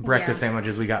the breakfast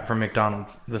sandwiches we got from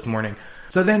McDonald's this morning.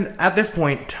 So then, at this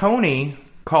point, Tony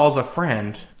calls a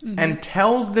friend and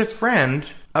tells this friend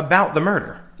about the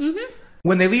murder. Mm-hmm.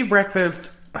 When they leave breakfast...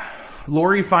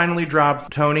 Lori finally drops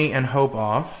Tony and Hope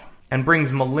off and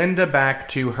brings Melinda back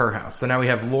to her house. So now we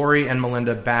have Lori and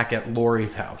Melinda back at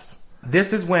Lori's house.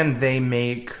 This is when they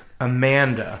make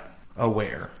Amanda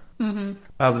aware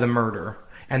of the murder.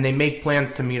 And they make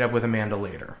plans to meet up with Amanda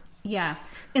later. Yeah.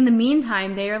 In the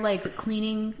meantime, they are like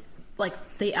cleaning like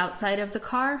the outside of the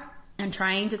car and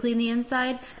trying to clean the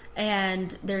inside.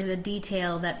 And there's a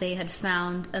detail that they had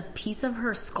found a piece of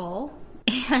her skull.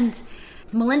 And...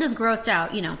 Melinda's grossed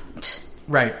out, you know.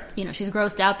 Right. You know, she's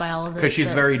grossed out by all of this. Because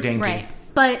she's very dainty. Right.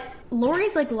 But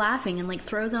Lori's, like, laughing and, like,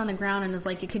 throws it on the ground and is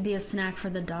like, it could be a snack for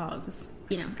the dogs.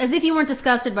 You know, as if you weren't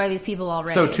disgusted by these people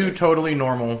already. So two totally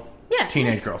normal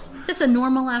teenage girls. Just a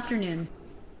normal afternoon.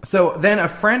 So then a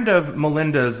friend of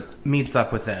Melinda's meets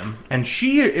up with them, and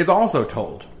she is also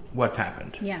told what's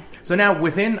happened. Yeah. So now,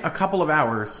 within a couple of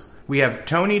hours, we have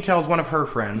Tony tells one of her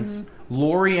friends...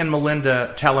 Lori and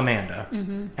Melinda tell Amanda,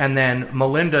 and then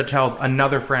Melinda tells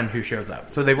another friend who shows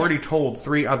up. So they've already told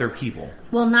 3 other people.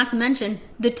 Well, not to mention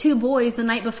the 2 boys the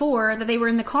night before that they were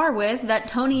in the car with that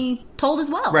Tony told as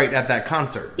well. Right, at that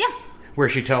concert. Yeah. Where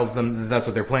she tells them that that's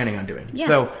what they're planning on doing.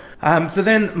 Yeah. So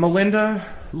then Melinda,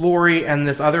 Lori, and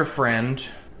this other friend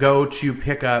go to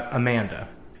pick up Amanda.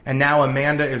 And now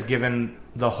Amanda is given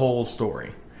the whole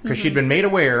story. Because she'd been made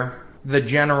aware... the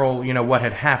general, you know, what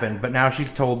had happened, but now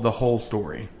she's told the whole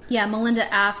story. Yeah, Melinda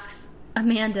asks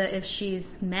Amanda if she's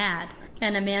mad,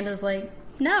 and Amanda's like,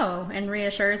 no, and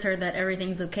reassures her that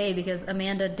everything's okay because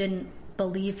Amanda didn't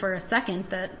believe for a second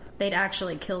that they'd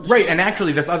actually killed Shanda. Right, and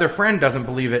actually this other friend doesn't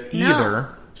believe it either. No.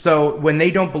 So when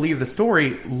they don't believe the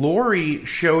story, Lori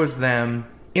shows them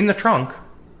in the trunk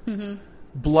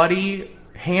bloody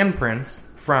handprints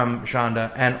from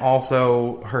Shanda, and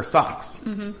also her socks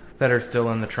that are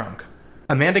still in the trunk.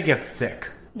 Amanda gets sick.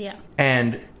 Yeah.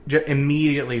 And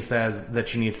immediately says that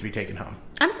she needs to be taken home.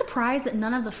 I'm surprised that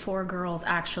none of the 4 girls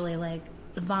actually, like,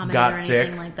 vomited got or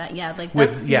anything sick. Like that. Yeah, like,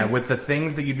 with the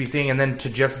things that you'd be seeing, and then to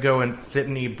just go and sit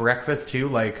and eat breakfast too,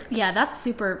 like... Yeah, that's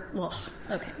super... Well,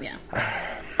 okay, yeah.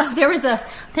 Oh,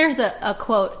 there's a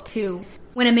quote, too.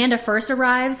 When Amanda first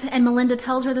arrives and Melinda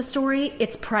tells her the story,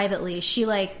 it's privately. She,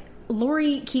 like...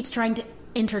 Lori keeps trying to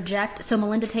interject, so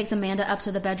Melinda takes Amanda up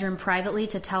to the bedroom privately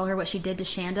to tell her what she did to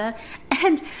Shanda.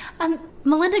 And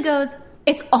Melinda goes,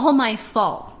 "It's all my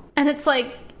fault." And it's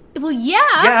like, well, yeah.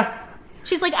 Yeah.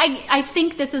 She's like, I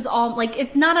think this is all, like,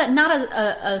 it's not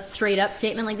a straight up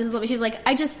statement, like, this is what she's like,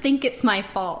 I just think it's my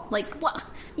fault. Like, what?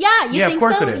 Yeah, you think of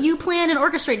course so? it is. You planned and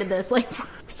orchestrated this. Like,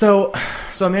 So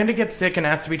Amanda gets sick and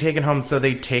has to be taken home, so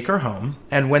they take her home.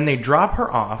 And when they drop her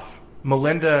off,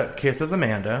 Melinda kisses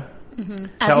Amanda.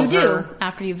 As you do,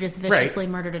 after you've just viciously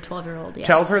murdered a 12-year-old. Yeah.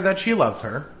 Tells her that she loves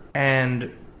her,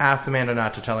 and asks Amanda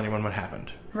not to tell anyone what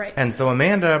happened. Right. And so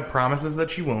Amanda promises that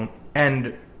she won't,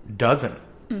 and doesn't.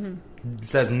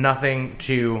 Says nothing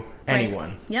to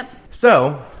anyone. Right. Yep.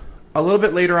 So, a little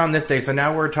bit later on this day, so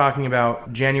now we're talking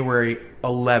about January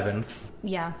 11th.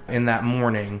 Yeah. In that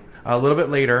morning. A little bit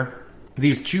later,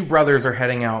 these 2 brothers are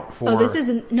heading out for... Oh, this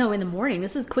isn't... No, in the morning.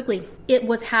 This is quickly. It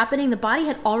was happening. The body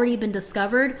had already been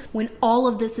discovered when all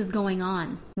of this is going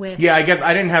on with... Yeah, I guess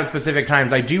I didn't have specific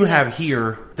times. I do have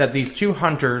here that these 2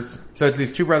 hunters... So it's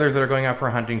these 2 brothers that are going out for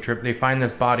a hunting trip. They find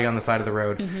this body on the side of the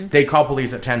road. They call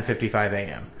police at 10:55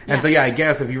 a.m. And so, yeah, I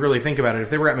guess if you really think about it,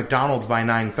 if they were at McDonald's by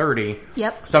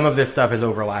 9:30... Some of this stuff is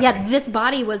overlapping. Yeah, this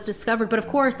body was discovered, but of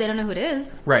course, they don't know who it is.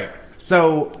 Right.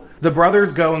 So... The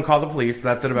brothers go and call the police.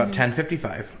 That's at about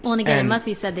 10:55. Well, and again, it must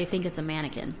be said they think it's a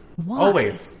mannequin. Why?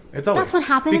 Always. It's always. That's what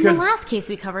happened in the last case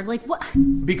we covered. Like, what?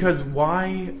 Because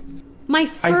why... My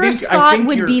first thought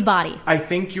would be body. I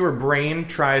think your brain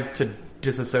tries to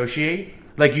disassociate.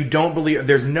 Like, you don't believe...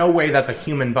 There's no way that's a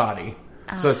human body.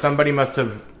 So somebody must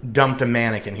have dumped a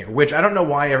mannequin here. Which, I don't know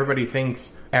why everybody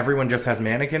thinks everyone just has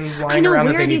mannequins lying around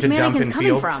that they need to dump in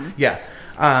fields. From?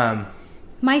 Yeah.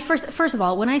 My first of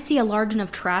all, when I see a large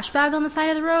enough trash bag on the side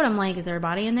of the road, I'm like, is there a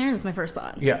body in there? That's my first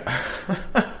thought. Yeah.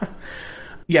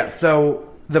 Yeah, so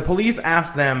the police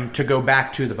ask them to go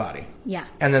back to the body. Yeah.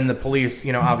 And then the police,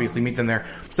 obviously meet them there.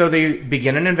 So they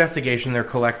begin an investigation. They're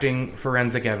collecting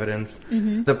forensic evidence.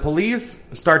 The police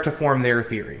start to form their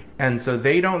theory. And so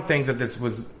they don't think that this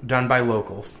was done by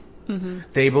locals.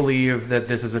 They believe that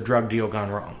this is a drug deal gone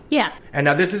wrong. Yeah. And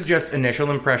now this is just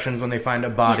initial impressions when they find a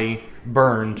body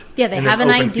burned they in haven't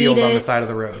this open ID'd field it on the side of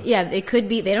the road. Yeah, it could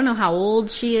be. They don't know how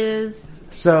old she is.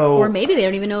 So, or maybe they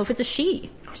don't even know if it's a she.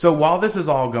 So while this is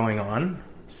all going on,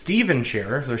 Stephen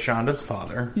Sharer, so Shanda's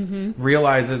father,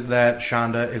 realizes that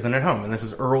Shanda isn't at home. And this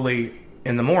is early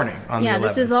in the morning on the 11th. Yeah,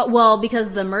 this is all... because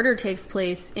the murder takes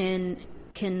place in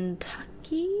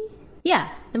Kentucky? Yeah,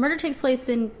 the murder takes place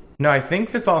in... No, I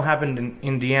think this all happened in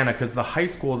Indiana because the high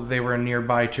school that they were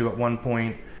nearby to at one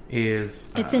point is...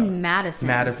 It's in Madison.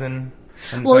 Madison.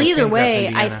 And well, so either way,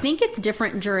 I think it's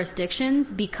different jurisdictions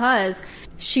because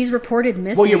she's reported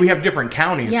missing. Well, yeah, we have different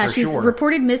counties for sure. Yeah, she's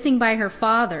reported missing by her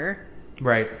father.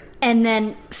 Right. And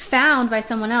then found by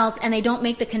someone else, and they don't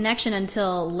make the connection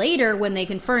until later when they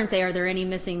confer and say, are there any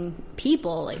missing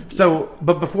people?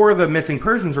 But before the missing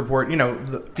persons report,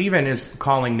 Stephen is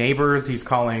calling neighbors, he's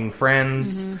calling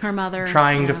friends. Her mother.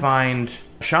 Trying to find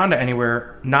Shanda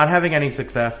anywhere, not having any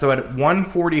success. So at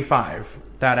 1:45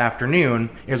 that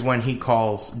afternoon is when he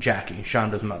calls Jackie,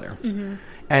 Shanda's mother.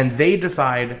 And they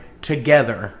decide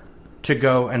together to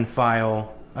go and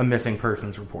file a missing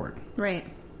persons report. Right.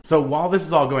 So while this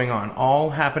is all going on, all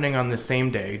happening on the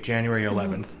same day, January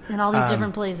 11th. In all these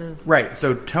different places. Right.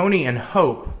 So Tony and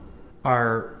Hope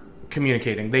are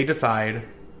communicating. They decide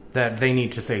that they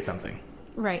need to say something.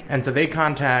 Right. And so they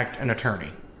contact an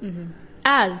attorney.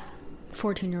 As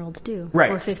 14-year-olds do.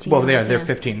 Right. Or 15. Well, they're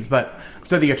 15s. But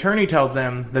so the attorney tells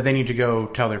them that they need to go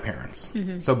tell their parents.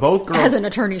 So both girls... As an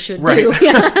attorney should do.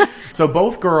 Yeah. So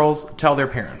both girls tell their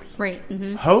parents. Right.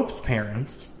 Hope's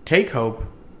parents take Hope,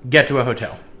 get to a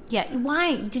hotel. Yeah,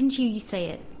 why didn't you say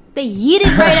it? They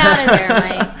yeeted right out of there,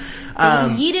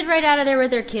 Mike. They yeeted right out of there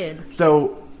with their kid.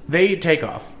 So they take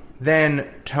off. Then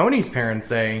Tony's parents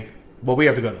say, well, we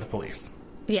have to go to the police.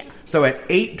 Yeah. So at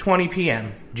 8:20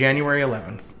 p.m., January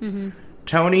 11th,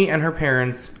 Tony and her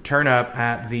parents turn up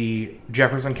at the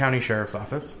Jefferson County Sheriff's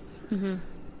Office.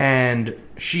 And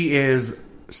she is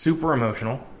super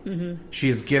emotional. She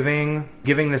is giving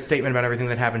this statement about everything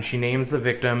that happened. She names the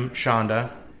victim,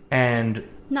 Shanda, and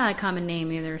not a common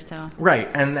name either, so. Right,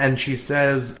 and she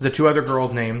says the two other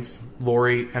girls' names,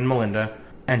 Lori and Melinda,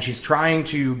 and she's trying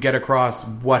to get across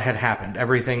what had happened,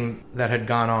 everything that had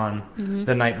gone on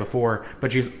the night before,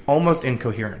 but she's almost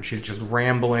incoherent. She's just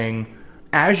rambling,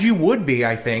 as you would be,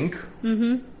 I think,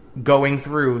 going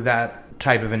through that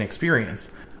type of an experience.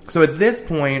 So at this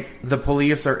point, the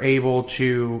police are able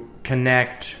to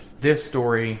connect this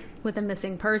story with a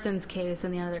missing persons case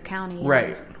in the other county.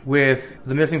 Right. With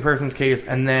the missing persons case,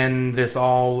 and then this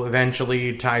all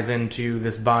eventually ties into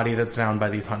this body that's found by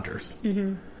these hunters.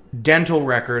 Dental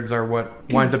records are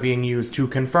what winds up being used to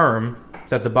confirm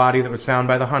that the body that was found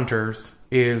by the hunters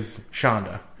is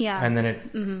Shanda. Yeah. And then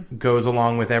it goes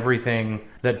along with everything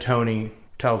that Tony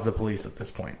tells the police at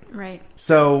this point. Right.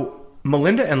 So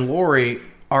Melinda and Lori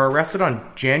are arrested on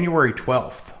January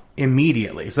 12th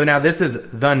immediately. So now this is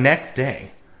the next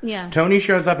day. Yeah. Tony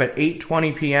shows up at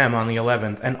 8:20 p.m. on the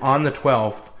 11th, and on the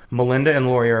 12th, Melinda and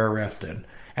Lori are arrested.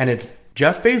 And it's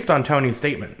just based on Tony's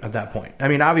statement at that point. I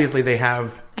mean, obviously they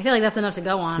have... I feel like that's enough to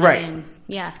go on. Right. I mean,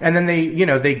 yeah. And then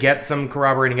they get some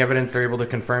corroborating evidence. They're able to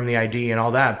confirm the ID and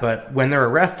all that. But when they're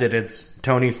arrested, it's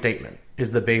Tony's statement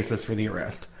is the basis for the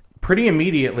arrest. Pretty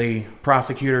immediately,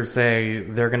 prosecutors say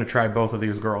they're going to try both of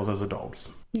these girls as adults.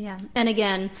 Yeah. And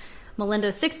again,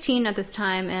 Melinda's 16 at this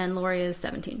time, and Lori is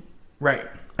 17. Right.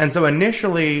 And so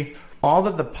initially, all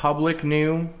that the public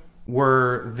knew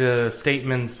were the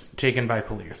statements taken by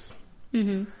police.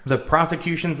 The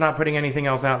prosecution's not putting anything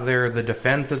else out there. The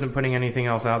defense isn't putting anything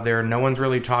else out there. No one's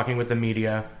really talking with the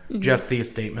media. Just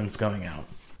these statements going out.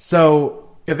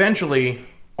 So eventually,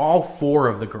 all four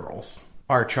of the girls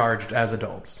are charged as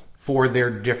adults for their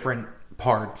different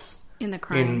parts in the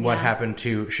crime, in what happened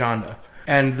to Shanda.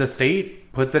 And the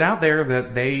state puts it out there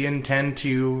that they intend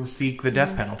to seek the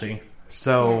death penalty.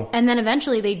 So, and then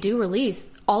eventually they do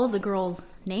release all of the girls'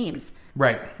 names.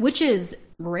 Right. Which is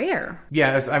rare.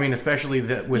 Yeah, I mean, especially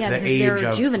with the age they're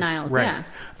of... juveniles, right. yeah.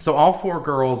 So all four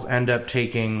girls end up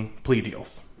taking plea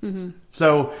deals.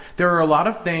 So there are a lot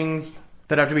of things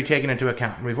that have to be taken into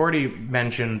account. We've already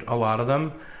mentioned a lot of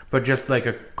them, but just like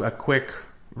a quick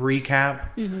recap.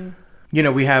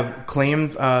 We have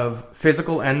claims of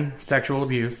physical and sexual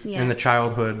abuse in the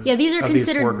childhoods these are of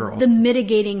considered these four girls. The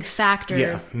mitigating factors.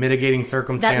 Yeah, mitigating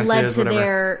circumstances. That led to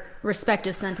their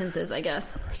respective sentences, I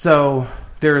guess. So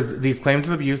there's these claims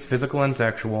of abuse, physical and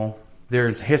sexual.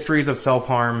 There's histories of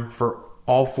self-harm for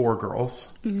all four girls.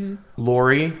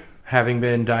 Lori, having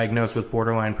been diagnosed with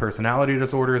borderline personality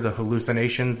disorder, the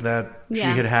hallucinations that she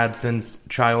had had since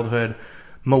childhood.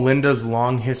 Melinda's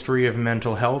long history of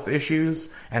mental health issues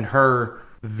and her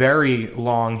very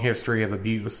long history of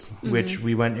abuse, which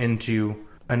we went into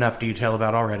enough detail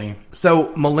about already.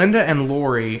 So Melinda and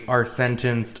Lori are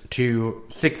sentenced to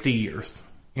 60 years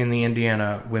in the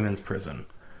Indiana women's prison.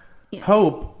 Yeah.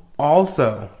 Hope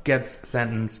also gets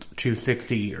sentenced to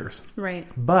 60 years. Right.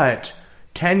 But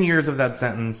 10 years of that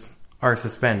sentence are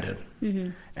suspended.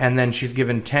 And then she's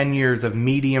given 10 years of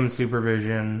medium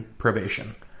supervision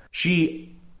probation.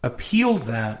 She appeals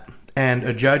that, and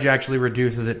a judge actually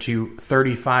reduces it to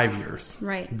 35 years.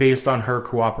 Right. Based on her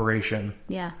cooperation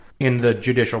in the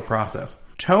judicial process.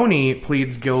 Tony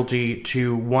pleads guilty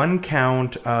to one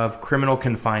count of criminal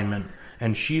confinement,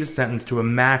 and she's sentenced to a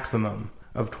maximum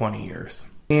of 20 years.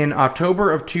 In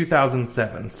October of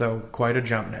 2007, so quite a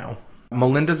jump now,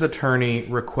 Melinda's attorney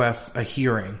requests a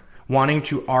hearing, wanting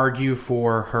to argue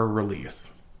for her release.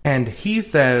 And he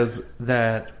says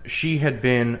that she had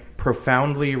been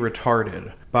profoundly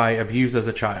retarded by abuse as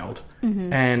a child,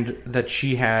 and that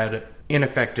she had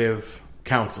ineffective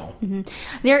counsel.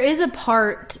 There is a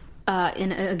part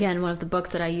in, again, one of the books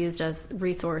that I used as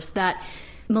resource, that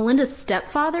Melinda's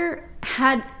stepfather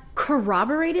had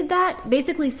corroborated that,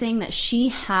 basically saying that she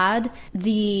had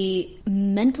the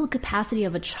mental capacity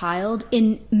of a child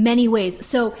in many ways.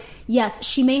 So yes,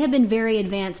 she may have been very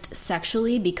advanced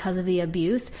sexually because of the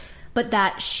abuse, but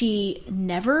that she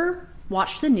never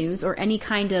watched the news or any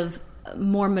kind of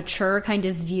more mature kind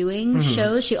of viewing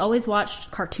shows. She always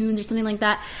watched cartoons or something like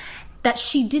that. That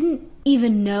she didn't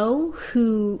even know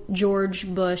who George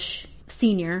Bush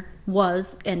Sr.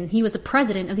 was, and he was the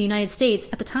president of the United States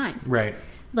at the time. Right.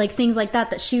 Like things like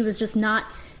that she was just not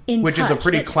in Which touch. is a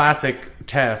pretty classic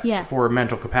test for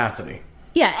mental capacity.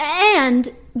 Yeah, and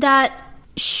that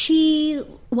she...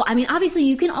 Well, I mean, obviously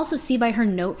you can also see by her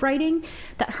note writing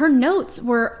that her notes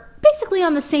were basically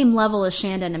on the same level as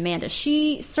Shanda and Amanda.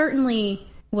 She certainly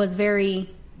was very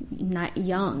not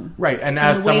young. Right, and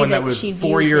as someone that was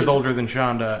 4 years older than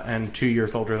Shanda and 2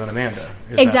 years older than Amanda.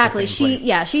 Exactly.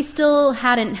 She still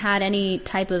hadn't had any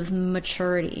type of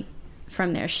maturity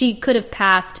from there. She could have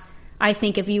passed I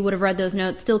think if you would have read those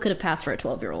notes, still could have passed for a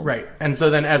 12-year-old. Right. And so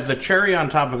then as the cherry on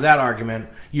top of that argument,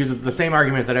 uses the same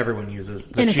argument that everyone uses,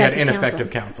 that she had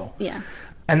ineffective counsel. Yeah.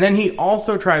 And then he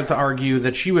also tries to argue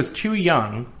that she was too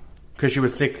young, because she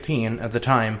was 16 at the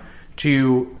time,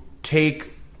 to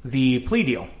take the plea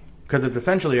deal, because it's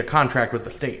essentially a contract with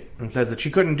the state, and says that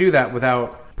she couldn't do that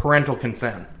without parental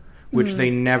consent, which they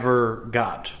never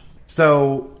got.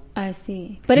 So I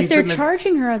see. But if they're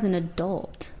charging her as an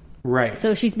adult... Right. So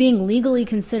if she's being legally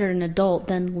considered an adult,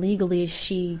 then legally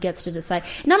she gets to decide.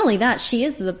 Not only that, she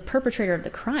is the perpetrator of the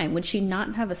crime. Would she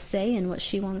not have a say in what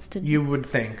she wants to do? You would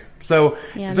think. So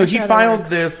he files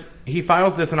this. He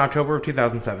files this in October of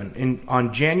 2007.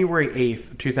 On January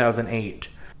 8th, 2008,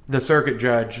 the circuit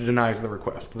judge denies the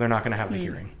request. They're not going to have the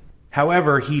hearing.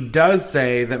 However, he does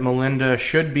say that Melinda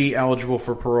should be eligible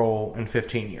for parole in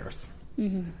 15 years.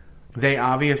 They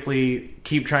obviously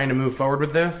keep trying to move forward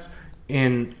with this.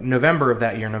 In November of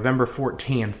that year, November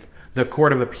 14th, the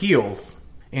Court of Appeals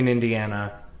in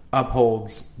Indiana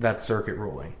upholds that circuit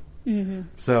ruling.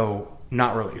 So,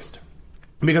 not released.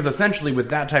 Because essentially, with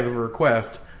that type of a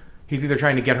request, he's either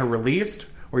trying to get her released,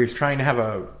 or he's trying to have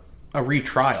a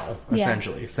retrial,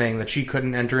 essentially, saying that she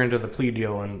couldn't enter into the plea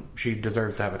deal and she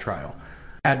deserves to have a trial.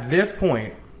 At this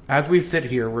point, as we sit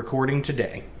here recording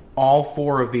today, all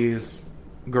 4 of these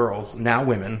girls, now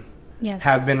women,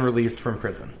 have been released from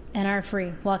prison. And are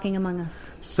free, walking among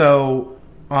us. So,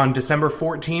 on December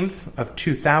 14th of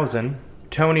 2000,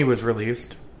 Toni was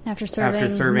released. After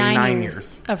serving 9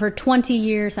 years. Of her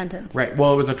 20-year sentence. Right.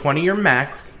 Well, it was a 20-year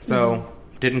max, so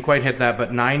didn't quite hit that,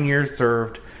 but 9 years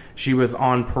served. She was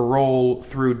on parole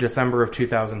through December of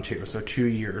 2002, so 2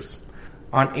 years.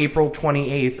 On April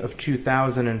 28th of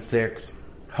 2006,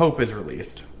 Hope is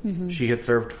released. She had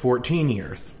served 14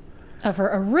 years. Of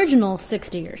her original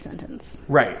 60-year sentence.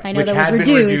 Right. I know which that had was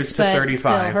been reduced to but 35.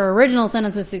 Still, her original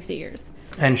sentence was 60 years.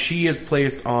 And she is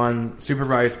placed on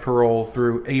supervised parole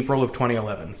through April of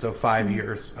 2011, so 5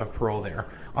 years of parole there.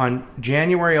 On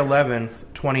January 11th,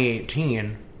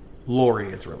 2018,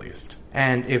 Lori is released.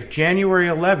 And if January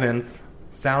 11th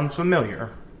sounds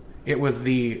familiar, it was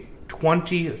the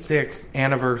 26th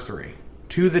anniversary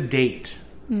to the date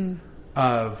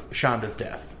of Shanda's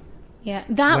death. Yeah,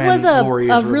 that was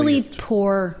a really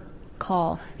poor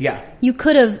call. Yeah. You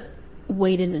could have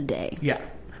waited a day. Yeah.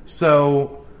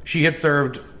 So she had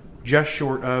served just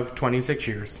short of 26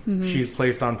 years. She's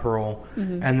placed on parole.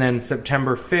 And then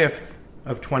September 5th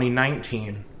of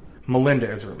 2019,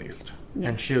 Melinda is released. Yeah.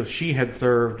 And she had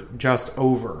served just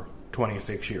over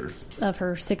 26 years. Of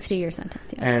her 60-year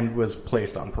sentence, yes. And was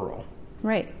placed on parole.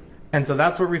 Right. And so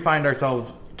that's where we find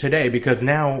ourselves today, because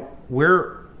now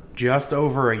we're just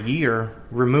over a year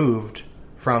removed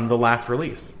from the last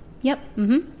release. Yep.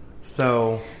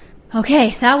 So...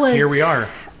 Okay, that was... Here we are.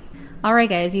 All right,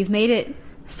 guys, you've made it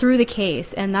through the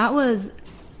case, and that was...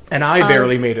 And I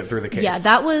barely made it through the case. Yeah,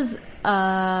 that was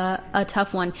a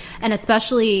tough one. And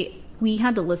especially, we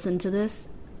had to listen to this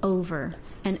over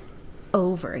and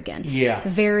over again. Yeah.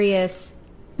 Various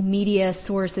media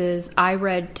sources. I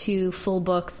read 2 full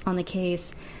books on the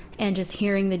case, and just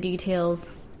hearing the details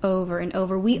over and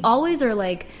over. We always are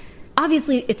like,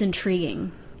 obviously it's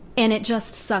intriguing, and it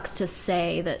just sucks to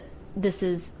say that this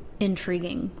is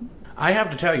intriguing. I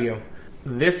have to tell you,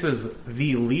 this is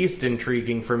the least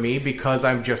intriguing for me because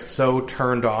I'm just so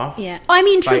turned off. Yeah. I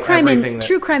mean, true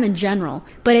crime in general,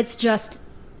 but it's just...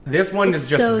 This one is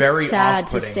just so very sad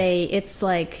off-putting. To say. It's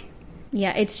like,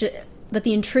 yeah, it's just... But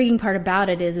the intriguing part about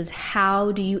it is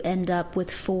how do you end up with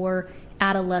 4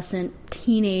 adolescent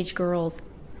teenage girls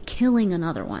killing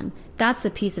another one? That's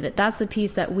the piece of it. That's the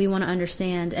piece that we want to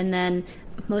understand. And then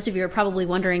most of you are probably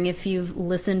wondering, if you've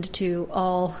listened to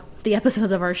all the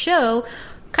episodes of our show,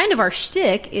 kind of our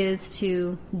shtick is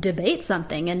to debate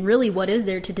something. And really, what is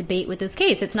there to debate with this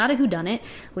case? It's not a whodunit.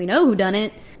 We know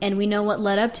whodunit, and we know what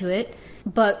led up to it.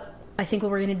 But I think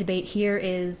what we're going to debate here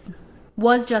is,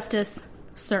 was justice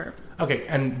served? Okay,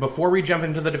 and before we jump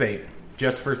into the debate,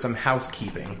 just for some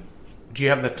housekeeping, do you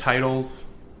have the titles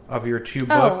of your 2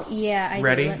 books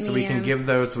ready? So we can give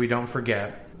those so we don't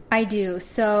forget. I do.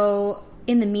 So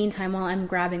in the meantime, while I'm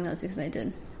grabbing those, because I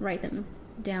did write them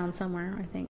down somewhere, I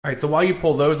think. All right, so while you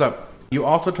pull those up, you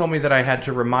also told me that I had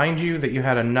to remind you that you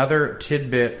had another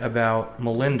tidbit about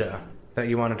Melinda that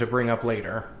you wanted to bring up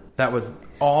later. That was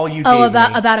all you gave me.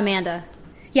 About Amanda.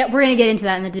 Yeah, we're going to get into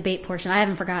that in the debate portion. I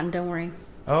haven't forgotten, don't worry.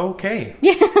 Okay.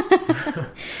 Yeah.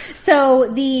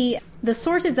 So the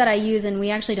sources that I use, and we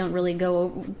actually don't really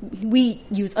we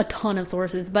use a ton of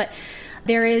sources, but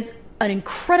there is an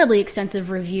incredibly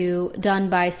extensive review done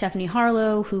by Stephanie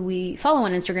Harlow, who we follow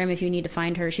on Instagram if you need to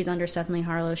find her. She's under Stephanie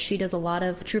Harlow. She does a lot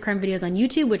of true crime videos on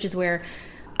YouTube, which is where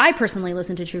I personally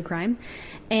listen to true crime.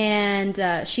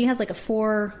 And she has like a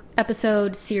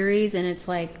 4-episode series, and it's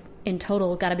like, in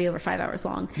total, got to be over 5 hours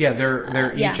long. Yeah,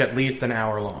 they're each at least an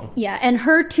hour long. Yeah, and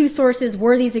her 2 sources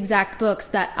were these exact books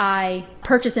that I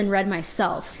purchased and read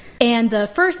myself. And the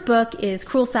first book is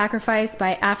Cruel Sacrifice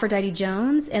by Aphrodite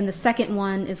Jones, and the second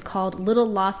one is called Little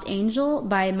Lost Angel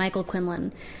by Michael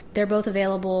Quinlan. They're both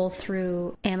available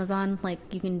through Amazon, like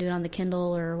you can do it on the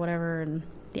Kindle or whatever, and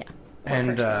yeah.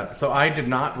 And so I did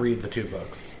not read the 2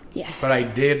 books. Yeah. But I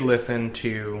did listen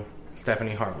to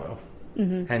Stephanie Harlow.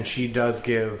 Mm-hmm. And she does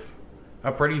give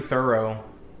a pretty thorough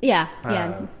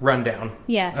rundown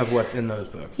of what's in those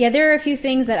books. Yeah, there are a few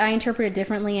things that I interpreted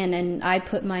differently, and I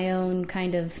put my own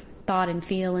kind of thought and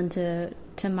feel into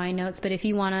my notes. But if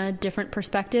you want a different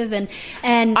perspective, and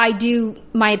I do,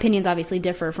 my opinions obviously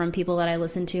differ from people that I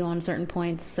listen to on certain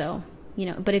points, so...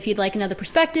 but if you'd like another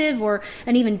perspective or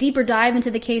an even deeper dive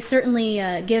into the case, certainly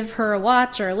give her a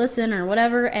watch or a listen or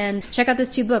whatever, and check out those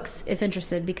 2 books if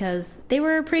interested, because they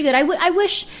were pretty good. I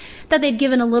wish that they'd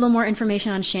given a little more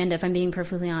information on Shanda, if I'm being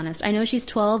perfectly honest. I know she's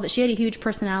 12, but she had a huge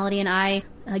personality, and I,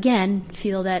 again,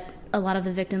 feel that a lot of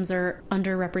the victims are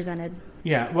underrepresented.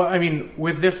 Yeah, well, I mean,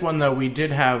 with this one, though, we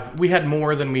had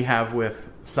more than we have with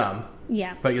some.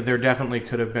 Yeah. But there definitely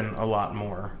could have been a lot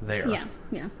more there.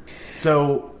 Yeah.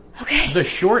 So... Okay. The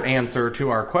short answer to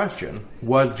our question,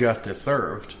 was justice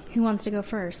served? Who wants to go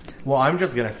first? Well, I'm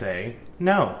just going to say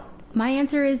no. My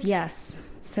answer is yes.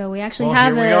 So we actually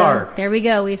here we are. There we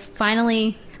go. We've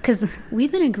finally... Because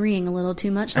we've been agreeing a little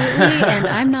too much lately, and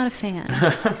I'm not a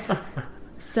fan.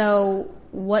 So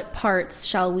what parts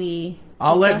shall we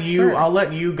I'll let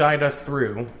first? you guide us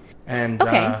through. And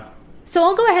okay. So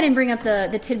I'll go ahead and bring up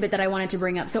the tidbit that I wanted to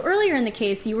bring up. So earlier in the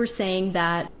case, you were saying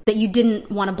that you didn't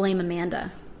want to blame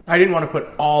Amanda. I didn't want to put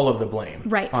all of the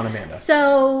blame on Amanda.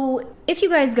 So if you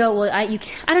guys go, I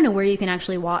don't know where you can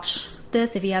actually watch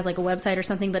this, if he has like a website or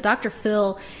something, but Dr.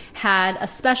 Phil had a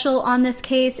special on this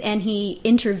case, and he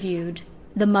interviewed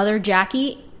the mother,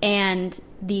 Jackie, and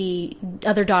the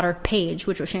other daughter, Paige,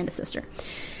 which was Shanda's sister.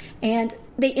 And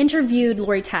they interviewed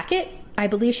Lori Tackett. I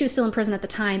believe she was still in prison at the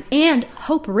time. And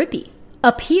Hope Rippey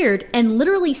appeared and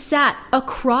literally sat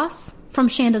across from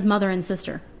Shanda's mother and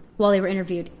sister while they were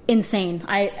interviewed. Insane.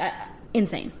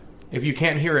 Insane. If you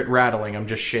can't hear it rattling, I'm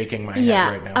just shaking my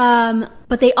head right now.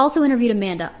 But they also interviewed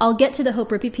Amanda. I'll get to the Hope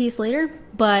Rippey piece later,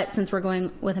 but since we're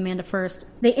going with Amanda first,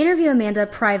 they interview Amanda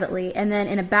privately, and then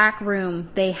in a back room,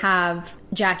 they have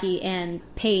Jackie and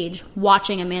Paige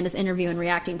watching Amanda's interview and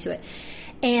reacting to it.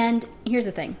 And here's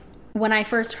the thing. When I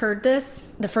first heard this,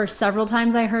 the first several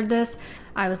times I heard this,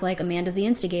 I was like, Amanda's the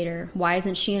instigator. Why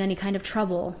isn't she in any kind of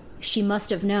trouble? She must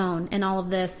have known, and all of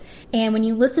this. And when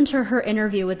you listen to her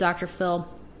interview with Dr. Phil,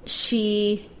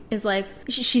 she is like,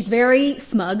 she's very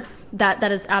smug.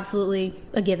 That is absolutely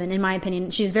a given, in my opinion.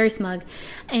 She's very smug.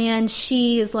 And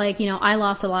she is like, I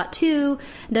lost a lot too,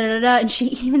 da-da-da-da. And she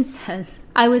even says,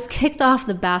 I was kicked off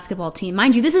the basketball team.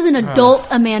 Mind you, this is an adult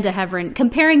Amanda Heverin,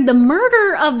 comparing the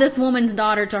murder of this woman's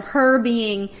daughter to her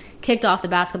being kicked off the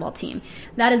basketball team.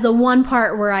 That is the one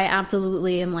part where I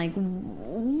absolutely am like,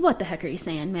 what the heck are you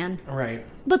saying, man? Right.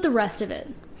 But the rest of it,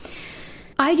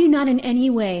 I do not in any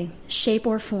way, shape,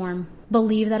 or form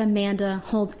believe that Amanda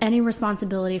holds any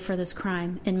responsibility for this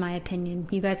crime, in my opinion.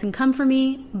 You guys can come for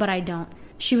me, but I don't.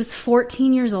 She was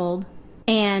 14 years old,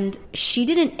 and she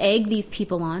didn't egg these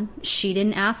people on. She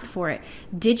didn't ask for it.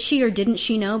 Did she or didn't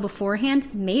she know beforehand?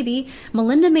 Maybe.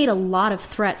 Melinda made a lot of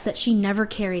threats that she never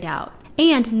carried out.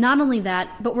 And not only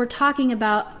that, but we're talking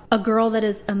about a girl that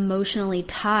is emotionally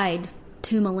tied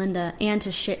to Melinda and to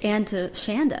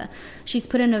Shanda. She's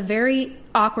put in a very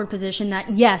awkward position that,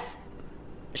 yes,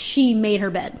 she made her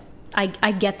bed.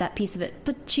 I get that piece of it.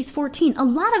 But she's 14. A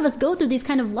lot of us go through these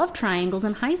kind of love triangles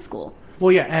in high school.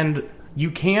 Well, yeah, and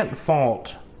you can't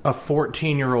fault a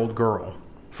 14-year-old girl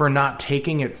for not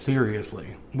taking it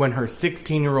seriously when her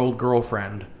 16-year-old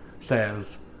girlfriend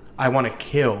says, I want to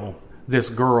kill this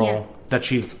girl that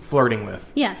she's flirting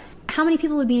with. Yeah. How many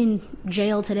people would be in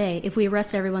jail today if we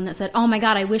arrested everyone that said, oh my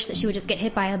God, I wish that she would just get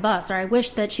hit by a bus, or I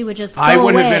wish that she would just go away. I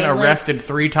would have been arrested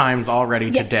 3 times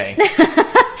already today.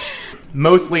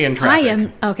 Mostly in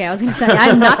traffic. I was going to say,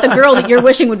 I'm not the girl that you're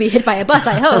wishing would be hit by a bus,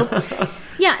 I hope.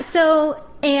 Yeah, so,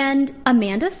 and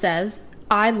Amanda says,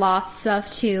 I lost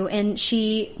stuff too, and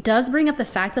she does bring up the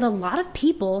fact that a lot of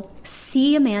people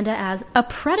see Amanda as a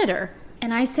predator.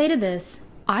 And I say to this,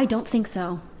 I don't think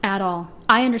so. At all.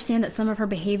 I understand that some of her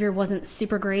behavior wasn't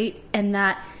super great and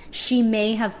that she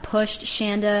may have pushed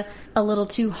Shanda a little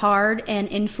too hard and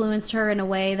influenced her in a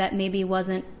way that maybe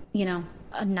wasn't,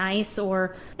 nice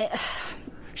or...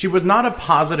 She was not a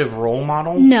positive role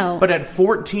model. No. But at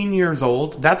 14 years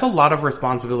old, that's a lot of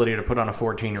responsibility to put on a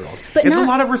 14-year-old. It's a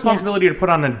lot of responsibility to put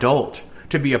on an adult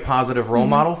to be a positive role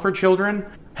model for children.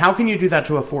 How can you do that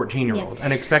to a 14-year-old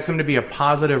and expect them to be a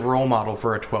positive role model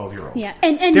for a 12-year-old? Yeah.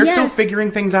 And they're still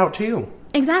figuring things out, too.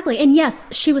 Exactly. And yes,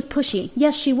 she was pushy.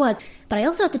 Yes, she was. But I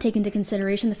also have to take into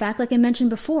consideration the fact, like I mentioned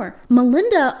before,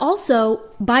 Melinda also,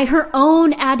 by her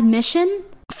own admission,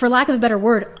 for lack of a better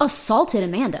word, assaulted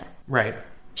Amanda. Right.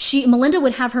 Melinda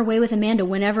would have her way with Amanda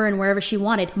whenever and wherever she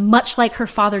wanted, much like her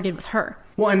father did with her.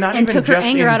 Well, and not even just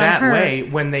in that way.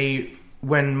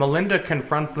 When Melinda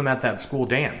confronts them at that school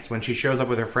dance, when she shows up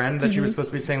with her friend that she was supposed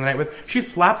to be staying the night with, she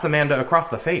slaps Amanda across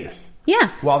the face.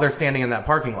 Yeah. While they're standing in that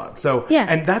parking lot. So, yeah.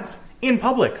 And that's in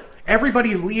public.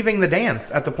 Everybody's leaving the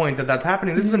dance at the point that that's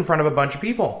happening. This is in front of a bunch of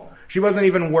people. She wasn't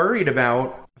even worried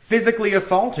about physically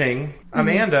assaulting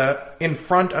Amanda in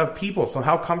front of people. So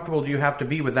how comfortable do you have to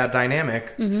be with that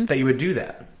dynamic that you would do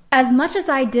that? As much as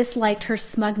I disliked her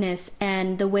smugness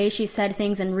and the way she said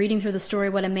things and reading through the story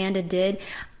what Amanda did,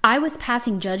 I was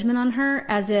passing judgment on her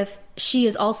as if she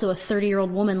is also a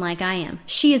 30-year-old woman like I am.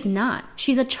 She is not.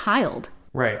 She's a child.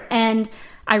 Right. And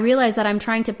I realize that I'm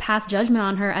trying to pass judgment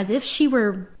on her as if she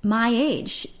were my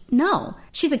age. No,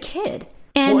 she's a kid.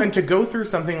 And to go through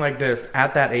something like this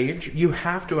at that age, you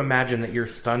have to imagine that you're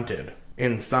stunted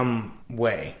in some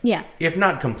way. Yeah. If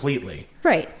not completely.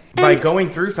 Right. By going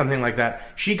through something like that,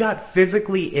 she got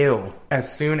physically ill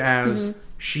as soon as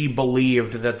she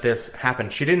believed that this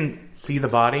happened. She didn't see the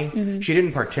body. She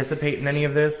didn't participate in any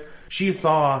of this. She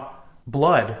saw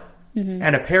blood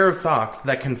and a pair of socks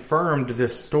that confirmed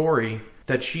this story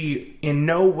that she in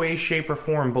no way, shape, or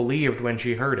form believed when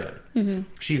she heard it.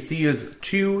 She sees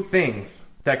two things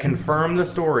that confirm the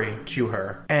story to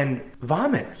her and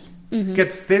vomits,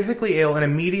 gets physically ill, and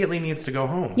immediately needs to go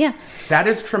home. Yeah. That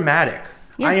is traumatic.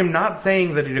 Yeah. I am not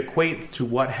saying that it equates to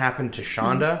what happened to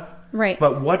Shanda. Right.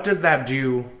 But what does that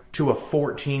do to a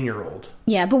 14-year-old?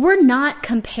 Yeah, but we're not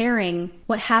comparing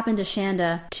what happened to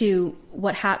Shanda to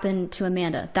what happened to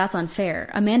Amanda. That's unfair.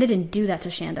 Amanda didn't do that to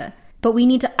Shanda. But we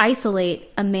need to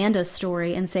isolate Amanda's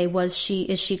story and say, is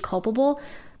she culpable?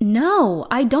 No,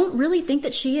 I don't really think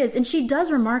that she is. And she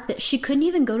does remark that she couldn't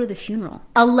even go to the funeral.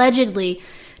 Allegedly,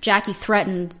 Jackie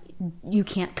threatened, you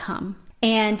can't come.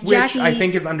 And Jackie, which I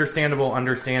think is understandable,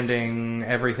 understanding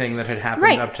everything that had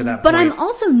happened up to that point. But I'm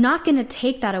also not going to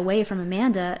take that away from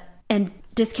Amanda and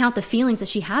discount the feelings that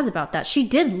she has about that. She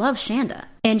did love Shanda,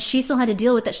 and she still had to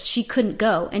deal with that she couldn't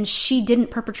go, and she didn't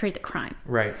perpetrate the crime.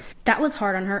 Right. That was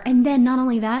hard on her. And then not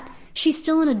only that, she's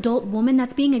still an adult woman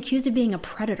that's being accused of being a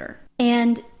predator.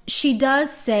 And she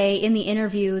does say in the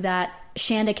interview that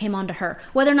Shanda came on to her.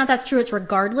 Whether or not that's true, it's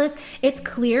regardless. It's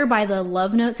clear by the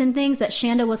love notes and things that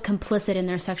Shanda was complicit in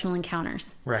their sexual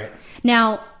encounters. Right.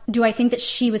 Now, do I think that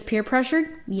she was peer pressured?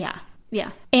 Yeah.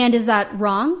 Yeah. And is that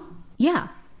wrong? Yeah.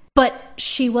 But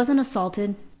she wasn't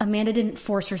assaulted. Amanda didn't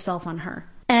force herself on her.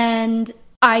 And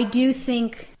I do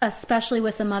think, especially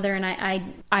with the mother, and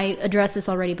I addressed this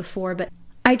already before, but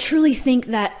I truly think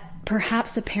that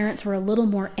perhaps the parents were a little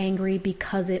more angry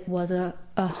because it was a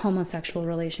homosexual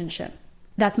relationship.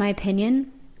 That's my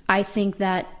opinion. I think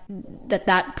that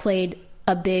played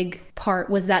a big part,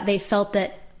 was that they felt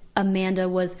that Amanda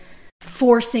was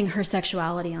forcing her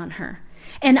sexuality on her.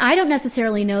 And I don't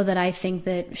necessarily know that I think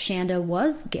that Shanda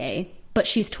was gay, but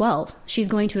she's 12. She's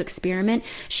going to experiment.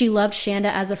 She loved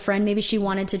Shanda as a friend. Maybe she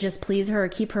wanted to just please her or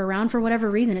keep her around for whatever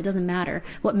reason. It doesn't matter.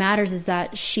 What matters is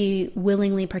that she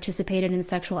willingly participated in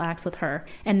sexual acts with her.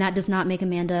 And that does not make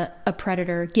Amanda a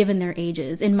predator, given their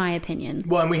ages, in my opinion.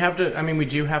 Well, and we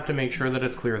do have to make sure that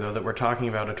it's clear, though, that we're talking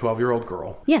about a 12-year-old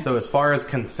girl. Yeah. So as far as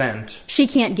consent... she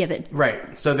can't give it.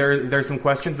 Right. So there's some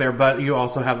questions there, but you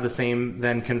also have the same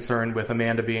then concern with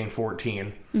Amanda being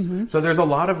 14. Mm-hmm. So there's a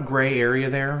lot of gray area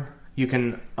there. You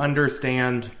can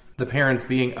understand the parents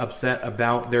being upset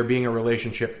about there being a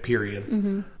relationship, period.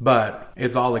 Mm-hmm. But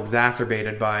it's all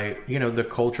exacerbated by, the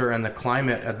culture and the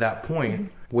climate at that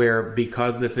point, where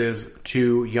because this is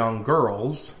two young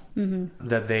girls,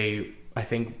 that they, I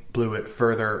think, blew it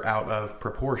further out of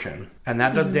proportion. And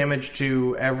that does damage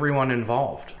to everyone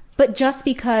involved. But just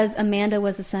because Amanda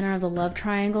was the center of the love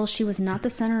triangle, she was not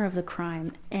the center of the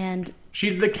crime. And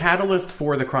she's the catalyst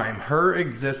for the crime. Her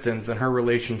existence and her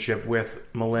relationship with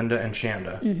Melinda and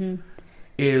Shanda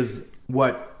is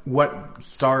what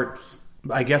starts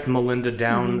I guess, Melinda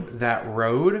down that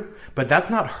road, but that's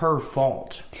not her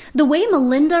fault. The way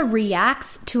Melinda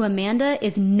reacts to Amanda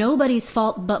is nobody's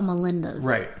fault but Melinda's.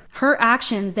 Right. Her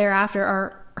actions thereafter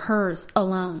are hers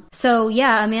alone. So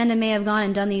yeah, Amanda may have gone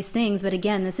and done these things, but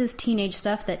again, this is teenage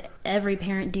stuff that every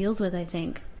parent deals with, I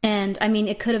think. And I mean,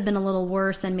 it could have been a little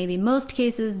worse than maybe most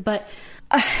cases, but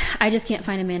I just can't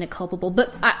find Amanda culpable.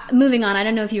 But moving on, I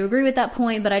don't know if you agree with that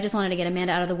point, but I just wanted to get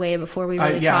Amanda out of the way before we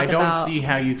really talk about... I don't see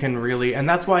how you can really... And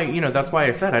that's why, that's why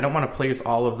I said I don't want to place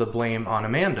all of the blame on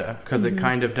Amanda, because it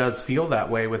kind of does feel that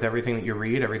way with everything that you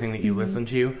read, everything that you listen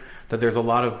to, that there's a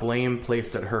lot of blame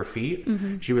placed at her feet.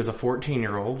 She was a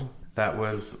 14-year-old that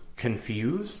was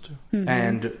confused,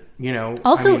 and,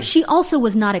 Also, she also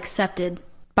was not accepted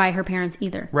by her parents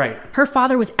either. Right. Her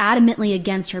father was adamantly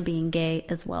against her being gay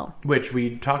as well. Which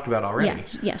we talked about already.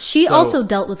 Yeah. She also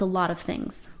dealt with a lot of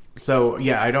things. So,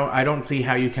 yeah, I don't see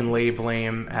how you can lay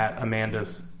blame at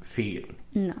Amanda's feet.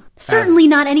 No. Certainly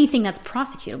not anything that's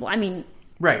prosecutable. I mean...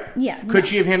 Right. Yeah. Could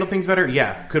she have handled things better?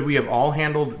 Yeah. Could we have all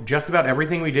handled just about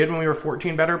everything we did when we were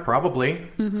 14 better? Probably.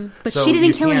 But so she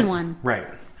didn't kill anyone. Right.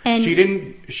 And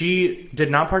she did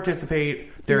not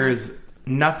participate. There is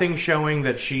nothing showing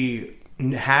that she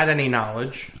had any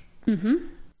knowledge,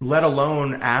 let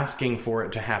alone asking for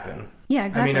it to happen. Yeah,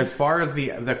 exactly. I mean, as far as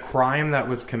the crime that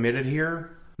was committed here,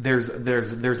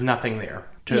 there's nothing there.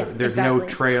 There's no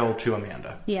trail to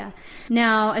Amanda. Yeah.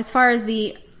 Now, as far as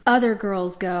the other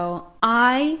girls go,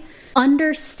 I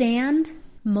understand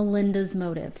Melinda's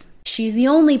motive. She's the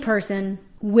only person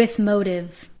with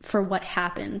motive for what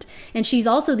happened. And she's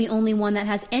also the only one that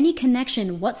has any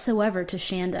connection whatsoever to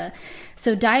Shanda.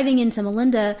 So diving into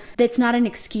Melinda, that's not an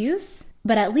excuse,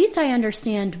 but at least I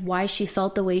understand why she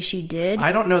felt the way she did.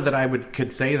 I don't know that I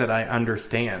could say that I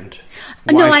understand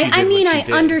why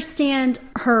I understand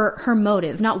her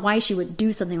motive, not why she would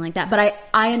do something like that. But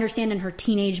I understand in her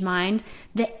teenage mind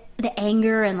that the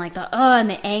anger and like and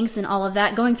the angst and all of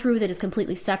that, going through with it is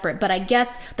completely separate. But I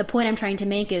guess the point I'm trying to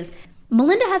make is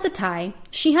Melinda has a tie.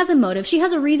 She has a motive. She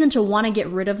has a reason to want to get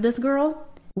rid of this girl.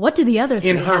 What do the other three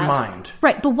have? In her mind.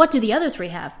 Right, but what do the other three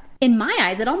have? In my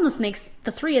eyes, it almost makes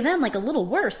the three of them like a little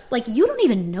worse. Like, you don't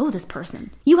even know this person.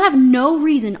 You have no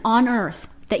reason on earth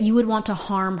that you would want to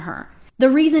harm her. The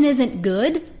reason isn't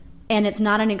good, and it's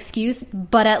not an excuse,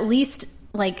 but at least,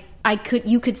 like,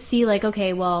 you could see, like,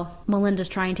 okay, well, Melinda's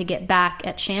trying to get back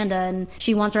at Shanda, and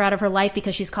she wants her out of her life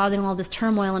because she's causing all this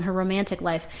turmoil in her romantic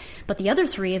life. But the other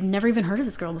three have never even heard of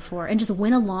this girl before, and just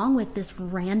went along with this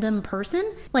random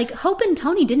person. Like, Hope and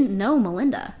Tony didn't know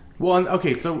Melinda. Well,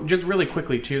 okay, so just really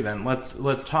quickly, too, then,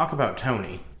 let's talk about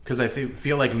Tony, because I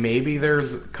feel like maybe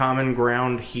there's common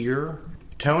ground here.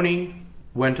 Tony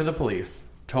went to the police,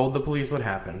 told the police what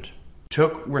happened,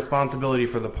 took responsibility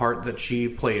for the part that she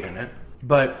played in it,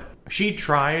 but she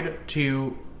tried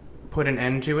to put an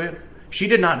end to it. She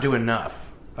did not do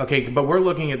enough. Okay, but we're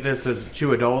looking at this as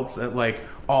two adults, at like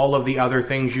all of the other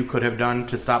things you could have done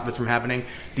to stop this from happening.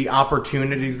 The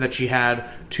opportunities that she had,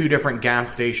 2 different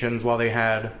gas stations while they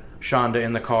had Shanda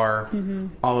in the car,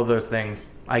 all of those things.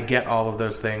 I get all of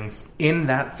those things. In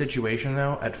that situation,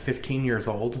 though, at 15 years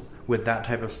old, with that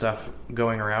type of stuff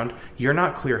going around, you're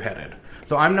not clear-headed.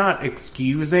 So I'm not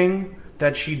excusing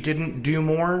that she didn't do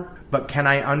more, but can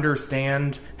I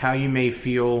understand how you may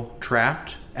feel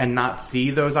trapped and not see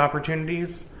those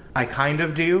opportunities? I kind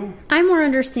of do. I more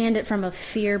understand it from a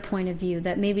fear point of view,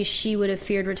 that maybe she would have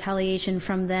feared retaliation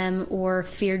from them or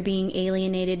feared being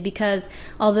alienated, because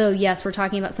although, yes, we're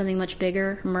talking about something much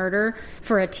bigger, murder,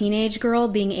 for a teenage girl,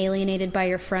 being alienated by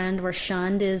your friend or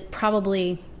shunned is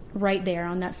probably right there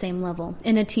on that same level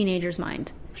in a teenager's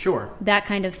mind. Sure. That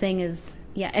kind of thing is...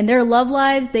 Yeah, and their love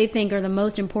lives, they think, are the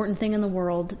most important thing in the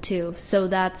world, too. So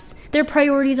their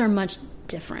priorities are much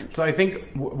different. So I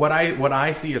think what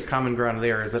I see as common ground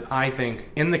there is that I think,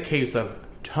 in the case of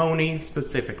Tony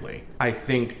specifically, I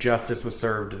think justice was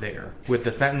served there with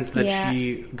the sentence that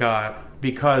she got,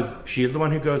 because she's the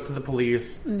one who goes to the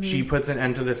police. She puts an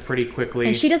end to this pretty quickly.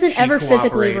 And she doesn't ever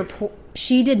physically report.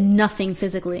 She did nothing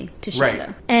physically to Shanda.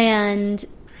 Right.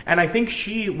 And I think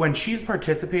when she's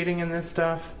participating in this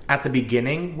stuff, at the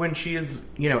beginning, when she's,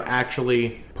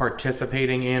 actually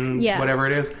participating in whatever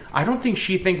it is, I don't think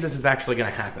she thinks this is actually going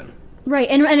to happen. Right.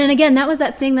 And again, that was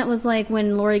that thing that was like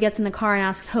when Lori gets in the car and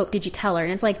asks Hope, did you tell her?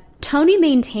 And it's like, Tony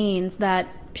maintains that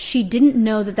she didn't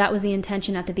know that was the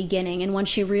intention at the beginning. And once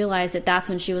she realized it, that's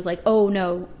when she was like, oh,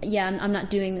 no, I'm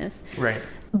not doing this. Right.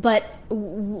 But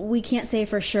we can't say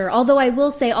for sure. Although I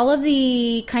will say all of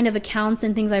the kind of accounts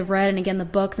and things I've read, and again, the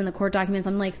books and the court documents,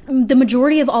 I'm like, the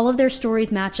majority of all of their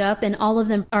stories match up, and all of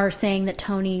them are saying that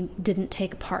Tony didn't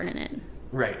take part in it.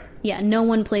 Right. Yeah, no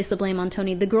one placed the blame on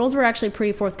Tony. The girls were actually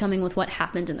pretty forthcoming with what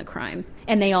happened in the crime,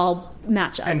 and they all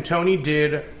match up. And Tony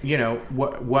did,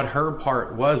 what her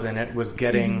part was in it was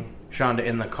getting Shanda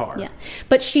in the car. Yeah,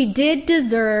 but she did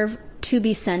deserve to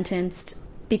be sentenced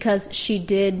because she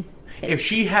did... If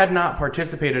she had not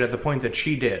participated at the point that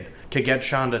she did to get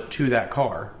Shanda to that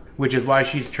car, which is why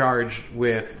she's charged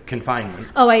with confinement.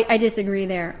 Oh, I disagree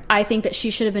there. I think that she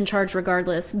should have been charged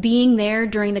regardless. Being there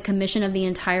during the commission of the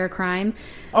entire crime,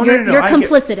 you're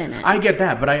complicit in it. I get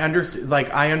that, but I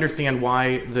understand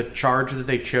why the charge that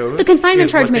they chose... The confinement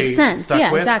charge makes sense.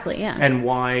 Yeah, exactly, yeah. And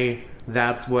why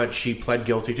that's what she pled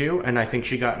guilty to, and I think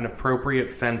she got an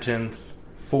appropriate sentence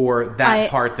for that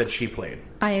part that she played.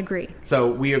 I agree. So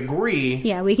we agree.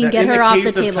 Yeah, we can get her off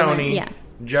the table. Tony, yeah.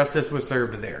 Justice was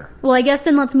served there. Well, I guess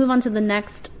then let's move on to the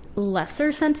next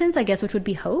lesser sentence, I guess, which would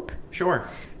be Hope. Sure.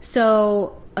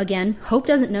 So, again, Hope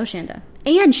doesn't know Shanda.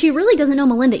 And she really doesn't know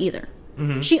Melinda either.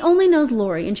 Mm-hmm. She only knows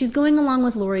Lori, and she's going along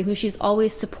with Lori, who she's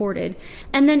always supported.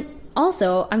 And then,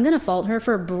 also, I'm going to fault her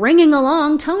for bringing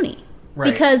along Tony.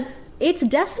 Right. Because it's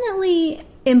definitely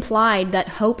implied that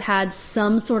Hope had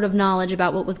some sort of knowledge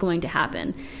about what was going to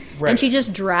happen. Right. And she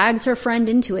just drags her friend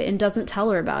into it and doesn't tell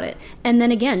her about it. And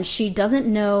then again, she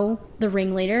doesn't know the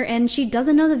ringleader and she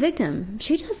doesn't know the victim.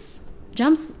 She just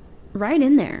jumps right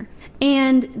in there.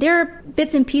 And there are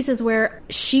bits and pieces where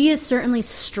she is certainly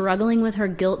struggling with her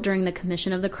guilt during the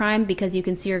commission of the crime, because you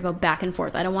can see her go back and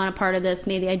forth. I don't want a part of this.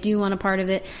 Maybe I do want a part of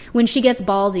it. When she gets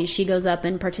ballsy, she goes up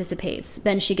and participates.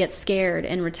 Then she gets scared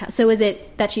and so is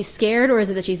it that she's scared or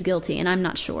is it that she's guilty? And I'm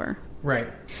not sure. Right.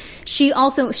 She's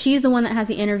the one that has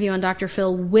the interview on Dr.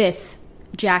 Phil with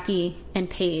Jackie and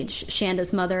Paige,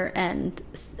 Shanda's mother and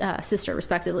sister,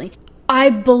 respectively. I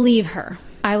believe her.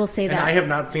 I will say that. And I have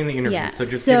not seen the interview, so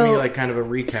just give me kind of a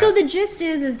recap. So the gist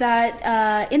is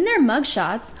that in their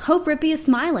mugshots, Hope Rippey is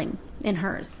smiling in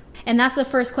hers. And that's the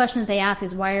first question that they ask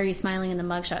is, why are you smiling in the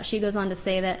mugshot? She goes on to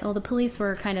say that, the police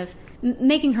were kind of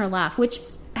making her laugh, which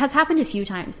has happened a few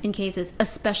times in cases,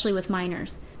 especially with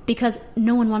minors. Because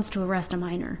no one wants to arrest a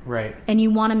minor. Right. And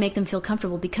you want to make them feel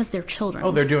comfortable because they're children.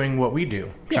 Oh, they're doing what we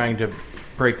do, trying to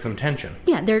break some tension.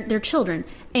 Yeah, they're children.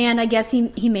 And I guess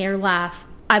he made her laugh.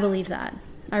 I believe that.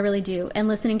 I really do. And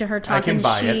listening to her talking, I can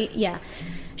buy it. Yeah.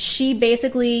 She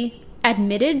basically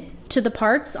admitted to the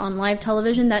parts on live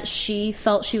television that she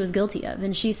felt she was guilty of.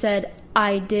 And she said,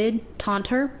 I did taunt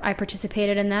her. I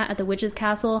participated in that at the witch's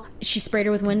castle. She sprayed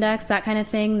her with Windex, that kind of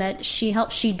thing, that she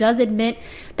helped. She does admit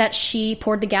that she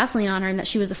poured the gasoline on her and that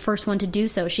she was the first one to do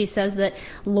so. She says that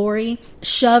Lori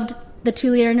shoved the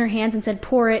 2-liter in her hands and said,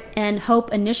 pour it, and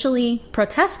Hope initially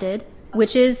protested,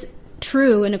 which is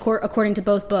true according to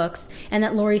both books, and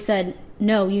that Lori said,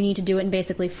 no, you need to do it, and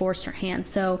basically forced her hand.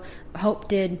 So Hope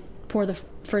did pour the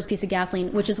first piece of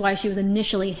gasoline, which is why she was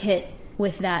initially hit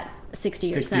with that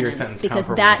 60-year sentence, because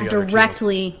that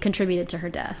directly contributed to her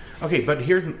death. Okay, but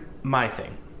here's my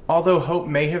thing. Although Hope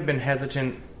may have been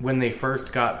hesitant when they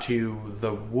first got to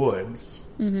the woods,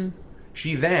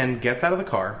 she then gets out of the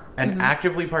car and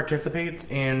actively participates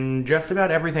in just about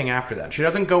everything after that. She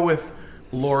doesn't go with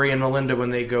Lori and Melinda when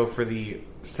they go for the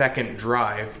second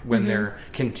drive, when they're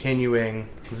continuing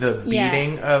the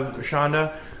beating of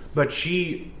Shanda, but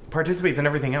she participates in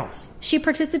everything else. She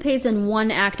participates in one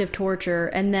act of torture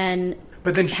and then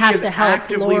But then she is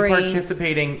actively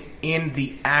participating in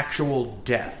the actual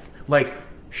death. Like,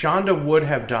 Shanda would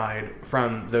have died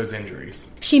from those injuries.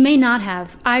 She may not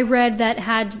have. I read that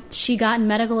had she gotten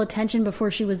medical attention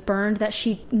before she was burned, that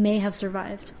she may have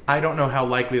survived. I don't know how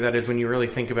likely that is when you really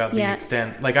think about the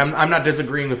extent. Like, I'm not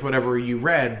disagreeing with whatever you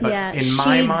read, but in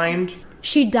my mind...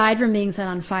 She died from being set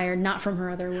on fire, not from her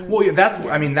other wounds. Well,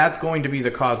 that's going to be the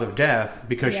cause of death,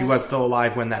 because she was still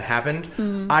alive when that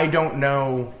happened. I don't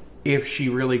know if she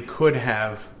really could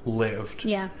have lived.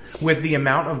 Yeah. With the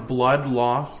amount of blood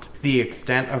lost, the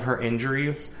extent of her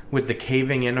injuries, with the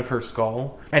caving in of her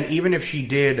skull, and even if she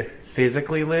did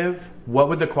physically live, what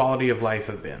would the quality of life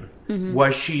have been?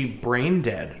 Was she brain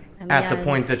dead at the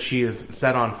point that she is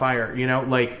set on fire?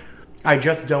 I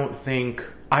just don't think...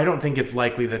 I don't think it's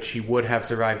likely that she would have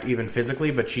survived even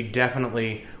physically, but she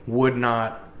definitely would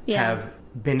not have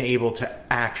been able to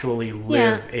actually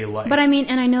live a life. But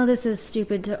and I know this is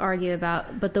stupid to argue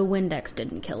about, but the Windex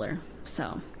didn't kill her,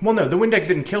 so... Well, no, the Windex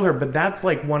didn't kill her, but that's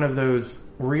like one of those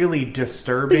really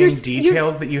disturbing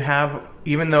details that you have,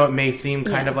 even though it may seem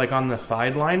kind of like on the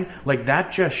sideline, like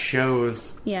that just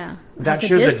shows that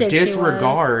shows a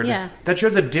disregard. That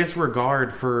shows a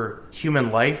disregard for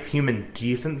human life, human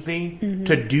decency,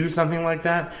 to do something like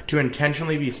that, to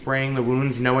intentionally be spraying the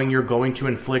wounds knowing you're going to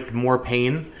inflict more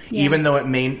pain, even though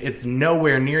it's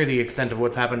nowhere near the extent of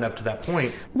what's happened up to that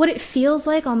point. What it feels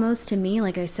like almost to me,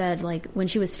 like I said, like when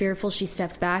she was fearful, she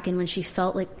stepped back, and when she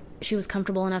felt like she was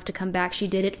comfortable enough to come back, she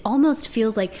did. It almost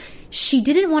feels like she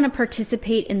didn't want to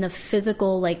participate in the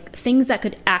physical, like things that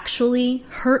could actually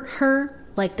hurt her,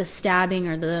 like the stabbing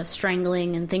or the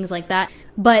strangling and things like that,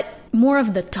 but more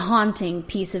of the taunting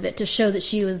piece of it to show that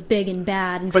she was big and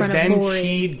bad in front of Lori. But then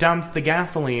she dumps the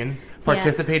gasoline,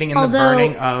 participating in the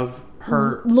burning of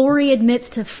her... Lori admits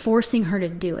to forcing her to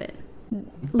do it.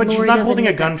 But Lori, she's not holding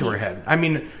a gun to her head. I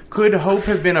mean, could Hope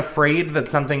have been afraid that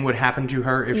something would happen to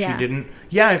her if she didn't?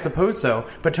 Yeah, I suppose so.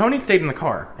 But Tony stayed in the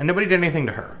car, and nobody did anything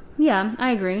to her. Yeah,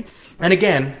 I agree. And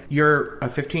again, you're a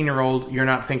 15-year-old. You're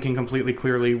not thinking completely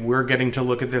clearly. We're getting to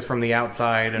look at this from the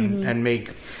outside and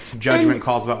make judgment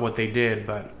calls about what they did.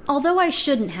 But although I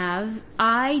shouldn't have,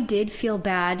 I did feel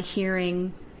bad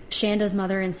hearing Shanda's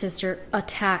mother and sister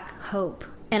attack Hope.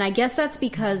 And I guess that's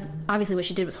because, obviously, what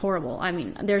she did was horrible. I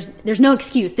mean, there's no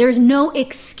excuse. There's no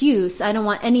excuse. I don't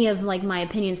want any of, like, my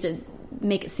opinions to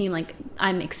make it seem like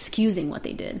I'm excusing what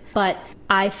they did. But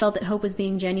I felt that Hope was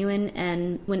being genuine,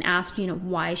 and when asked,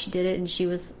 why she did it, and she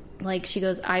was like, she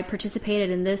goes, I participated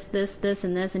in this,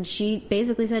 and this. And she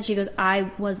basically said, she goes,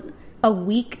 I was a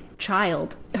weak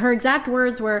child. Her exact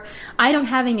words were, I don't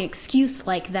have an excuse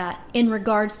like that in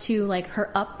regards to, like,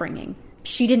 her upbringing.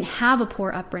 She didn't have a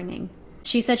poor upbringing.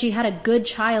 She said she had a good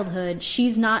childhood.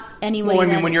 She's not anyone. Well,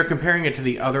 I mean, when you're comparing it to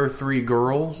the other three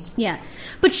girls. Yeah.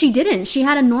 But she didn't. She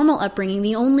had a normal upbringing.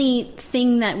 The only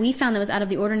thing that we found that was out of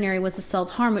the ordinary was the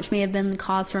self-harm, which may have been the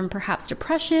cause from perhaps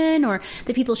depression or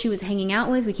the people she was hanging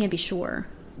out with. We can't be sure.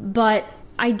 But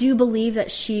I do believe that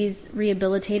she's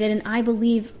rehabilitated, and I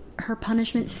believe her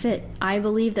punishment fit. I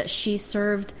believe that she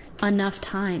served enough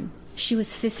time. She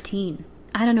was 15.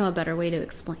 I don't know a better way to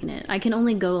explain it. I can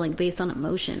only go like based on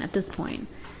emotion at this point.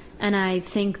 And I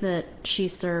think that she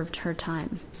served her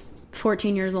time.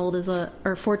 14 years is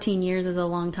a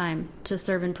long time to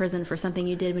serve in prison for something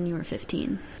you did when you were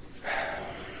 15.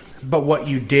 But what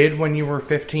you did when you were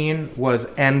 15 was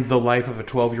end the life of a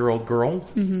 12-year-old girl.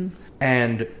 Mm-hmm.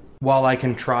 And while I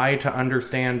can try to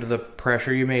understand the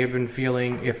pressure you may have been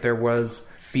feeling if there was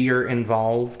fear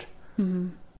involved,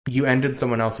 you ended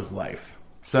someone else's life.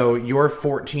 So your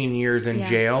 14 years in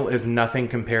jail is nothing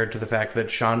compared to the fact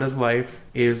that Shanda's life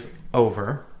is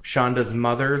over. Shanda's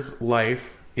mother's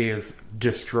life is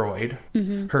destroyed.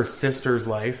 Mm-hmm. Her sister's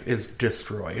life is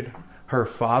destroyed. Her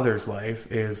father's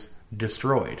life is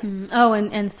destroyed. Mm-hmm. Oh,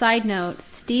 and side note,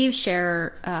 Steve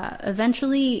Sharer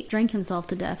eventually drank himself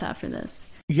to death after this.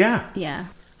 Yeah. Yeah.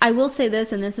 I will say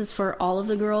this, and this is for all of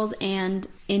the girls, and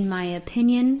in my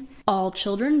opinion, all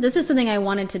children. This is something I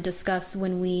wanted to discuss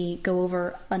when we go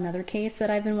over another case that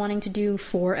I've been wanting to do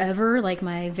forever, like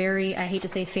my I hate to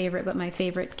say favorite, but my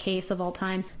favorite case of all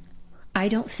time. I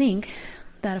don't think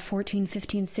that a 14,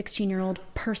 15, 16-year-old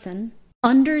person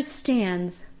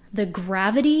understands the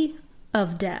gravity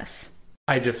of death.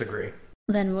 I disagree.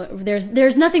 Then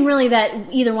there's nothing really that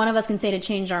either one of us can say to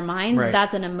change our minds. Right.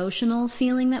 That's an emotional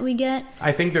feeling that we get.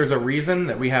 I think there's a reason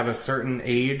that we have a certain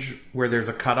age where there's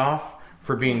a cutoff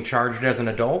for being charged as an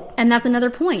adult. And that's another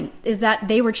point, is that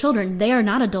they were children. They are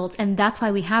not adults, and that's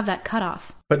why we have that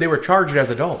cutoff. But they were charged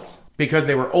as adults because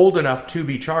they were old enough to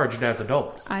be charged as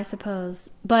adults. I suppose.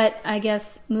 But I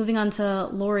guess moving on to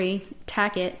Lori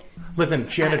Tackett. Listen,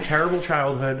 she had a terrible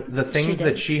childhood. The things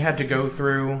that she had to go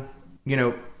through,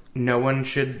 no one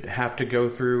should have to go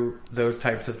through those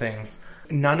types of things.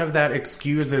 None of that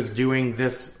excuses doing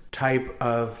this type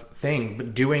of thing,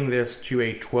 but doing this to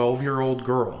a 12-year-old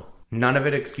girl. None of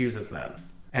it excuses that.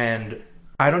 And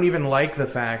I don't even like the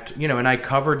fact, and I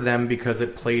covered them because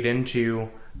it played into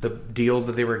the deals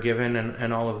that they were given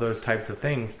and all of those types of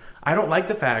things. I don't like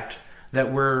the fact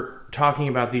that we're talking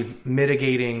about these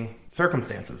mitigating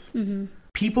circumstances. Mm-hmm.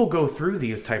 People go through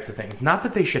these types of things. Not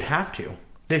that they should have to.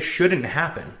 This shouldn't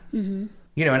happen. Mm-hmm.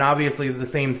 And obviously the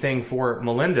same thing for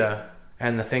Melinda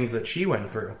and the things that she went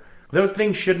through. Those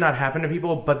things should not happen to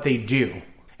people, but they do.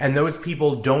 And those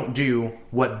people don't do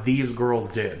what these girls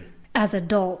did. As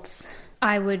adults,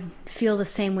 I would feel the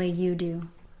same way you do.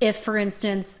 If, for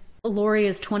instance, Lori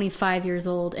is 25 years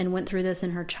old and went through this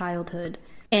in her childhood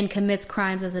and commits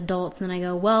crimes as adults, then I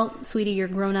go, well, sweetie, you're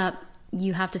grown up.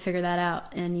 You have to figure that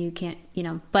out. And you can't,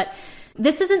 But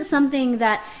this isn't something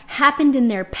that happened in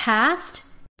their past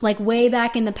like way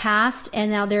back in the past,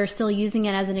 and now they're still using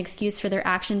it as an excuse for their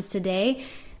actions today.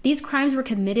 These crimes were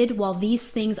committed while these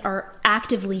things are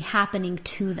actively happening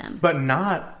to them. But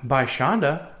not by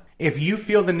Shanda. If you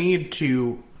feel the need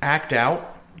to act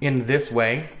out in this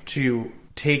way, to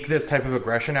take this type of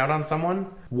aggression out on someone,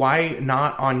 why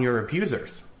not on your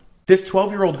abusers? This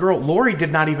 12-year-old girl, Lori,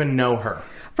 did not even know her.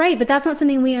 Right, but that's not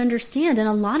something we understand. And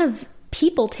a lot of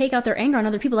people take out their anger on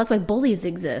other people. That's why bullies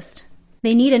exist.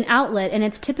 They need an outlet, and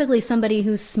it's typically somebody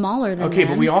who's smaller than them. Okay,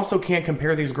 but we also can't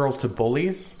compare these girls to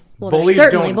bullies. Well, bullies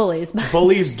certainly bullies.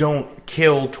 Bullies don't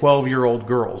kill 12-year-old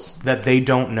girls that they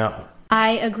don't know.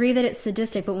 I agree that it's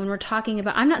sadistic, but when we're talking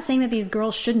about... I'm not saying that these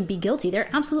girls shouldn't be guilty. They're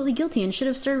absolutely guilty and should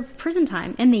have served prison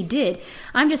time, and they did.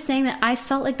 I'm just saying that I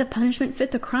felt like the punishment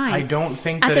fit the crime. I don't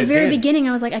think that At the very did. beginning,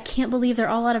 I was like, I can't believe they're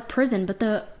all out of prison.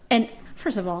 And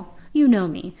first of all, you know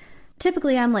me.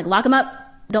 Typically, I'm like, lock them up,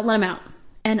 don't let them out.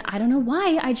 And I don't know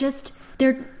why.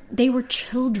 They were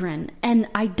children, and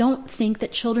I don't think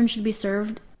that children should be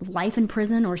served life in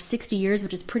prison or 60 years,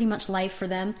 which is pretty much life for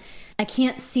them. I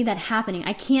can't see that happening.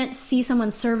 I can't see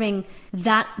someone serving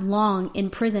that long in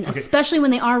prison, especially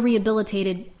when they are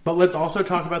rehabilitated. But let's also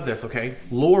talk about this, okay?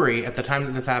 Lori, at the time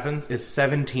that this happens, is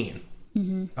 17.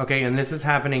 Mm-hmm. Okay, and this is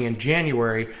happening in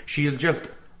January. She is just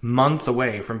months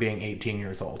away from being 18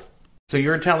 years old. So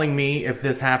you're telling me if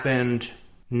this happened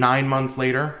 9 months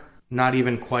later, not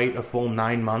even quite a full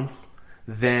 9 months,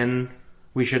 then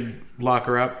we should lock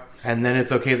her up? And then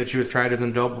it's okay that she was tried as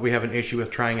an adult, but we have an issue with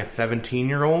trying a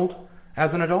 17-year-old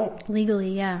as an adult?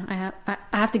 Legally, yeah.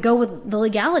 I have to go with the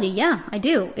legality. Yeah, I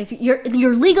do. If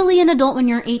you're legally an adult when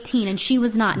you're 18, and she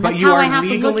was not. And but that's you how are I have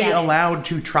legally to look at allowed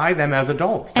to try them as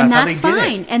adults. And that's that's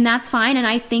fine. And that's fine. And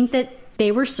I think that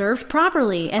they were served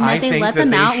properly, and that they let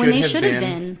them out when they should have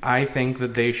been. I think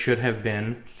that they should have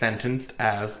been sentenced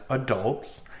as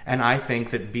adults, and I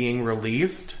think that being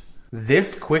released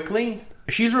this quickly...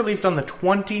 She's released on the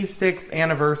 26th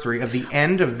anniversary of the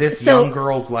end of this young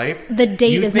girl's life. The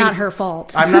date is not her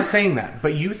fault. I'm not saying that.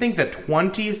 But you think that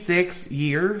 26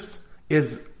 years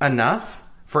is enough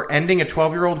for ending a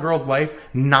 12-year-old girl's life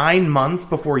 9 months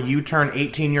before you turn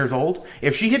 18 years old?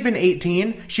 If she had been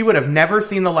 18, she would have never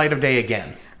seen the light of day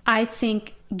again. I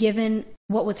think given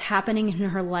what was happening in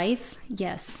her life,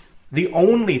 yes. The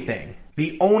only thing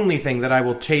that I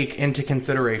will take into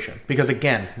consideration, because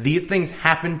again, these things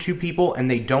happen to people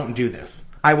and they don't do this.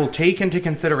 I will take into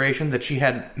consideration that she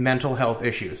had mental health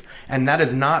issues. And that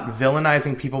is not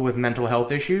villainizing people with mental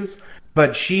health issues,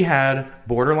 but she had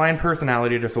borderline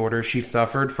personality disorder. She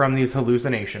suffered from these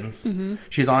hallucinations. Mm-hmm.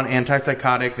 She's on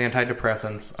antipsychotics,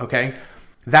 antidepressants, okay?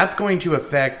 That's going to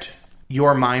affect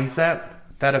your mindset.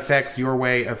 That affects your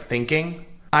way of thinking.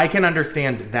 I can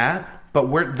understand that,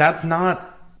 but that's not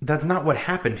what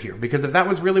happened here. Because if that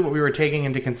was really what we were taking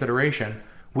into consideration,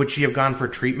 would she have gone for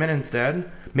treatment instead?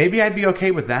 Maybe I'd be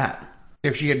okay with that.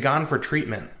 If she had gone for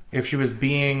treatment, if she was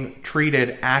being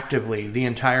treated actively the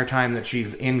entire time that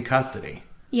she's in custody.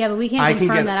 Yeah, but we can't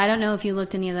confirm that. I don't know if you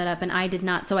looked any of that up, and I did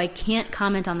not, so I can't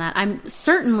comment on that. I'm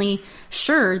certainly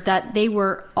sure that they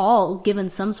were all given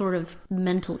some sort of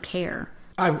mental care.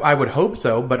 I would hope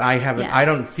so, but I haven't. Yeah. I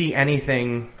don't see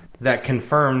anything that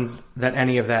confirms that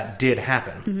any of that did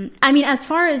happen. Mm-hmm. I mean, as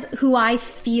far as who I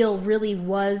feel really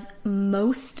was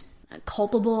most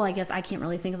culpable, I guess I can't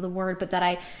really think of the word, but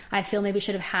that I feel maybe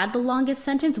should have had the longest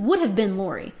sentence would have been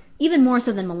Lori. Even more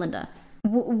so than Melinda.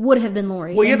 Would have been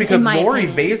Lori. Well, yeah, because Lori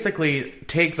basically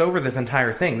takes over this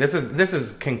entire thing. This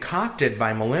is concocted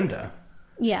by Melinda.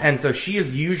 Yeah. And so she is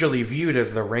usually viewed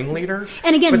as the ringleader.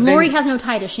 And again, Lori has no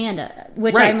tie to Shanda,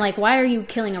 which right. I'm like, why are you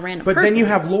killing a random person? But then you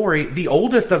have Lori, the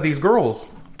oldest of these girls,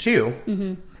 too,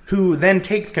 mm-hmm. who then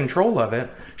takes control of it.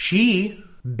 She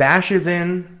bashes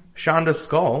in Shanda's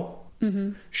skull.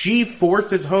 Mm-hmm. She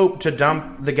forces Hope to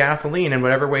dump the gasoline in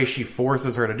whatever way she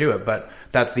forces her to do it. But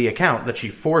that's the account, that she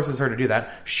forces her to do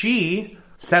that. She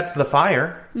sets the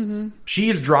fire. Mm-hmm.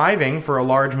 She's driving for a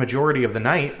large majority of the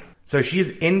night. So she's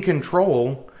in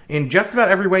control in just about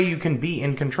every way you can be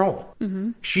in control.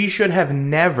 Mm-hmm. She should have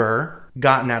never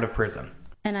gotten out of prison.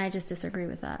 And I just disagree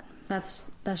with that.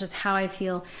 That's just how I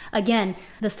feel. Again,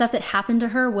 the stuff that happened to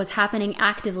her was happening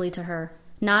actively to her.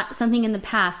 Not something in the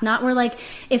past. Not where, like,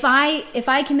 if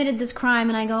I committed this crime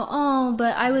and I go, oh,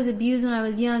 but I was abused when I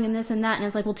was young and this and that. And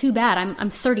it's like, well, too bad. I'm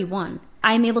 31.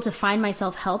 I'm able to find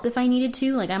myself help if I needed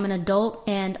to. Like, I'm an adult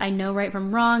and I know right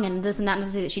from wrong and this and that. Not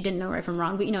to say that she didn't know right from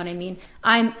wrong, but you know what I mean.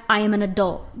 I am an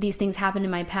adult. These things happened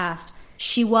in my past.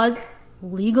 She was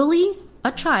legally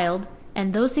a child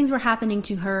and those things were happening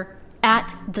to her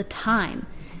at the time.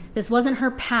 This wasn't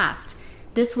her past.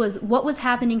 This was what was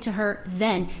happening to her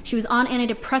then. She was on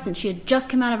antidepressants. She had just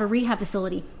come out of a rehab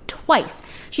facility twice.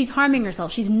 She's harming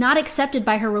herself. She's not accepted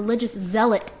by her religious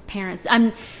zealot parents.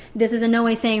 This is in no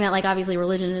way saying that, like, obviously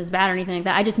religion is bad or anything like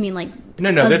that. I just mean, like,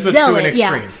 no, this was to an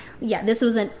extreme. Yeah, this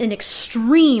was an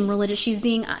extreme religious. She's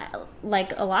being,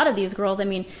 like a lot of these girls, I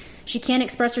mean, she can't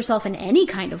express herself in any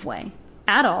kind of way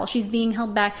at all. She's being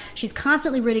held back. She's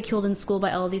constantly ridiculed in school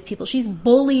by all of these people. She's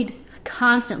bullied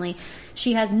constantly.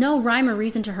 She has no rhyme or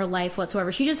reason to her life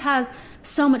whatsoever. She just has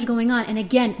so much going on. And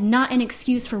again, not an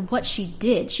excuse for what she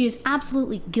did. She is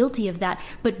absolutely guilty of that.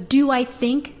 But do I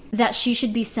think that she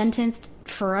should be sentenced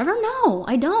forever? No,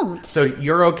 I don't. So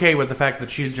you're okay with the fact that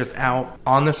she's just out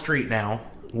on the street now,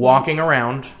 walking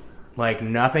around like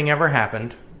nothing ever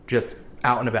happened, just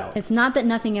out and about? It's not that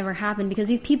nothing ever happened, because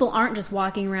these people aren't just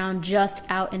walking around just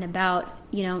out and about.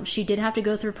 You know, she did have to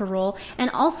go through parole, and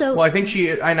also, well, I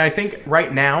think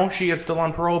right now she is still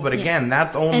on parole, but again,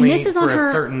 that's only and this is for on her,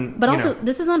 a certain. But also,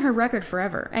 this is on her record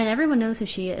forever, and everyone knows who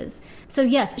she is. So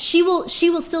yes, she will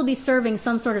still be serving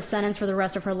some sort of sentence for the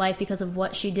rest of her life because of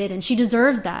what she did, and she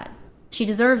deserves that. She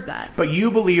deserves that. But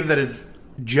you believe that it's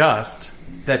just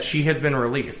that she has been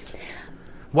released.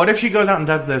 What if she goes out and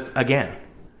does this again?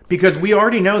 Because we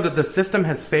already know that the system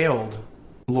has failed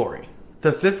Lori.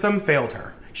 The system failed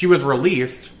her. She was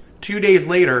released. 2 days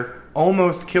later,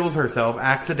 almost kills herself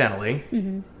accidentally.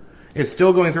 Mm-hmm. Is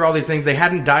still going through all these things. They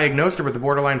hadn't diagnosed her with the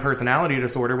borderline personality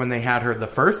disorder when they had her the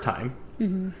first time.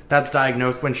 Mm-hmm. That's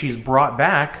diagnosed when she's brought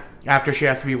back after she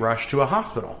has to be rushed to a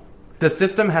hospital. The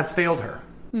system has failed her.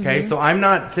 Okay, mm-hmm. So I'm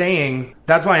not saying...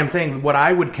 That's why I'm saying what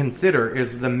I would consider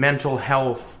is the mental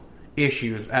health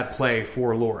issues at play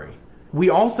for Lori. We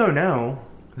also know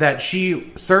that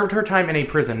she served her time in a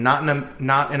prison, not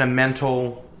in a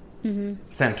mental mm-hmm.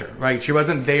 center, right? She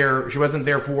wasn't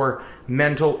there for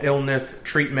mental illness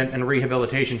treatment and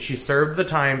rehabilitation. She served the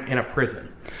time in a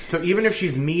prison. So even if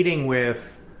she's meeting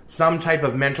with some type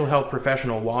of mental health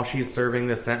professional while she's serving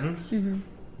this sentence, mm-hmm.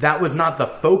 that was not the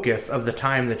focus of the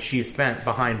time that she spent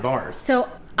behind bars. So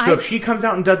if she comes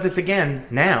out and does this again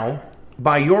now,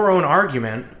 by your own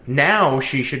argument, now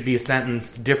she should be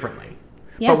sentenced differently.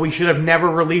 Yeah. But we should have never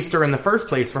released her in the first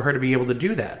place for her to be able to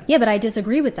do that. Yeah, but I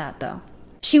disagree with that, though.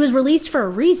 She was released for a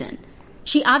reason.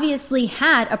 She obviously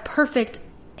had a perfect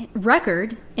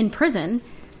record in prison.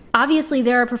 Obviously,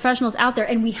 there are professionals out there,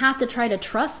 and we have to try to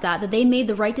trust that they made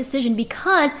the right decision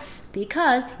because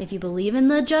if you believe in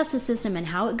the justice system and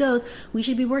how it goes, we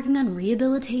should be working on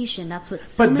rehabilitation. That's what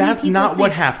so many people think. But that's not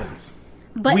what happens.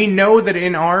 But we know that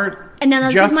in our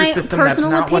justice system, that's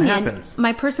not what happens.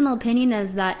 My personal opinion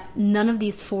is that none of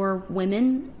these 4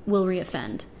 women will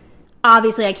reoffend.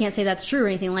 Obviously, I can't say that's true or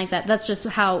anything like that. That's just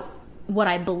what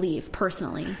I believe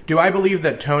personally. Do I believe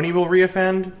that Tony will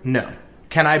reoffend? No.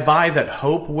 Can I buy that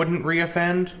Hope wouldn't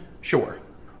reoffend? Sure.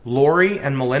 Lori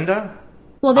and Melinda?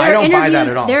 Well, I don't buy that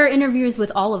at all. There are interviews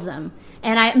with all of them.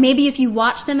 And maybe if you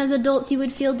watch them as adults, you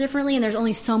would feel differently. And there's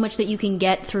only so much that you can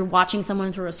get through watching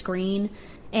someone through a screen.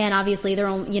 And obviously, they're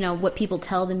what people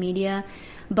tell the media.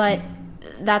 But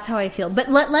that's how I feel.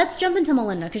 But let's jump into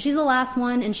Melinda, because she's the last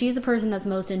one, and she's the person that's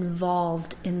most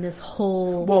involved in this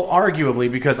whole... Well,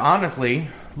 arguably, because honestly,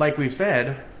 like we've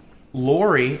said,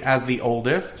 Lori, as the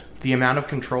oldest, the amount of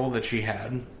control that she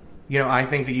had, I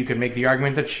think that you could make the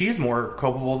argument that she's more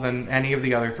culpable than any of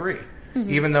the other 3. Mm-hmm.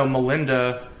 Even though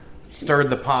Melinda stirred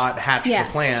the pot, hatched the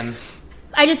plan.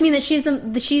 I just mean that she's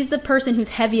the person who's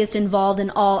heaviest involved in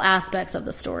all aspects of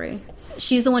the story.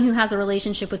 She's the one who has a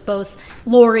relationship with both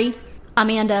Lori,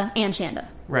 Amanda, and Shanda.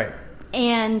 Right.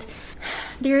 And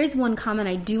there is one comment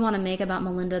I do want to make about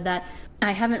Melinda that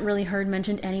I haven't really heard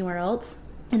mentioned anywhere else,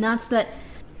 and that's that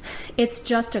it's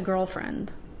just a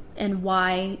girlfriend and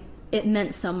why it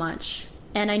meant so much.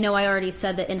 And I know I already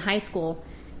said that in high school,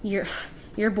 your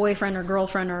boyfriend or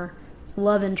girlfriend or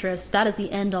love interest, that is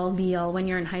the end-all be-all when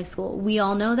you're in high school. We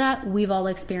all know that. We've all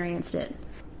experienced it.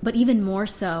 But even more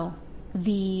so,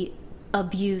 the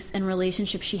abuse and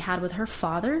relationship she had with her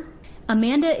father.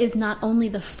 Amanda is not only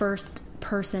the first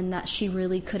person that she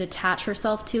really could attach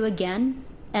herself to again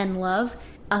and love,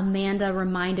 Amanda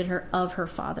reminded her of her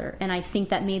father. And I think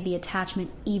that made the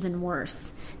attachment even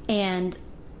worse. And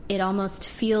it almost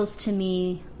feels to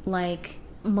me like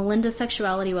Melinda's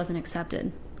sexuality wasn't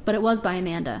accepted, but it was by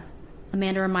Amanda.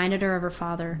 Amanda reminded her of her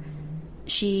father.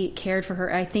 She cared for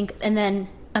her, I think, and then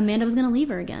Amanda was going to leave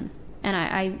her again.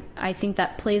 And I think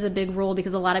that plays a big role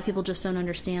because a lot of people just don't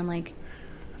understand,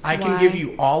 I can give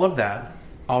you all of that.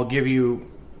 I'll give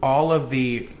you all of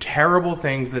the terrible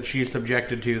things that she's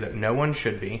subjected to that no one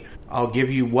should be. I'll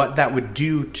give you what that would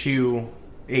do to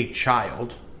a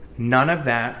child. None of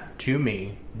that, to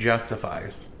me,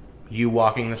 justifies you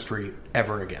walking the street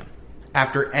ever again.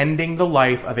 After ending the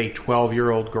life of a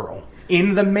 12-year-old girl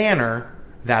in the manner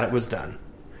that it was done.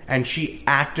 And she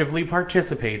actively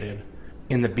participated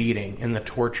in the beating, in the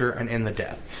torture, and in the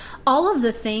death. All of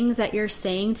the things that you're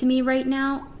saying to me right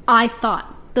now, I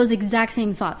thought those exact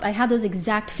same thoughts. I had those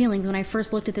exact feelings when I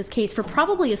first looked at this case for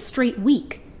probably a straight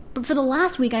week. But for the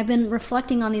last week, I've been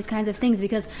reflecting on these kinds of things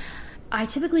because I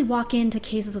typically walk into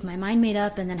cases with my mind made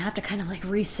up and then have to kind of like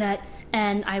reset.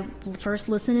 And I first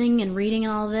listening and reading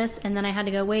and all of this, and then I had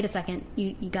to go, wait a second,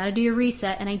 you got to do your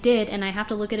reset. And I did, and I have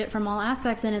to look at it from all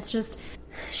aspects. And it's just,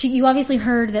 you obviously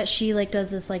heard that she like does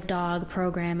this like dog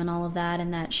program and all of that,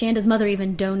 and that Shanda's mother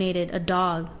even donated a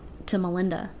dog to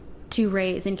Melinda to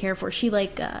raise and care for. She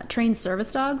like trains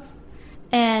service dogs,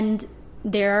 and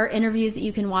there are interviews that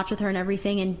you can watch with her and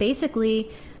everything. And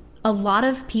basically, a lot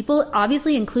of people,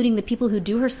 obviously including the people who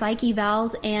do her psych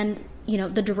evals and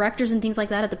the directors and things like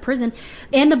that at the prison,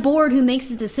 and the board who makes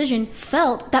the decision,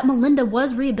 felt that Melinda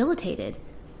was rehabilitated.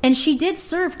 And she did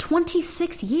serve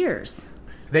 26 years.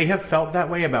 They have felt that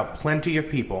way about plenty of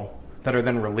people that are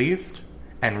then released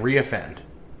and reoffend.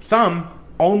 Some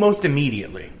almost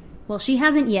immediately. Well, she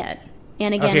hasn't yet.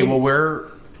 And again... Okay, well,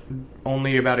 we're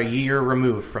only about a year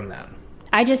removed from that.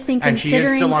 I just think and she is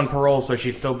still on parole, so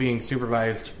she's still being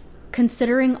supervised.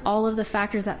 Considering all of the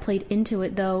factors that played into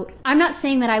it, though, I'm not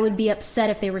saying that I would be upset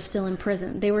if they were still in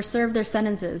prison. They were served their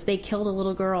sentences. They killed a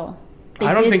little girl.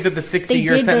 I don't think that the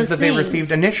 60-year sentence that they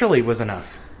received initially was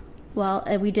enough. Well,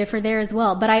 we differ there as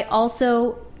well. But I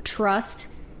also trust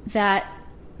that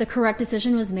the correct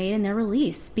decision was made in their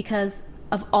release because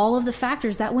of all of the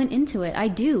factors that went into it. I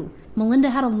do. Melinda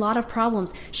had a lot of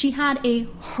problems. She had a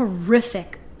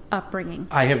horrific upbringing.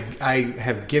 I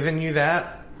have given you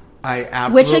that. I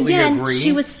absolutely Which, again, agree.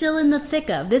 She was still in the thick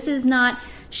of. This is not...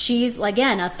 She's,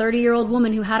 again, a 30-year-old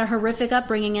woman who had a horrific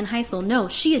upbringing in high school. No,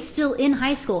 she is still in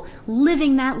high school,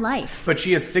 living that life. But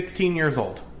she is 16 years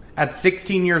old. At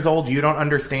 16 years old, you don't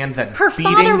understand that her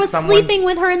father was sleeping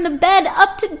with her in the bed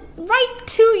up to right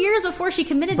 2 years before she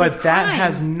committed this crime. But that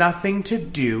has nothing to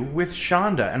do with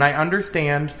Shanda. And I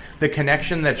understand the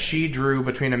connection that she drew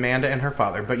between Amanda and her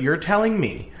father. But you're telling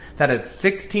me that at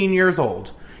 16 years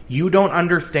old, you don't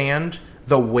understand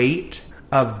the weight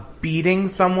of beating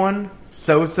someone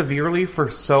so severely for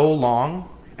so long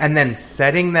and then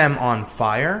setting them on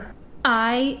fire?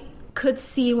 I could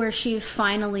see where she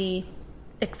finally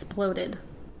exploded.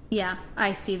 Yeah,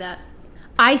 I see that.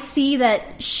 I see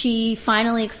that she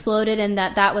finally exploded and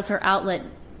that was her outlet.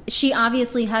 She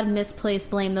obviously had misplaced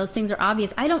blame. Those things are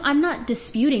obvious. I'm not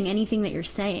disputing anything that you're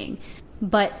saying,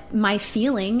 but my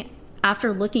feeling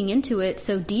after looking into it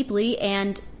so deeply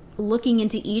and looking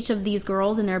into each of these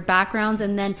girls and their backgrounds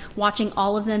and then watching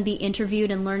all of them be interviewed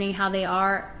and learning how they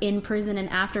are in prison and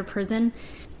after prison,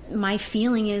 my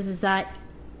feeling is that,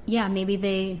 yeah, maybe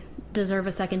they deserve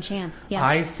a second chance. Yeah,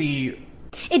 I see.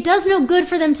 It does no good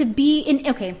for them to be in...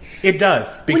 Okay. It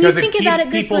does, because it keeps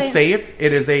people safe.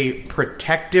 It is a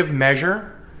protective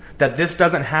measure that this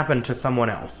doesn't happen to someone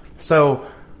else. So,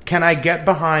 can I get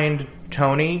behind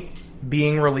Tony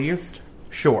being released?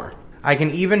 Sure. I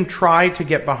can even try to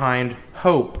get behind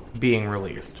Hope being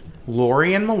released.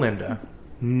 Lori and Melinda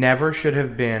never should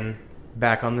have been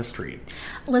back on the street.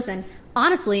 Listen,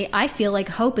 honestly, I feel like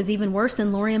Hope is even worse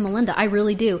than Lori and Melinda. I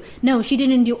really do. No, she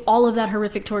didn't do all of that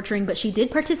horrific torturing, but she did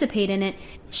participate in it.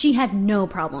 She had no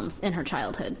problems in her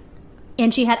childhood.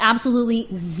 And she had absolutely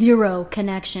zero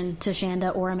connection to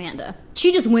Shanda or Amanda.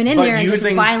 She just went in there and just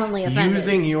violently offended.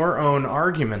 Using your own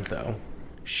argument, though,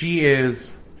 she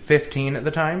is 15 at the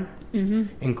time.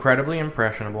 Mm-hmm. Incredibly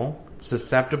impressionable,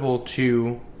 susceptible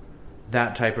to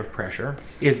that type of pressure,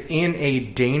 is in a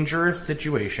dangerous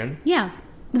situation. Yeah.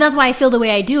 But that's why I feel the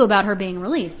way I do about her being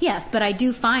released. Yes, but I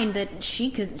do find that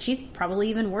she's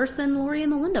probably even worse than Lori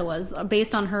and Melinda was,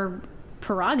 based on her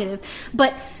prerogative.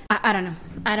 But I don't know.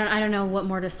 I don't know what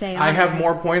more to say. I have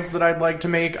more points that I'd like to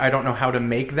make. I don't know how to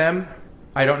make them.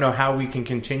 I don't know how we can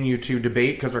continue to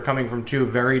debate because we're coming from two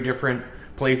very different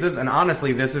places, and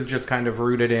honestly, this is just kind of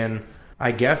rooted in,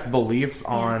 I guess, beliefs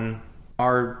on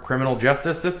our criminal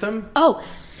justice system. Oh,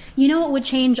 you know what would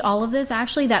change all of this,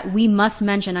 actually, that we must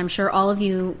mention? I'm sure all of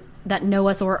you that know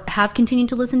us or have continued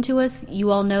to listen to us,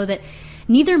 you all know that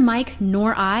neither Mike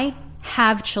nor I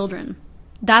have children.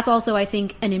 That's also, I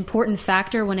think, an important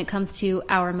factor when it comes to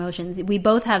our emotions. We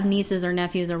both have nieces or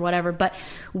nephews or whatever, but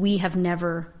we have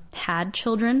never had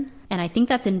children, and I think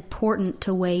that's important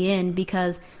to weigh in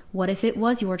because what if it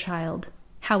was your child?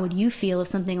 How would you feel if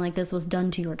something like this was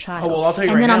done to your child? Oh, well, I'll tell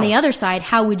you and right now. And then on the other side,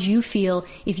 how would you feel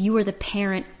if you were the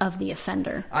parent of the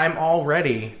offender? I'm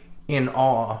already in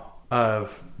awe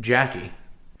of Jackie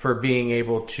for being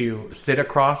able to sit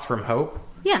across from Hope.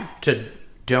 Yeah. To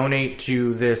donate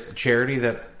to this charity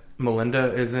that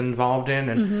Melinda is involved in.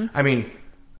 And I mean,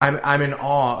 I'm in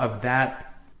awe of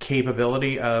that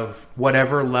capability of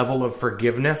whatever level of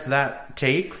forgiveness that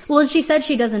takes. Well, she said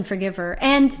she doesn't forgive her.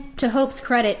 And to Hope's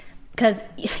credit, because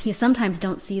you sometimes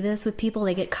don't see this with people,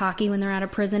 they get cocky when they're out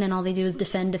of prison and all they do is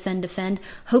defend.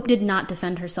 Hope did not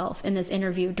defend herself in this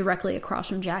interview directly across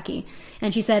from Jackie.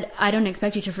 And she said, I don't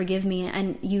expect you to forgive me,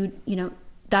 and you know,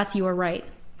 that's your right.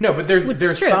 No, but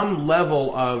there's some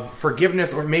level of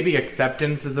forgiveness, or maybe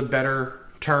acceptance is a better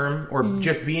term, or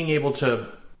just being able to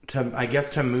I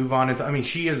guess to move on. I mean,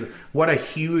 she is, what a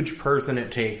huge person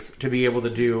it takes to be able to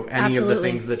do any of the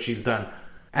things that she's done.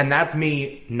 And that's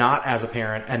me not as a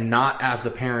parent and not as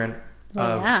the parent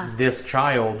of this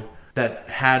child that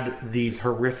had these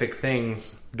horrific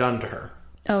things done to her.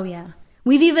 Oh yeah.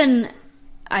 We've even,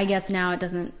 I guess now it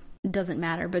doesn't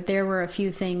matter, but there were a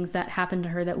few things that happened to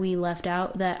her that we left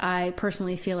out that I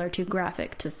personally feel are too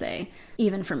graphic to say,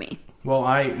 even for me. Well,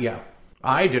 I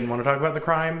didn't want to talk about the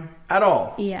crime at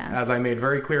all. Yeah. As I made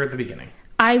very clear at the beginning.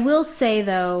 I will say,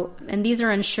 though, and these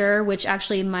are unsure, which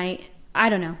actually might, I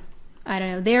don't know.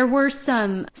 There were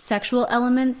some sexual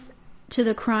elements to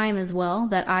the crime as well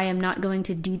that I am not going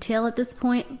to detail at this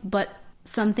point, but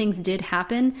some things did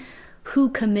happen. Who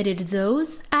committed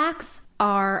those acts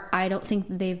I don't think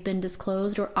they've been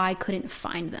disclosed, or I couldn't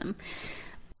find them.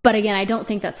 But again, I don't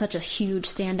think that's such a huge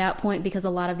standout point because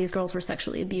a lot of these girls were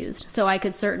sexually abused. So I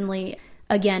could certainly,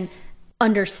 again,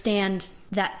 understand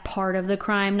that part of the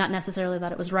crime, not necessarily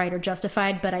that it was right or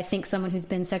justified, but I think someone who's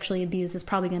been sexually abused is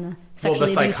probably going to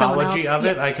sexually abuse someone else. The psychology of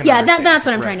it, I can understand. That's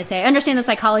what I'm trying to say. I understand the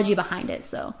psychology behind it,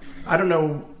 so. I don't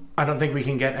know. I don't think we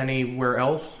can get anywhere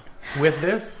else with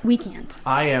this. We can't.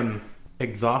 I am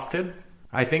exhausted.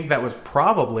 I think that was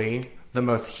probably the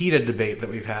most heated debate that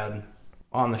we've had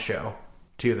on the show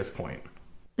to this point.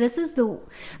 This is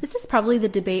probably the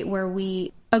debate where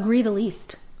we agree the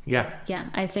least. Yeah. Yeah,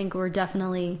 I think we're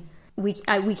definitely we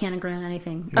can't agree on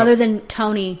anything other than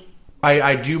Tony.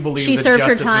 I do believe she served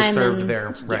her time was served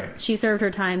there. Right. Yeah, she served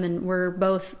her time, and we're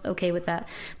both okay with that.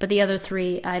 But the other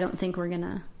three, I don't think we're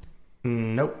gonna.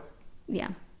 Nope. Yeah.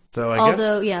 So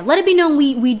Although, let it be known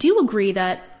we do agree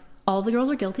that all the girls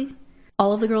are guilty.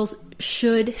 All of the girls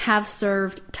should have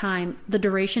served time. The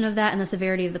duration of that and the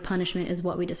severity of the punishment is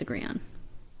what we disagree on.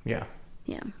 Yeah.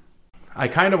 Yeah. I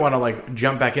kind of want to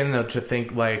jump back in though to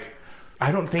think I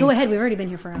don't think. Go ahead. We've already been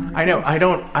here for hours. I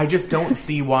know. I just don't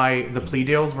see why the plea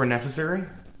deals were necessary.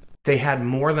 They had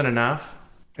more than enough,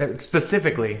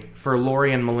 specifically for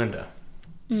Lori and Melinda.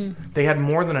 They had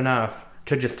more than enough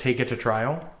to just take it to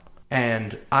trial,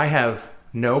 and I have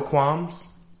no qualms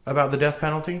about the death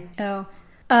penalty. Oh.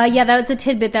 That was a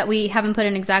tidbit that we haven't put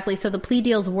in exactly. So the plea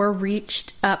deals were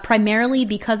reached primarily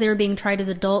because they were being tried as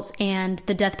adults, and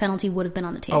the death penalty would have been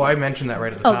on the table. Oh, I mentioned that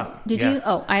right at the top. Did you?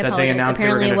 Oh, I apologize.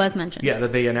 Apparently it was mentioned. Yeah,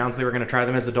 that they announced they were going to try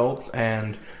them as adults,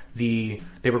 and they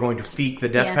were going to seek the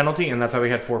death penalty, and that's why we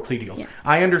had 4 plea deals. Yeah.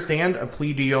 I understand a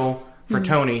plea deal for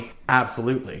Tony,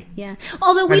 absolutely. Yeah.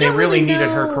 Although we don't really needed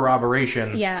her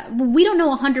corroboration. Yeah. We don't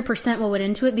know 100% what went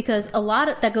into it, because a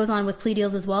lot that goes on with plea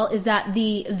deals as well is that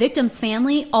the victim's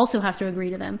family also has to agree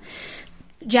to them.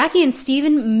 Jackie and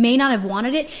Steven may not have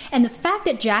wanted it, and the fact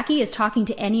that Jackie is talking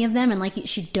to any of them, and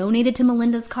she donated to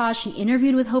Melinda's cause, she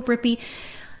interviewed with Hope Rippey,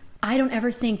 I don't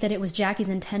ever think that it was Jackie's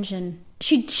intention.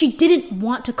 She didn't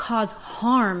want to cause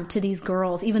harm to these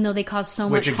girls, even though they caused so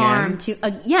much harm to...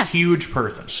 yes. Huge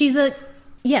person. She's a...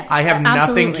 Yes, I have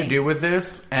nothing to do with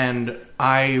this, and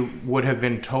I would have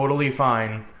been totally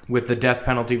fine with the death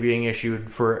penalty being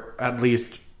issued for at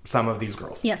least some of these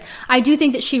girls. Yes. I do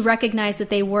think that she recognized that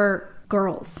they were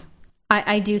girls.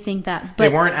 I do think that. But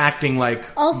they weren't acting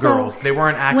like girls. They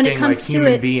weren't acting like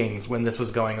human beings when this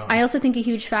was going on. I also think a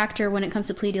huge factor when it comes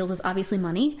to plea deals is obviously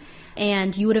money.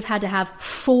 And you would have had to have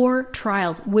 4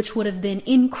 trials, which would have been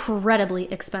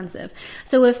incredibly expensive.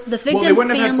 So if the victim's family... Well, they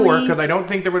wouldn't have had 4, because I don't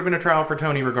think there would have been a trial for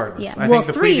Tony regardless. Yeah. I think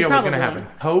the plea deal was going to happen.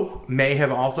 Hope may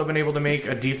have also been able to make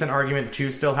a decent argument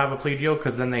to still have a plea deal,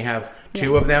 because then they have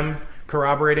 2 of them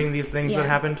corroborating these things that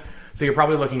happened. So you're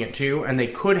probably looking at 2, and they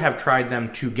could have tried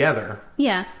them together.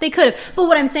 Yeah, they could have. But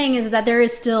what I'm saying is that there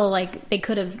is still, it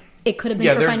could have been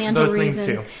for financial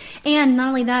reasons. And not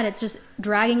only that, it's just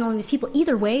dragging all these people.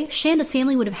 Either way, Shanda's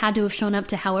family would have had to have shown up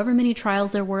to however many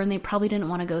trials there were, and they probably didn't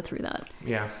want to go through that.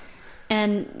 Yeah.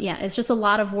 And it's just a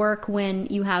lot of work when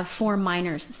you have 4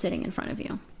 minors sitting in front of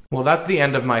you. Well, that's the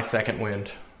end of my second wind.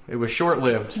 It was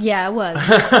short-lived. Yeah, it was.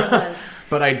 It was.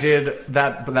 But I did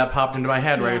that popped into my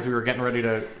head right as we were getting ready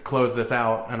to close this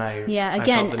out, and I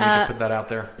felt the need to put that out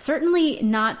there. Certainly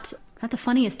not not the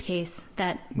funniest case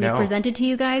that we've presented to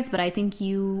you guys, but I think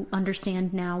you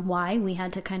understand now why we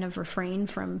had to kind of refrain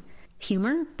from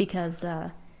humor, because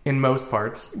in most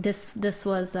parts this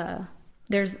was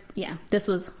this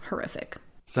was horrific.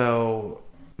 So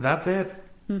that's it.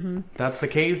 That's the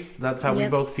case. That's how we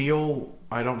both feel.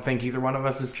 I don't think either one of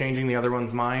us is changing the other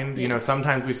one's mind. You know,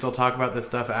 sometimes we still talk about this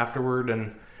stuff afterward,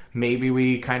 and maybe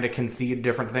we kind of concede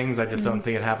different things. I just don't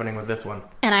see it happening with this one.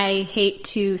 And I hate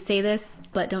to say this,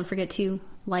 but don't forget to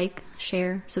like,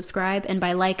 share, subscribe. And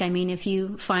by like, I mean if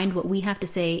you find what we have to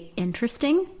say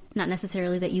interesting, not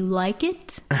necessarily that you like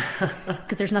it,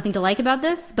 because there's nothing to like about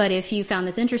this. But if you found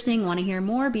this interesting, want to hear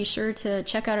more, be sure to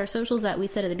check out our socials that we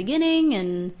said at the beginning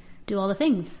and do all the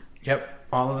things. Yep,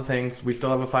 all of the things. We still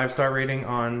have a 5-star rating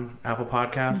on Apple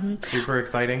Podcasts. Super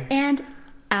exciting. And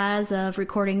as of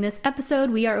recording this episode,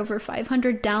 we are over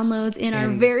 500 downloads in our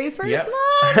very first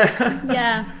month.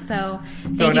 Yeah, so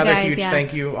thank you another guys. Huge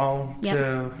thank you all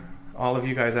to all of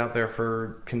you guys out there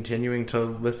for continuing to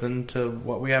listen to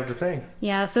what we have to say.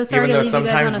 Yeah, so sorry Even to though leave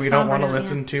you guys sometimes on a we don't want to somber note,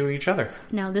 listen to each other.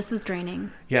 No, this was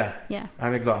draining. Yeah. Yeah.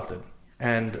 I'm exhausted.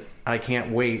 And I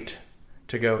can't wait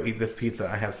to go eat this pizza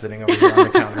I have sitting over here on the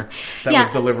counter that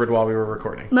was delivered while we were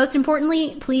recording. Most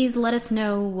importantly, please let us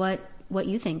know what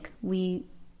you think. We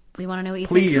want to know what you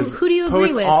think. Who do you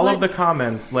agree with? Post all of the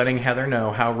comments letting Heather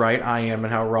know how right I am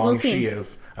and how wrong she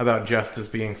is about justice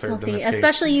being served in this case.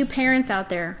 Especially you parents out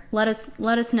there. Let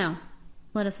us know.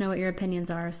 Let us know what your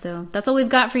opinions are. So that's all we've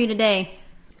got for you today.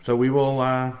 So we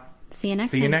will see you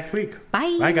next week.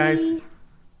 Bye. Bye, guys.